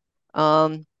exist.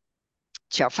 Um,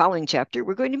 Following chapter,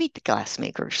 we're going to meet the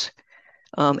glassmakers,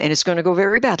 and it's going to go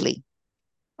very badly.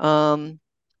 Um,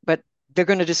 but they're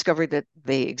going to discover that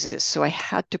they exist. So I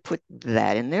had to put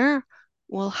that in there.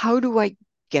 Well, how do I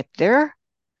get there?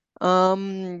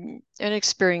 And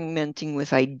experimenting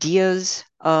with ideas.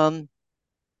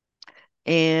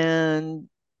 And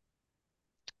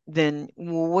then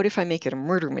what if I make it a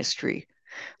murder mystery?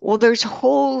 Well, there's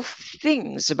whole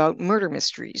things about murder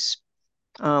mysteries.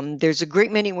 There's a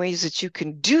great many ways that you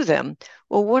can do them.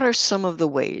 Well, what are some of the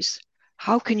ways?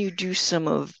 How can you do some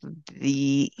of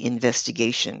the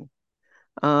investigation?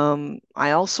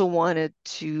 I also wanted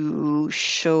to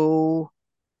show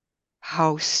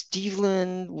how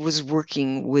Stevland was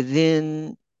working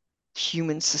within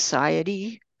human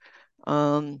society,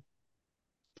 um,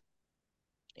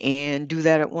 and do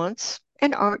that at once.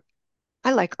 And art,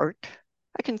 I like art.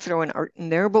 I can throw an art in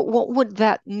there, but what would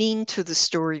that mean to the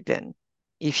story then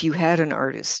if you had an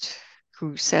artist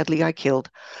who sadly I killed?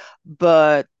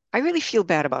 But I really feel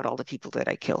bad about all the people that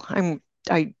I kill.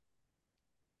 I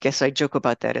guess I joke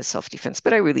about that as self-defense,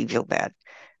 but I really feel bad.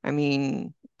 I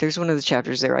mean, there's one of the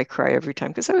chapters there I cry every time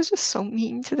because I was just so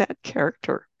mean to that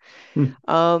character. Hmm.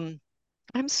 Um,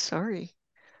 I'm sorry.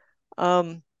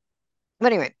 Um,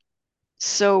 but anyway,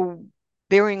 so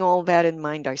bearing all that in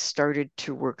mind, I started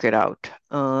to work it out.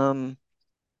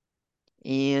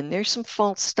 And there's some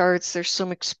false starts, there's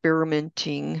some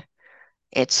experimenting.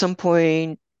 At some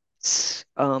point,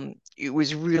 it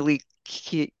was really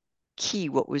key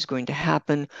what was going to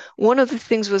happen. One of the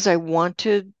things was I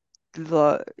wanted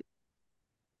the,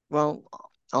 well,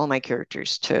 all my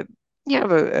characters to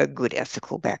have a good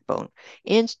ethical backbone.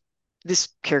 And this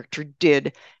character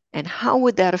did. And how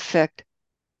would that affect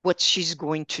what she's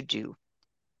going to do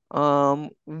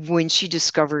when she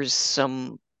discovers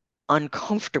some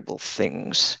uncomfortable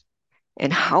things?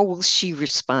 And how will she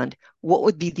respond? What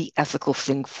would be the ethical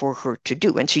thing for her to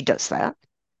do? And she does that.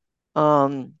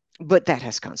 But that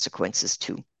has consequences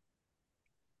too.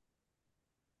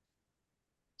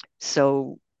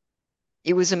 So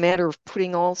it was a matter of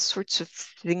putting all sorts of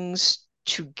things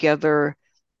together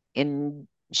and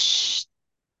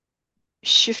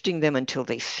shifting them until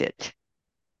they fit.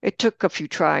 It took a few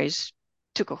tries,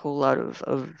 took a whole lot of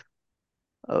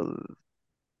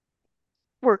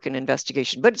work and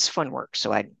investigation, but it's fun work,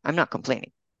 so I'm not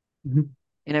complaining. Mhm.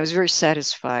 And I was very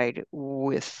satisfied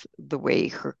with the way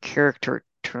her character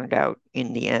turned out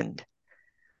in the end.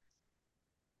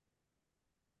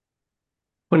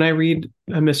 When I read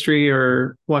a mystery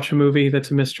or watch a movie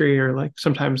that's a mystery, or like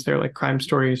sometimes they're like crime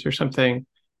stories or something,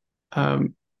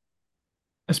 um,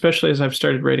 especially as I've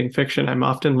started writing fiction, I'm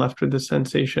often left with the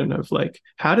sensation of like,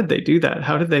 how did they do that?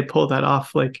 How did they pull that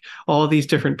off? Like all of these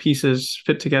different pieces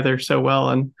fit together so well.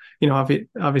 And,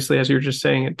 obviously, as you were just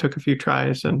saying, it took a few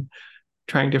tries and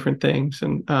trying different things.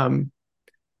 And um,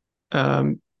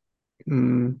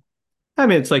 mm, I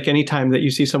mean, it's like anytime that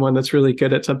you see someone that's really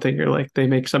good at something, you're like, they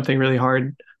make something really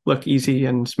hard look easy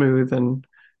and smooth and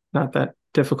not that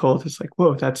difficult. It's like,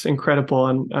 whoa, that's incredible.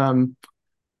 And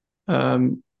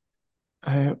um,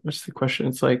 what's the question?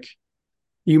 It's like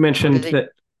you How do mentioned they? that,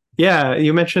 yeah,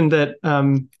 you mentioned that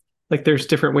like there's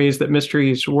different ways that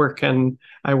mysteries work, and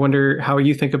I wonder how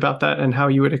you think about that and how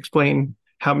you would explain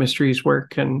how mysteries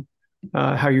work and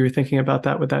how you were thinking about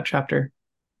that with that chapter.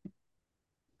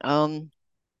 Um,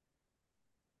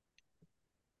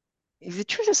 the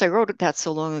truth is, I wrote that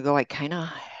so long ago, I kind of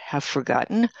have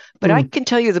forgotten. But I Mm, can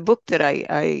tell you the book that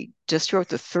I just wrote,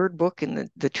 the third book in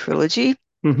the trilogy.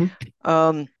 hmm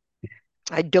Um,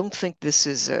 I don't think this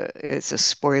is a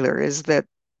spoiler, is that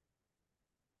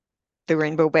the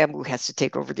rainbow bamboo has to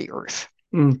take over the earth.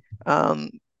 mm.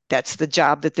 Um, that's the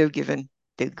job that they're given.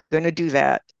 They're going to do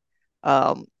that.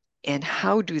 Um, and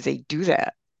how do they do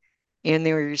that? And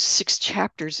there's 6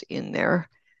 chapters in there.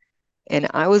 And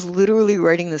I was literally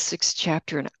writing the 6th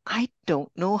chapter, and I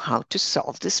don't know how to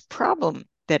solve this problem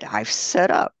that I've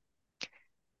set up.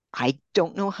 I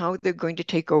don't know how they're going to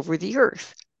take over the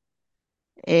earth.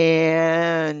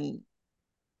 And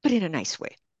but in a nice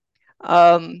way.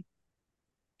 Um,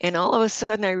 and all of a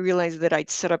sudden I realized that I'd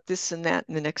set up this and that,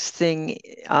 and the next thing,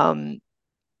 um,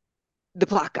 the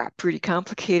plot got pretty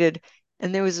complicated.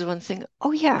 And there was one thing,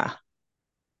 oh yeah,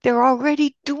 they're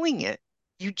already doing it.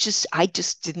 I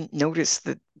just didn't notice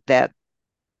that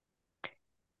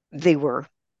they were.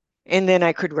 And then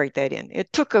I could write that in.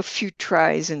 It took a few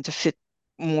tries and to fit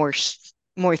more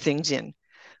things in.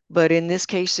 But in this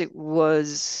case,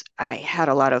 I had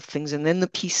a lot of things, and then the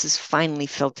pieces finally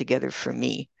fell together for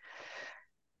me.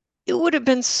 It would have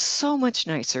been so much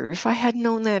nicer if I had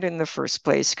known that in the first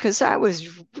place, because I was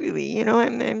really,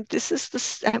 I'm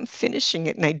finishing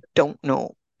it and I don't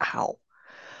know how.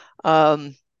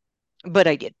 Um, but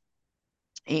I did.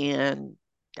 And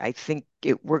I think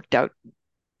it worked out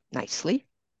nicely.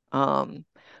 Um,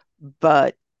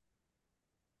 but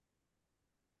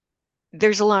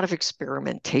there's a lot of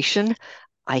experimentation.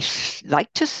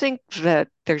 Like to think that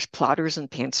there's plotters and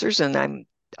pantsers, and I'm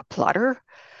a plotter,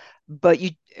 but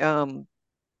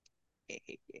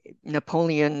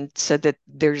Napoleon said that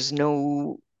there's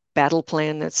no battle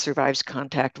plan that survives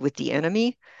contact with the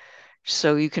enemy.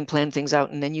 So you can plan things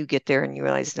out and then you get there and you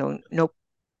realize, no, nope,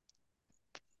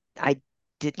 I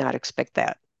did not expect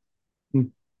that, Hmm.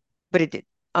 but it did.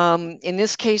 In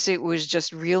this case, it was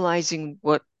just realizing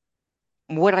what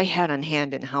I had on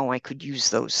hand and how I could use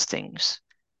those things.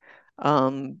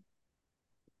 Um,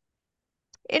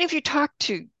 and if you talk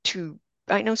to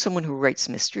I know someone who writes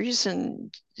mysteries,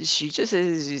 and she just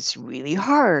says it's really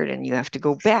hard, and you have to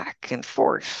go back and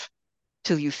forth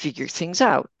till you figure things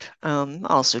out.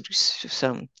 Also, do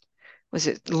some was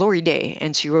it Lori Day,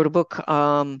 and she wrote a book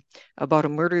about a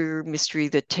murder mystery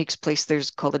that takes place.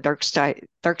 There's called the Dark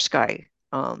Sky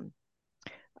uh,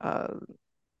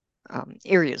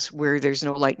 areas where there's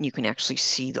no light and you can actually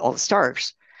see all the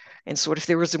stars. And so, what if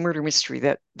there was a murder mystery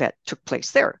that took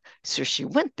place there? So she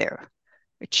went there.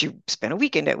 She spent a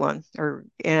weekend at one, or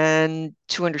and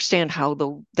to understand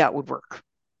how that would work.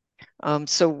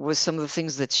 So was some of the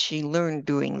things that she learned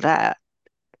doing that.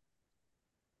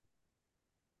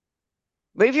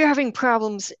 But if you're having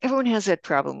problems, everyone has that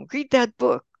problem. Read that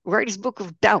book. Write his book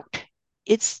of doubt.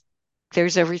 It's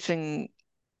there's everything.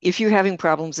 If you're having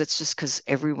problems, it's just because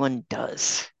everyone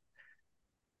does.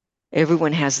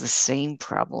 Everyone has the same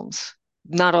problems.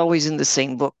 Not always in the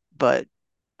same book, but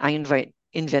I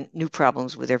invent new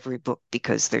problems with every book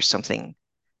because there's something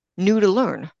new to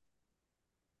learn.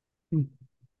 Hmm.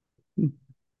 Hmm.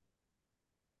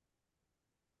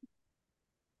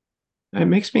 It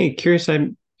makes me curious.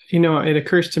 It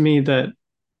occurs to me that,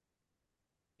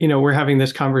 we're having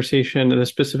this conversation at a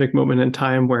specific moment in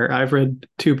time where I've read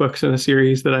two books in a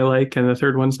series that I like, and the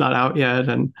third one's not out yet.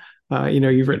 And,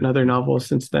 you've written other novels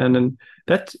since then. And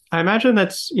I imagine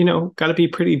that's, got to be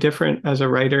pretty different as a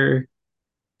writer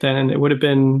than it would have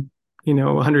been,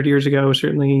 100 years ago,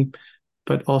 certainly,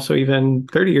 but also even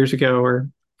 30 years ago or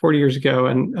 40 years ago.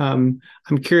 And I'm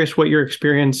curious what your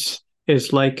experience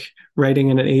is like writing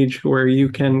in an age where you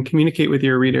can communicate with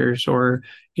your readers, or,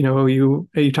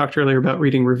 you talked earlier about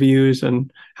reading reviews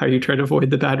and how you try to avoid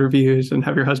the bad reviews and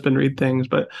have your husband read things.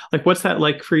 But like, what's that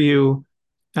like for you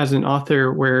as an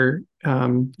author where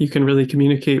you can really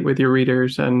communicate with your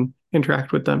readers and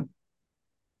interact with them?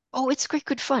 Oh, it's great,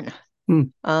 good fun. Hmm.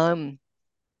 Um,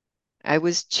 I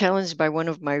was challenged by one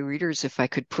of my readers if I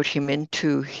could put him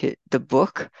into the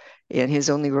book, and his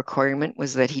only requirement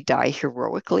was that he die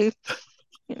heroically.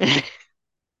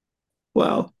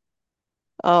 Wow.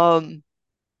 Um,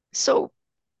 so,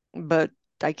 but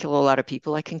I kill a lot of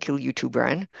people. I can kill you too,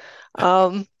 Brian.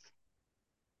 Um,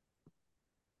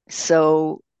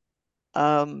 so,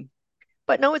 um,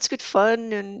 but no, it's good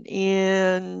fun,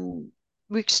 and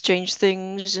we exchange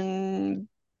things, and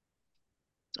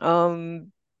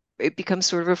um, it becomes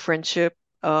sort of a friendship.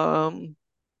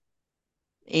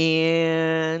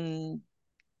 And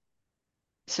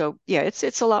so yeah,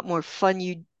 it's a lot more fun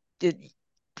you did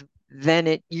than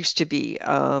it used to be.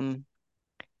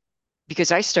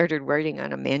 Because I started writing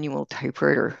on a manual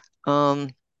typewriter.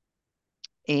 And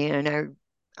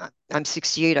I'm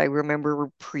 68. I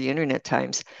remember pre-internet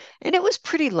times, and it was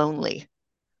pretty lonely.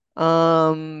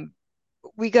 Um,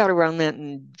 we got around that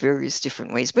in various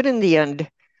different ways, but in the end,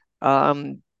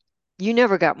 um, you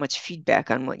never got much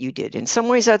feedback on what you did. In some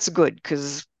ways, that's good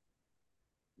because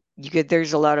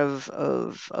there's a lot of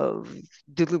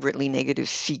deliberately negative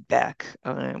feedback.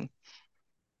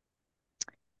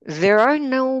 There are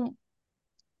no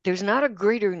there's not a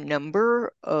greater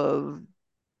number of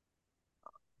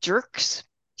jerks,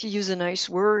 to use a nice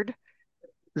word,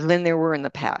 than there were in the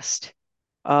past.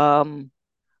 Um,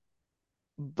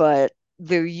 but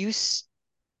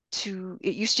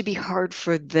it used to be hard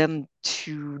for them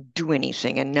to do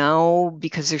anything. And now,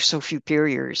 because there's so few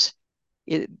barriers,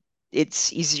 it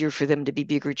it's easier for them to be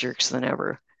bigger jerks than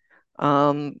ever.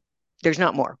 Um, there's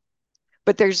not more,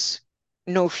 but there's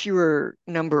no fewer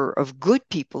number of good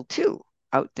people too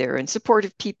out there and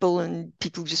supportive people and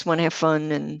people who just want to have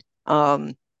fun and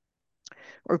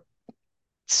or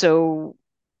so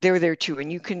they're there too.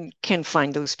 And you can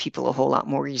find those people a whole lot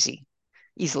more easily.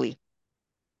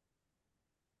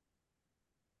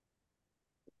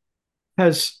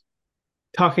 Has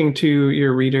talking to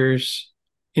your readers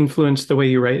influenced the way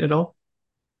you write at all?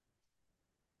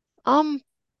 Um,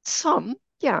 some,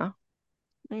 yeah.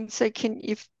 And say, can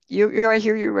if I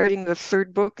hear you're writing the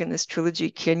third book in this trilogy,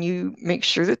 can you make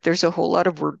sure that there's a whole lot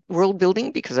of world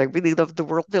building? Because I really love the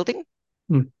world building.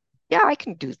 Hmm. Yeah, I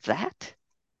can do that.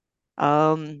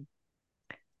 Um,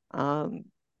 um,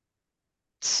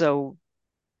 so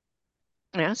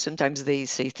yeah, sometimes they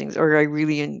say things, or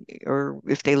or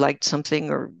if they liked something,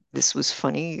 or this was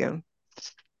funny.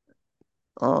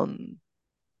 Um,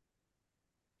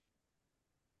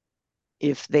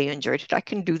 if they enjoyed it, I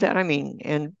can do that. I mean,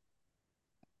 and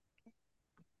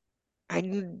I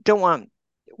don't want.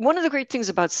 One of the great things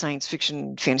about science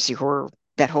fiction, fantasy, horror,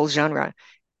 that whole genre,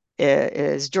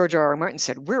 as George R. R. Martin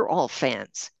said, we're all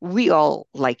fans. We all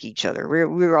like each other.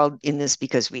 We're all in this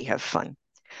because we have fun.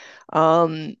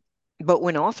 Um, but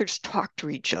when authors talk to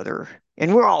each other,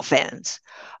 and we're all fans,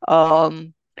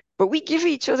 um, but we give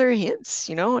each other hints,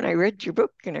 and I read your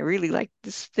book and I really like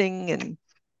this thing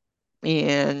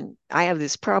and I have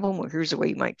this problem, well, here's a way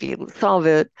you might be able to solve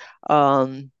it.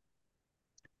 Um,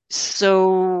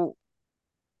 so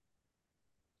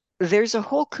there's a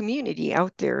whole community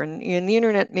out there and the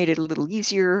internet made it a little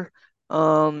easier.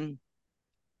 Um,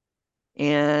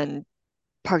 and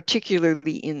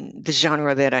particularly in the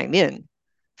genre that I'm in,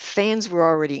 fans were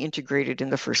already integrated in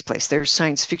the first place. There's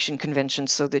science fiction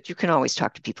conventions so that you can always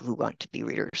talk to people who want to be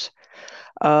readers.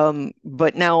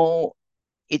 But now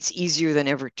it's easier than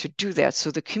ever to do that.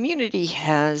 So the community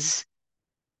has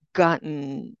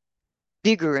gotten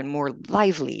bigger and more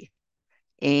lively.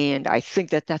 And I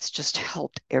think that that's just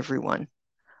helped everyone.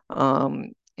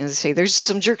 As I say, there's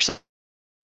some jerks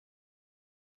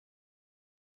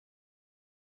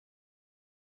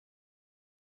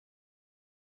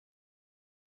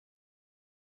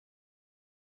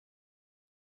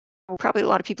probably a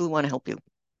lot of people who want to help you.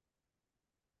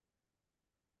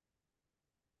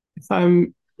 If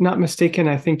I'm not mistaken,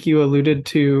 I think you alluded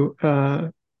to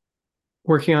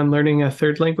working on learning a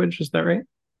third language. Is that right?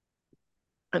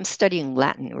 I'm studying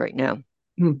Latin right now.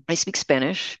 Hmm. I speak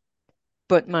Spanish,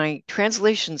 but my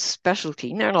translation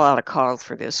specialty, not a lot of call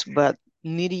for this, but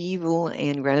medieval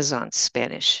and Renaissance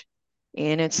Spanish.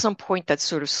 And at some point that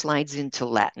sort of slides into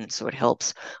Latin, so it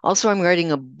helps. Also, I'm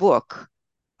writing a book.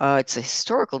 It's a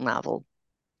historical novel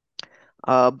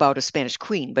about a Spanish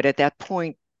queen, but at that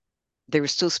point, they were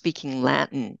still speaking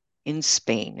Latin in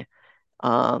Spain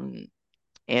um,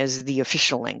 as the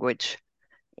official language.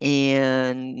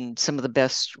 And some of the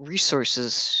best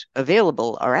resources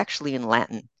available are actually in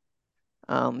Latin.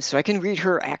 So I can read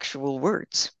her actual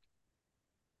words,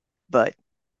 but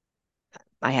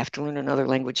I have to learn another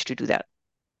language to do that.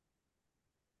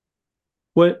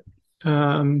 What,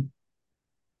 um,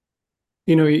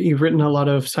 you've written a lot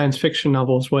of science fiction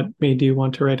novels. What made you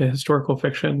want to write a historical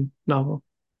fiction novel?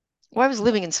 Well, I was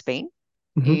living in Spain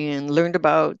Hmm. and learned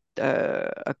about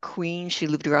a queen. She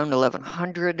lived around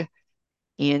 1100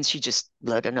 and she just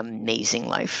led an amazing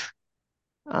life.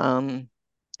 Um,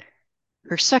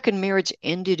 Her second marriage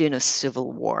ended in a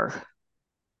civil war.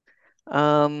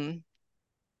 Um,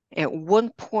 at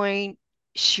one point,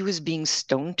 she was being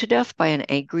stoned to death by an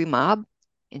angry mob,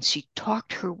 and she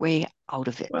talked her way out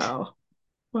of it. Wow.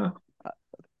 Wow.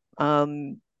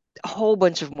 Um, a whole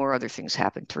bunch of more other things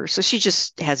happened to her. So she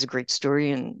just has a great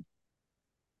story, and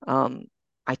um,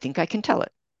 I think I can tell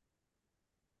it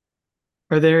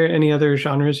Are there any other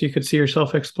genres you could see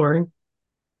yourself exploring?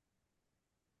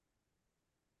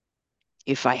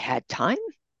 if I had time.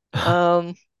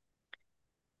 Um,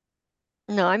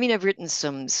 no, I mean I've written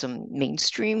some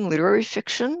mainstream literary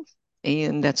fiction,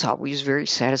 and that's always very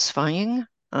satisfying.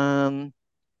 Um,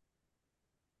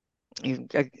 you,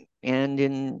 I, and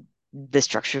in the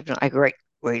structure, I write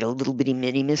a little bitty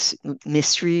mini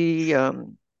mystery,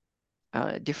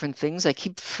 different things. I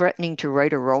keep threatening to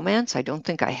write a romance. I don't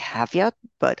think I have yet,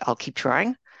 but I'll keep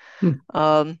trying. Hmm.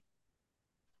 Um,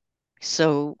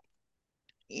 so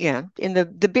yeah, and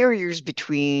the barriers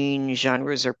between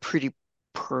genres are pretty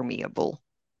permeable.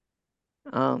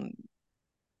 Um,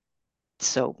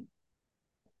 so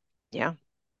yeah.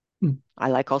 mm, I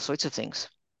like all sorts of things.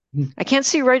 mm, I can't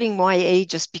see writing YA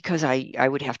just because I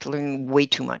would have to learn way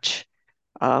too much.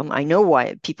 I know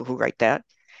why people who write that,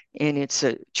 and it's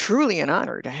truly an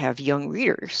honor to have young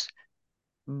readers,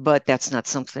 but that's not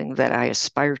something that I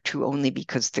aspire to only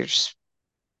because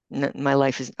my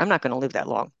life is, I'm not going to live that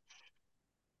long.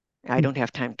 I mm, don't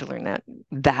have time to learn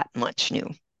that much new.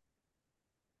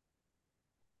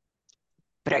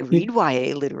 But I you, read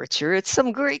YA literature. It's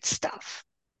some great stuff.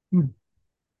 mm,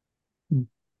 mm.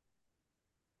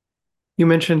 You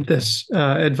mentioned this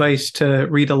advice to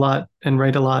read a lot and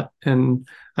write a lot, and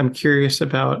I'm curious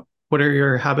about what are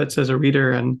your habits as a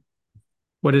reader and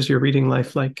what is your reading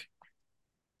life like?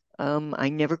 I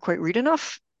never quite read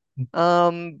enough.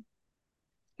 Um,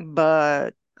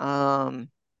 but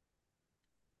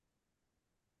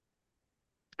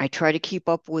I try to keep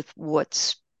up with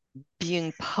what's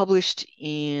being published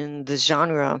in the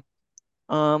genre,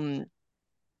 um,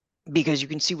 because you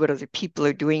can see what other people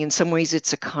are doing. In some ways,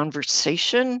 it's a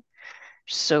conversation.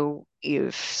 So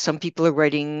if some people are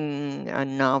writing a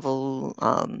novel,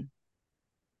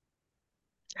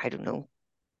 I don't know,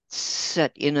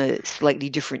 set in a slightly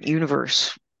different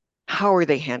universe, how are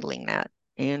they handling that?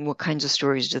 And what kinds of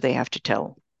stories do they have to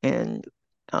tell? And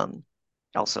um,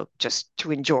 also just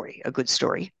to enjoy a good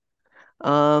story.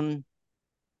 Um,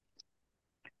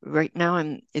 right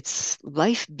now, it's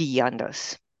Life Beyond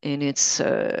Us, and it's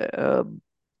a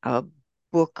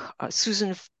book.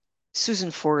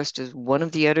 Susan Forrest is one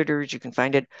of the editors. You can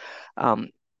find it, um,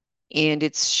 and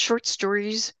it's short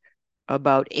stories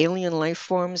about alien life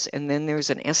forms, and then there's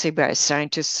an essay by a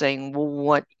scientist saying,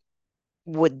 "Well,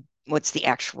 what's the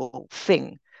actual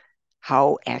thing?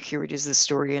 How accurate is the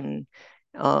story, and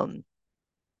um,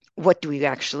 what do we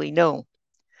actually know?"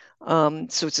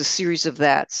 So it's a series of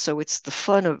that. So it's the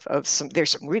fun of some.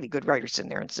 There's some really good writers in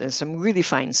there, and some really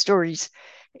fine stories,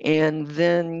 and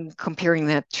then comparing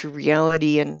that to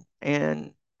reality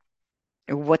and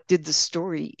what did the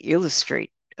story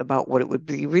illustrate about what it would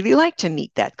be really like to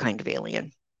meet that kind of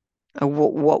alien?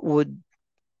 What would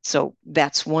So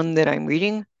that's one that I'm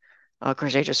reading. Of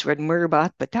course, I just read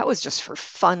Murderbot, but that was just for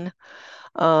fun.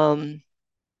 Um,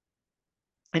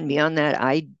 and beyond that,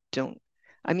 I don't.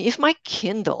 I mean, if my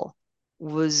Kindle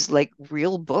was like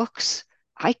real books,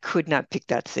 I could not pick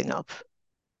that thing up.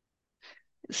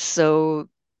 So,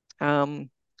 um,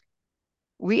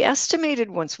 we estimated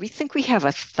once, we think we have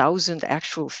 1,000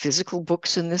 actual physical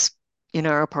books in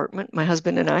our apartment, my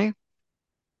husband and I.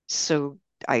 So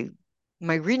I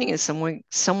my reading is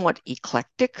somewhat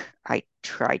eclectic. I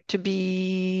try to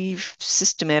be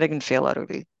systematic and fail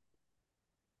utterly.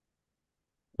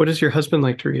 What does your husband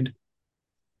like to read?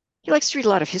 He likes to read a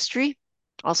lot of history,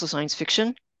 also science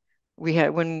fiction. We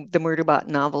had When the Murderbot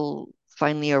novel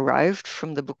finally arrived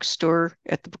from the bookstore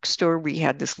at the bookstore, we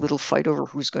had this little fight over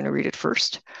who's going to read it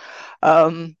first.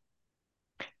 Um,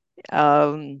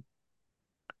 um,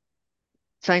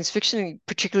 Science fiction, he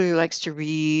particularly likes to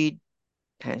read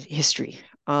history,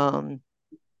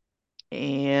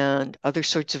 and other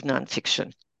sorts of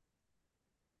nonfiction.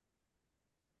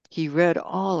 He read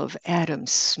all of Adam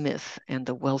Smith and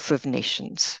The Wealth of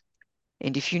Nations.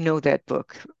 And if you know that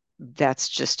book, that's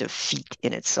just a feat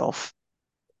in itself.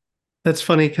 That's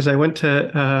funny because I went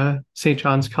to St.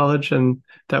 John's College and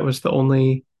that was the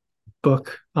only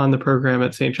book on the program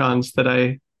at St. John's that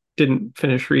I didn't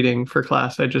finish reading for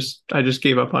class. I just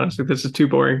gave up on it. I was like, this is too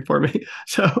boring for me.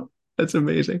 So that's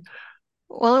amazing.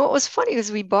 Well, what was funny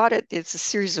is we bought it, it's a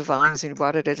series of volumes, and we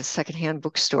bought it at a secondhand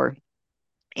bookstore.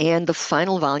 And the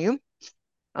final volume,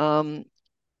 um,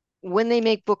 when they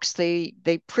make books, they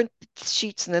print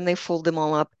sheets and then they fold them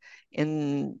all up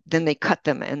and then they cut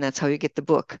them, and that's how you get the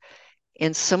book.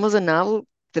 And some of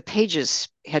the pages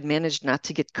had managed not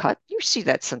to get cut. You see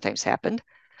that sometimes happened.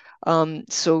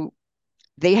 So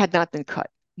they had not been cut.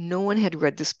 No one had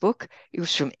read this book. It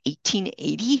was from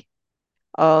 1880.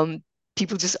 Um,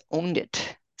 People just owned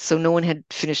it. So no one had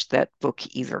finished that book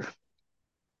either.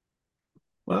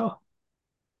 Wow.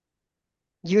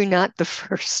 You're not the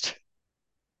first.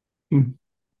 Hmm.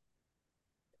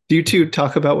 Do you two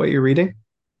talk about what you're reading?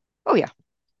 Oh yeah.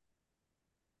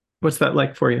 What's that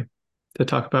like for you to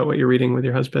talk about what you're reading with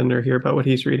your husband or hear about what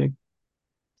he's reading?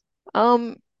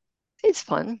 Um, it's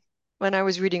fun. When I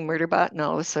was reading Murderbot, and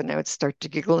all of a sudden I would start to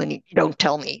giggle, and he, don't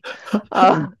tell me.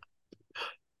 Uh,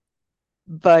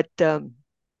 but and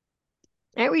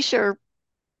we share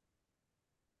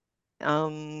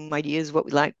ideas, what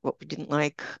we liked, what we didn't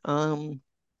like. Um,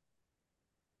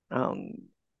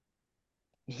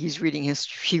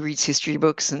 he reads history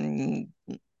books and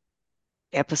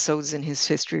episodes in his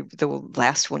history. The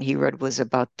last one he read was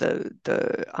about the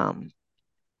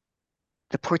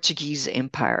the Portuguese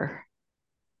Empire,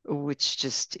 which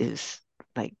just is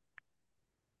like,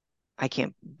 I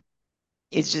can't,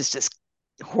 it's just this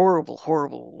horrible,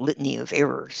 horrible litany of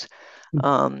errors.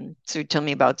 So tell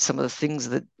me about some of the things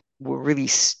that were really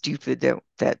stupid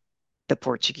that the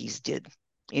Portuguese did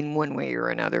in one way or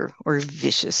another, or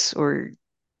vicious, or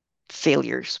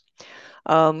failures.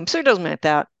 So it doesn't matter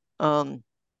that. Um,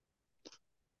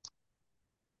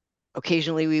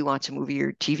 Occasionally we watch a movie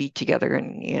or TV together,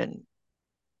 and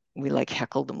we like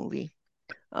heckle the movie.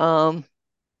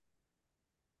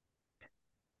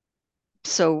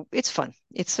 So it's fun.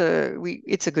 It's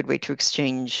a good way to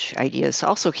exchange ideas.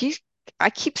 Also, I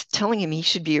keep telling him he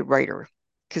should be a writer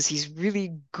because he's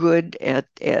really good at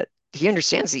he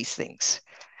understands these things.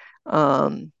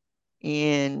 Um,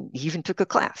 and he even took a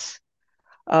class.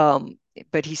 Um,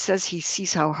 but he says he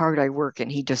sees how hard I work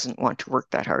and he doesn't want to work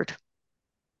that hard.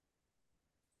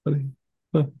 Funny.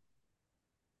 Huh.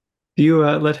 Do you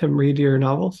let him read your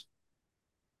novels?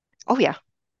 Oh yeah.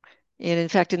 And in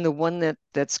fact, in the one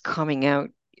that's coming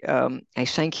out, I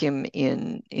thank him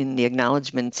in the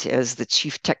acknowledgement as the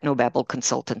chief technobabble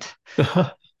consultant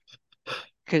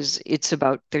because it's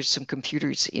about there's some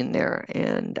computers in there,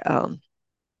 and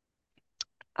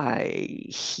I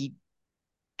he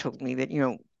told me that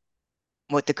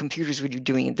what the computers would be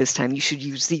doing at this time. You should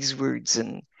use these words,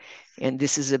 and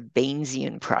this is a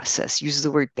Bayesian process. Use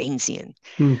the word Bayesian,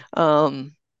 Hmm,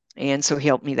 um, and so he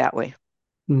helped me that way.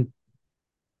 hmm.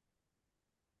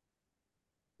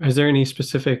 Is there any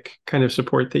specific kind of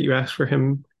support that you ask for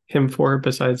him for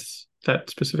besides that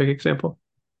specific example?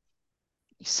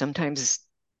 Sometimes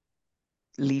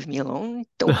leave me alone.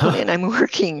 Don't come Uh-huh. in. I'm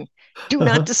working. Do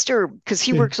not Uh-huh. disturb because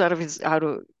he Yeah. works out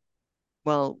of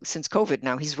well, since COVID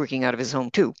now he's working out of his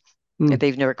home too. Hmm,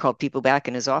 They've never called people back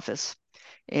in his office.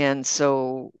 And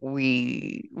so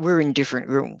we're in different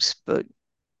rooms, but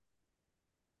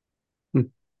hmm,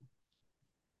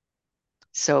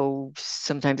 so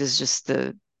sometimes it's just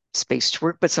the space to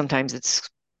work, but sometimes it's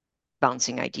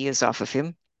bouncing ideas off of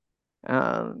him.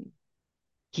 Um,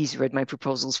 he's read my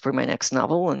proposals for my next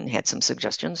novel and had some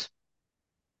suggestions.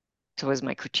 So as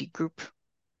my critique group.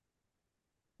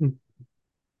 hmm.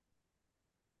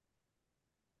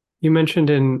 You mentioned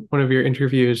in one of your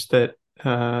interviews that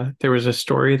there was a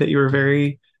story that you were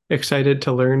very excited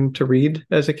to learn to read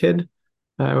as a kid.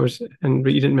 But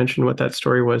you didn't mention what that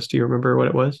story was. Do you remember what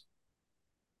it was?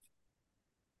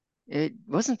 It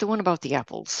wasn't the one about the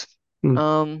apples. Hmm,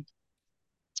 Um,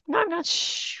 no, I'm not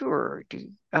sure.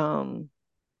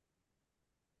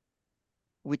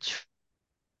 Which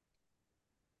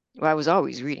Well, I was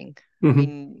always reading. I hmm.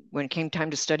 mean, when it came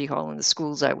time to study hall in the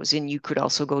schools I was in, you could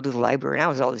also go to the library, and I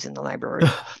was always in the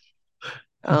library.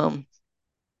 Um,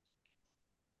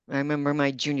 I remember my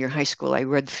junior high school, I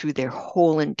read through their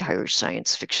whole entire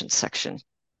science fiction section,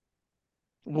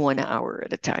 1 hour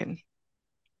at a time.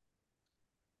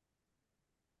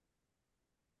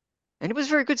 And it was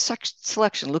very good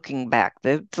selection looking back.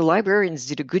 The librarians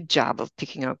did a good job of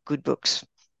picking out good books.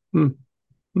 Hmm,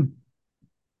 hmm.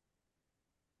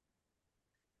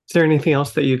 Is there anything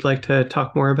else that you'd like to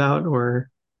talk more about, or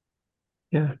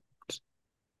yeah?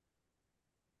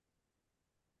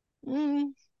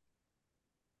 Mm,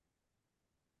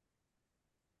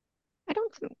 I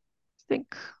don't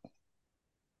think,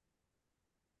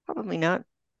 probably not.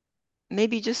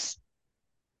 Maybe just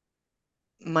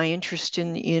my interest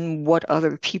in what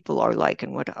other people are like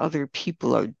and what other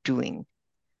people are doing,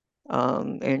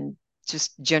 and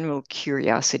just general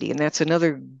curiosity. And that's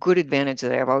another good advantage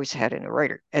that I've always had in a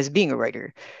writer, as being a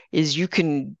writer, is you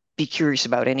can be curious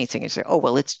about anything and say, oh,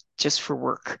 well, it's just for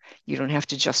work. You don't have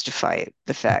to justify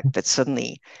the fact that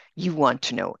suddenly you want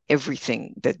to know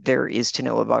everything that there is to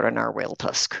know about a narwhal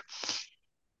tusk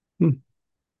Hmm,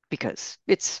 because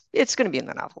it's going to be in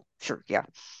the novel. Sure, yeah.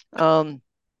 Um,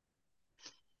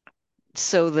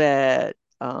 so that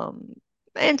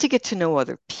and to get to know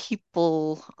other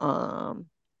people.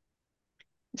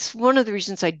 It's one of the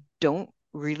reasons I don't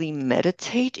really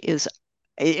meditate is,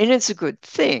 and it's a good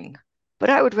thing, but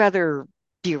I would rather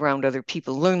be around other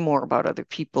people, learn more about other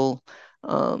people,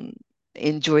 um,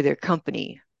 enjoy their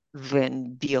company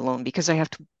than be alone because I have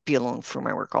to be alone for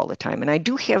my work all the time. And I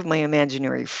do have my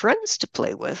imaginary friends to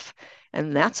play with,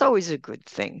 and that's always a good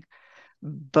thing.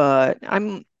 But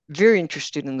I'm very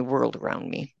interested in the world around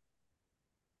me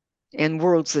and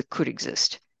worlds that could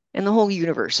exist and the whole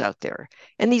universe out there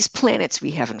and these planets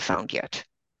we haven't found yet.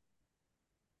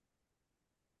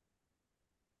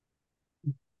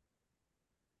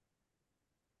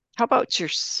 How about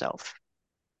yourself?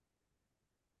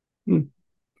 hmm.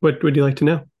 What would you like to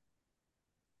know?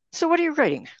 So, what are you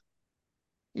writing?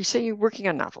 You say you're working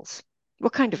on novels.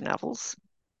 What kind of novels?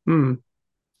 Hmm.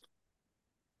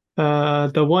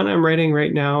 The one I'm writing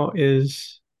right now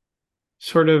is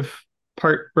sort of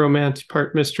part romance,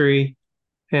 part mystery,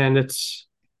 and it's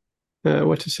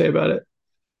what to say about it.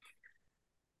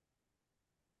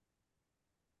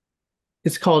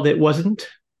 It's called It Wasn't.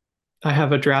 I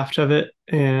have a draft of it,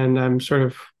 and I'm sort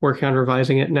of working on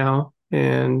revising it now,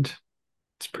 and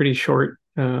it's pretty short.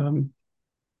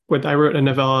 I wrote a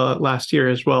novella last year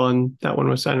as well, and that one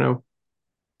was, I don't know,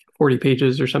 40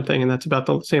 pages or something, and that's about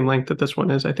the same length that this one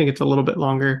is. I think it's a little bit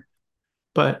longer,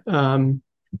 but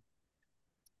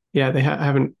yeah, I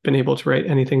haven't been able to write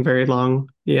anything very long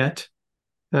yet.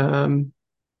 Um,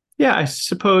 yeah, I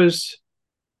suppose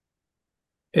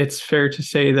it's fair to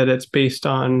say that it's based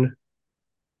on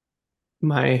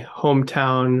my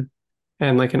hometown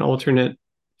and like an alternate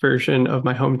version of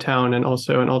my hometown and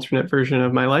also an alternate version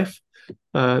of my life.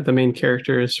 The main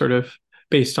character is sort of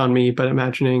based on me, but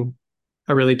imagining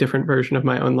a really different version of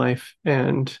my own life.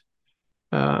 And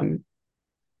um,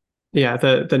 yeah,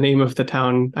 the name of the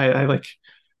town, I like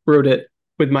wrote it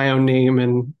with my own name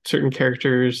and certain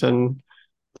characters and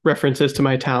references to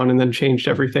my town, and then changed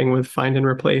everything with find and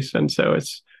replace. And so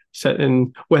it's set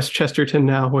in West Chesterton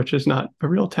now, which is not a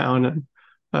real town and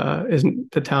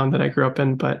isn't the town that I grew up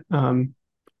in. But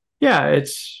yeah,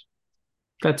 it's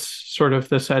that's sort of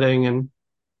the setting and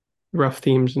rough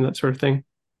themes and that sort of thing.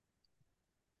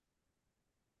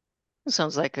 It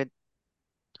sounds like it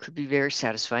could be very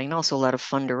satisfying and also a lot of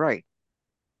fun to write.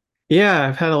 Yeah,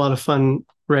 I've had a lot of fun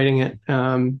writing it.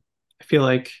 I feel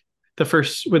like the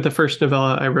first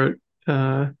novella I wrote,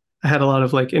 I had a lot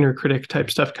of like inner critic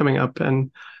type stuff coming up,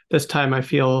 and this time I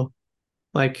feel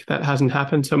like that hasn't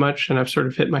happened so much, and I've sort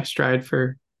of hit my stride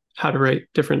for how to write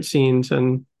different scenes,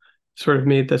 and sort of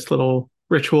made this little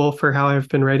ritual for how I've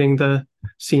been writing the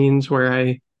scenes where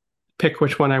I pick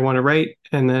which one I want to write,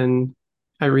 and then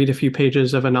I read a few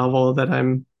pages of a novel that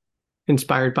I'm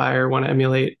inspired by or want to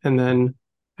emulate, and then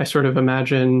I sort of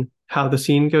imagine how the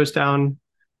scene goes down,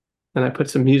 and I put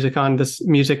some music on. This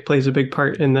music plays a big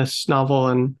part in this novel,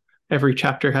 and every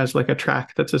chapter has like a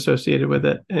track that's associated with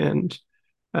it, and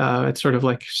it's sort of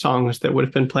like songs that would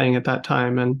have been playing at that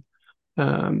time,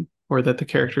 and or that the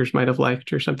characters might have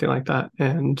liked or something like that.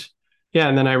 And yeah,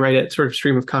 and then I write it sort of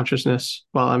stream of consciousness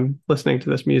while I'm listening to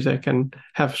this music and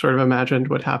have sort of imagined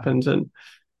what happens. And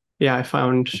yeah, I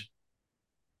found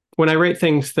when I write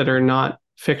things that are not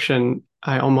fiction,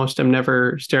 I almost am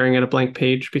never staring at a blank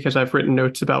page because I've written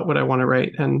notes about what I want to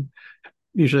write. And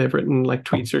usually I've written like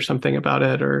tweets or something about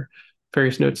it or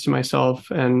various notes to myself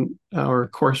and or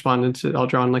correspondence. I'll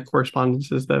draw on like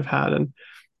correspondences that I've had. And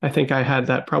I think I had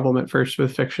that problem at first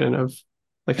with fiction of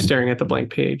like staring at the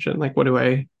blank page and like, what do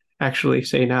I actually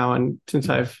say now? And since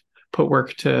I've put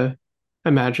work to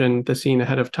imagine the scene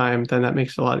ahead of time, then that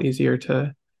makes it a lot easier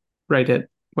to write it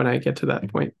when I get to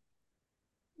that point.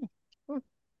 Well,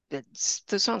 that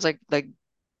sounds like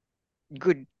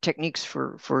good techniques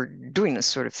for doing this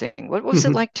sort of thing. What was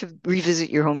it like to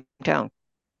revisit your hometown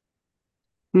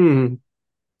Hmm.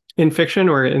 In fiction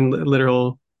or in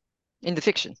literal? in the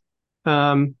fiction?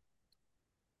 Um,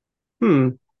 hmm.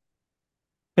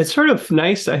 It's sort of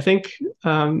nice, I think,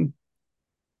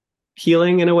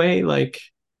 healing in a way. Like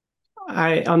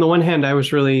on the one hand, I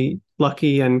was really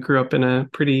lucky and grew up in a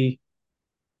pretty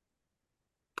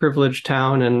privileged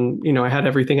town, and I had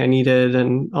everything I needed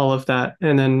and all of that.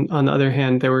 And then on the other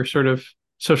hand, there were sort of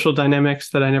social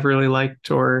dynamics that I never really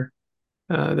liked or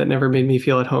that never made me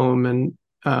feel at home. And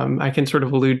I can sort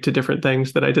of allude to different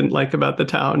things that I didn't like about the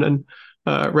town and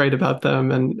write about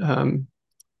them. And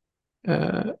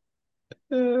uh,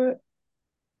 uh,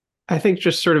 I think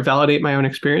just sort of validate my own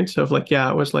experience of like, yeah,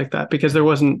 it was like that because there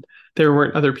weren't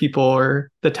other people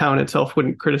or the town itself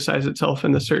wouldn't criticize itself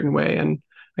in a certain way. And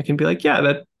I can be like,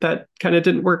 yeah, that kind of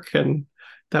didn't work. And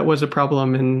that was a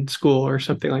problem in school or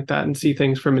something like that and see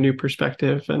things from a new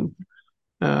perspective. And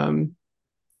um,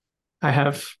 I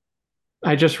have,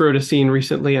 I just wrote a scene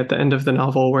recently at the end of the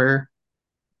novel where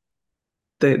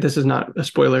this is not a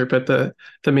spoiler, but the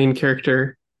main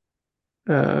character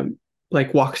um,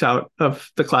 like walks out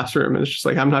of the classroom and it's just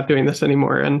like I'm not doing this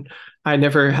anymore. And I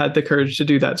never had the courage to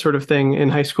do that sort of thing in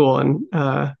high school,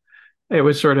 and it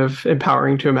was sort of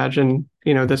empowering to imagine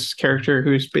this character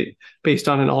who's based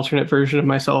on an alternate version of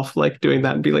myself like doing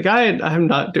that and be like I'm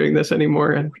not doing this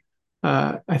anymore. And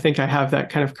I think I have that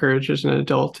kind of courage as an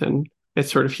adult, and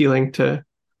it's sort of healing to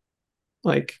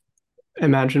like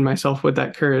imagine myself with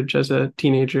that courage as a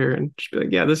teenager and just be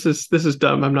like, yeah, this is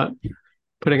dumb. I'm not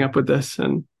putting up with this.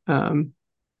 And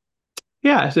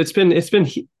yeah, so it's been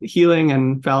healing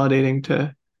and validating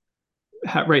to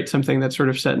write something that's sort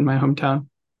of set in my hometown.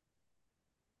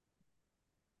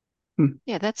 Mm,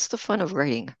 Yeah, that's the fun of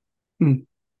writing. mm,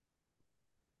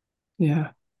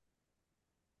 yeah.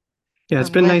 Yeah, it's I'm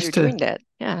been glad nice you're to doing that.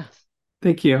 Yeah.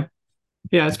 thank you.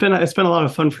 Yeah, it's been a lot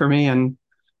of fun for me, and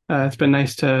it's been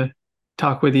nice to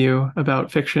talk with you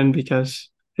about fiction because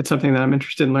it's something that I'm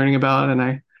interested in learning about, and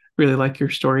I really like your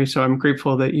story. So I'm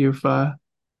grateful that you've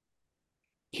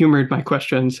humored my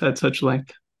questions at such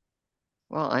length.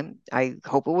 Well, I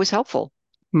hope it was helpful.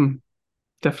 Hmm,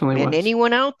 definitely And was.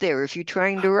 anyone out there, if you're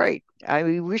trying to write,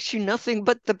 I wish you nothing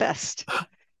but the best.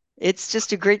 It's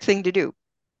just a great thing to do,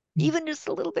 Hmm. even just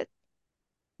a little bit.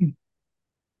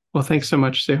 Well, thanks so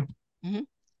much, Sue. Mhm.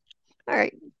 All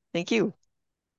right. Thank you.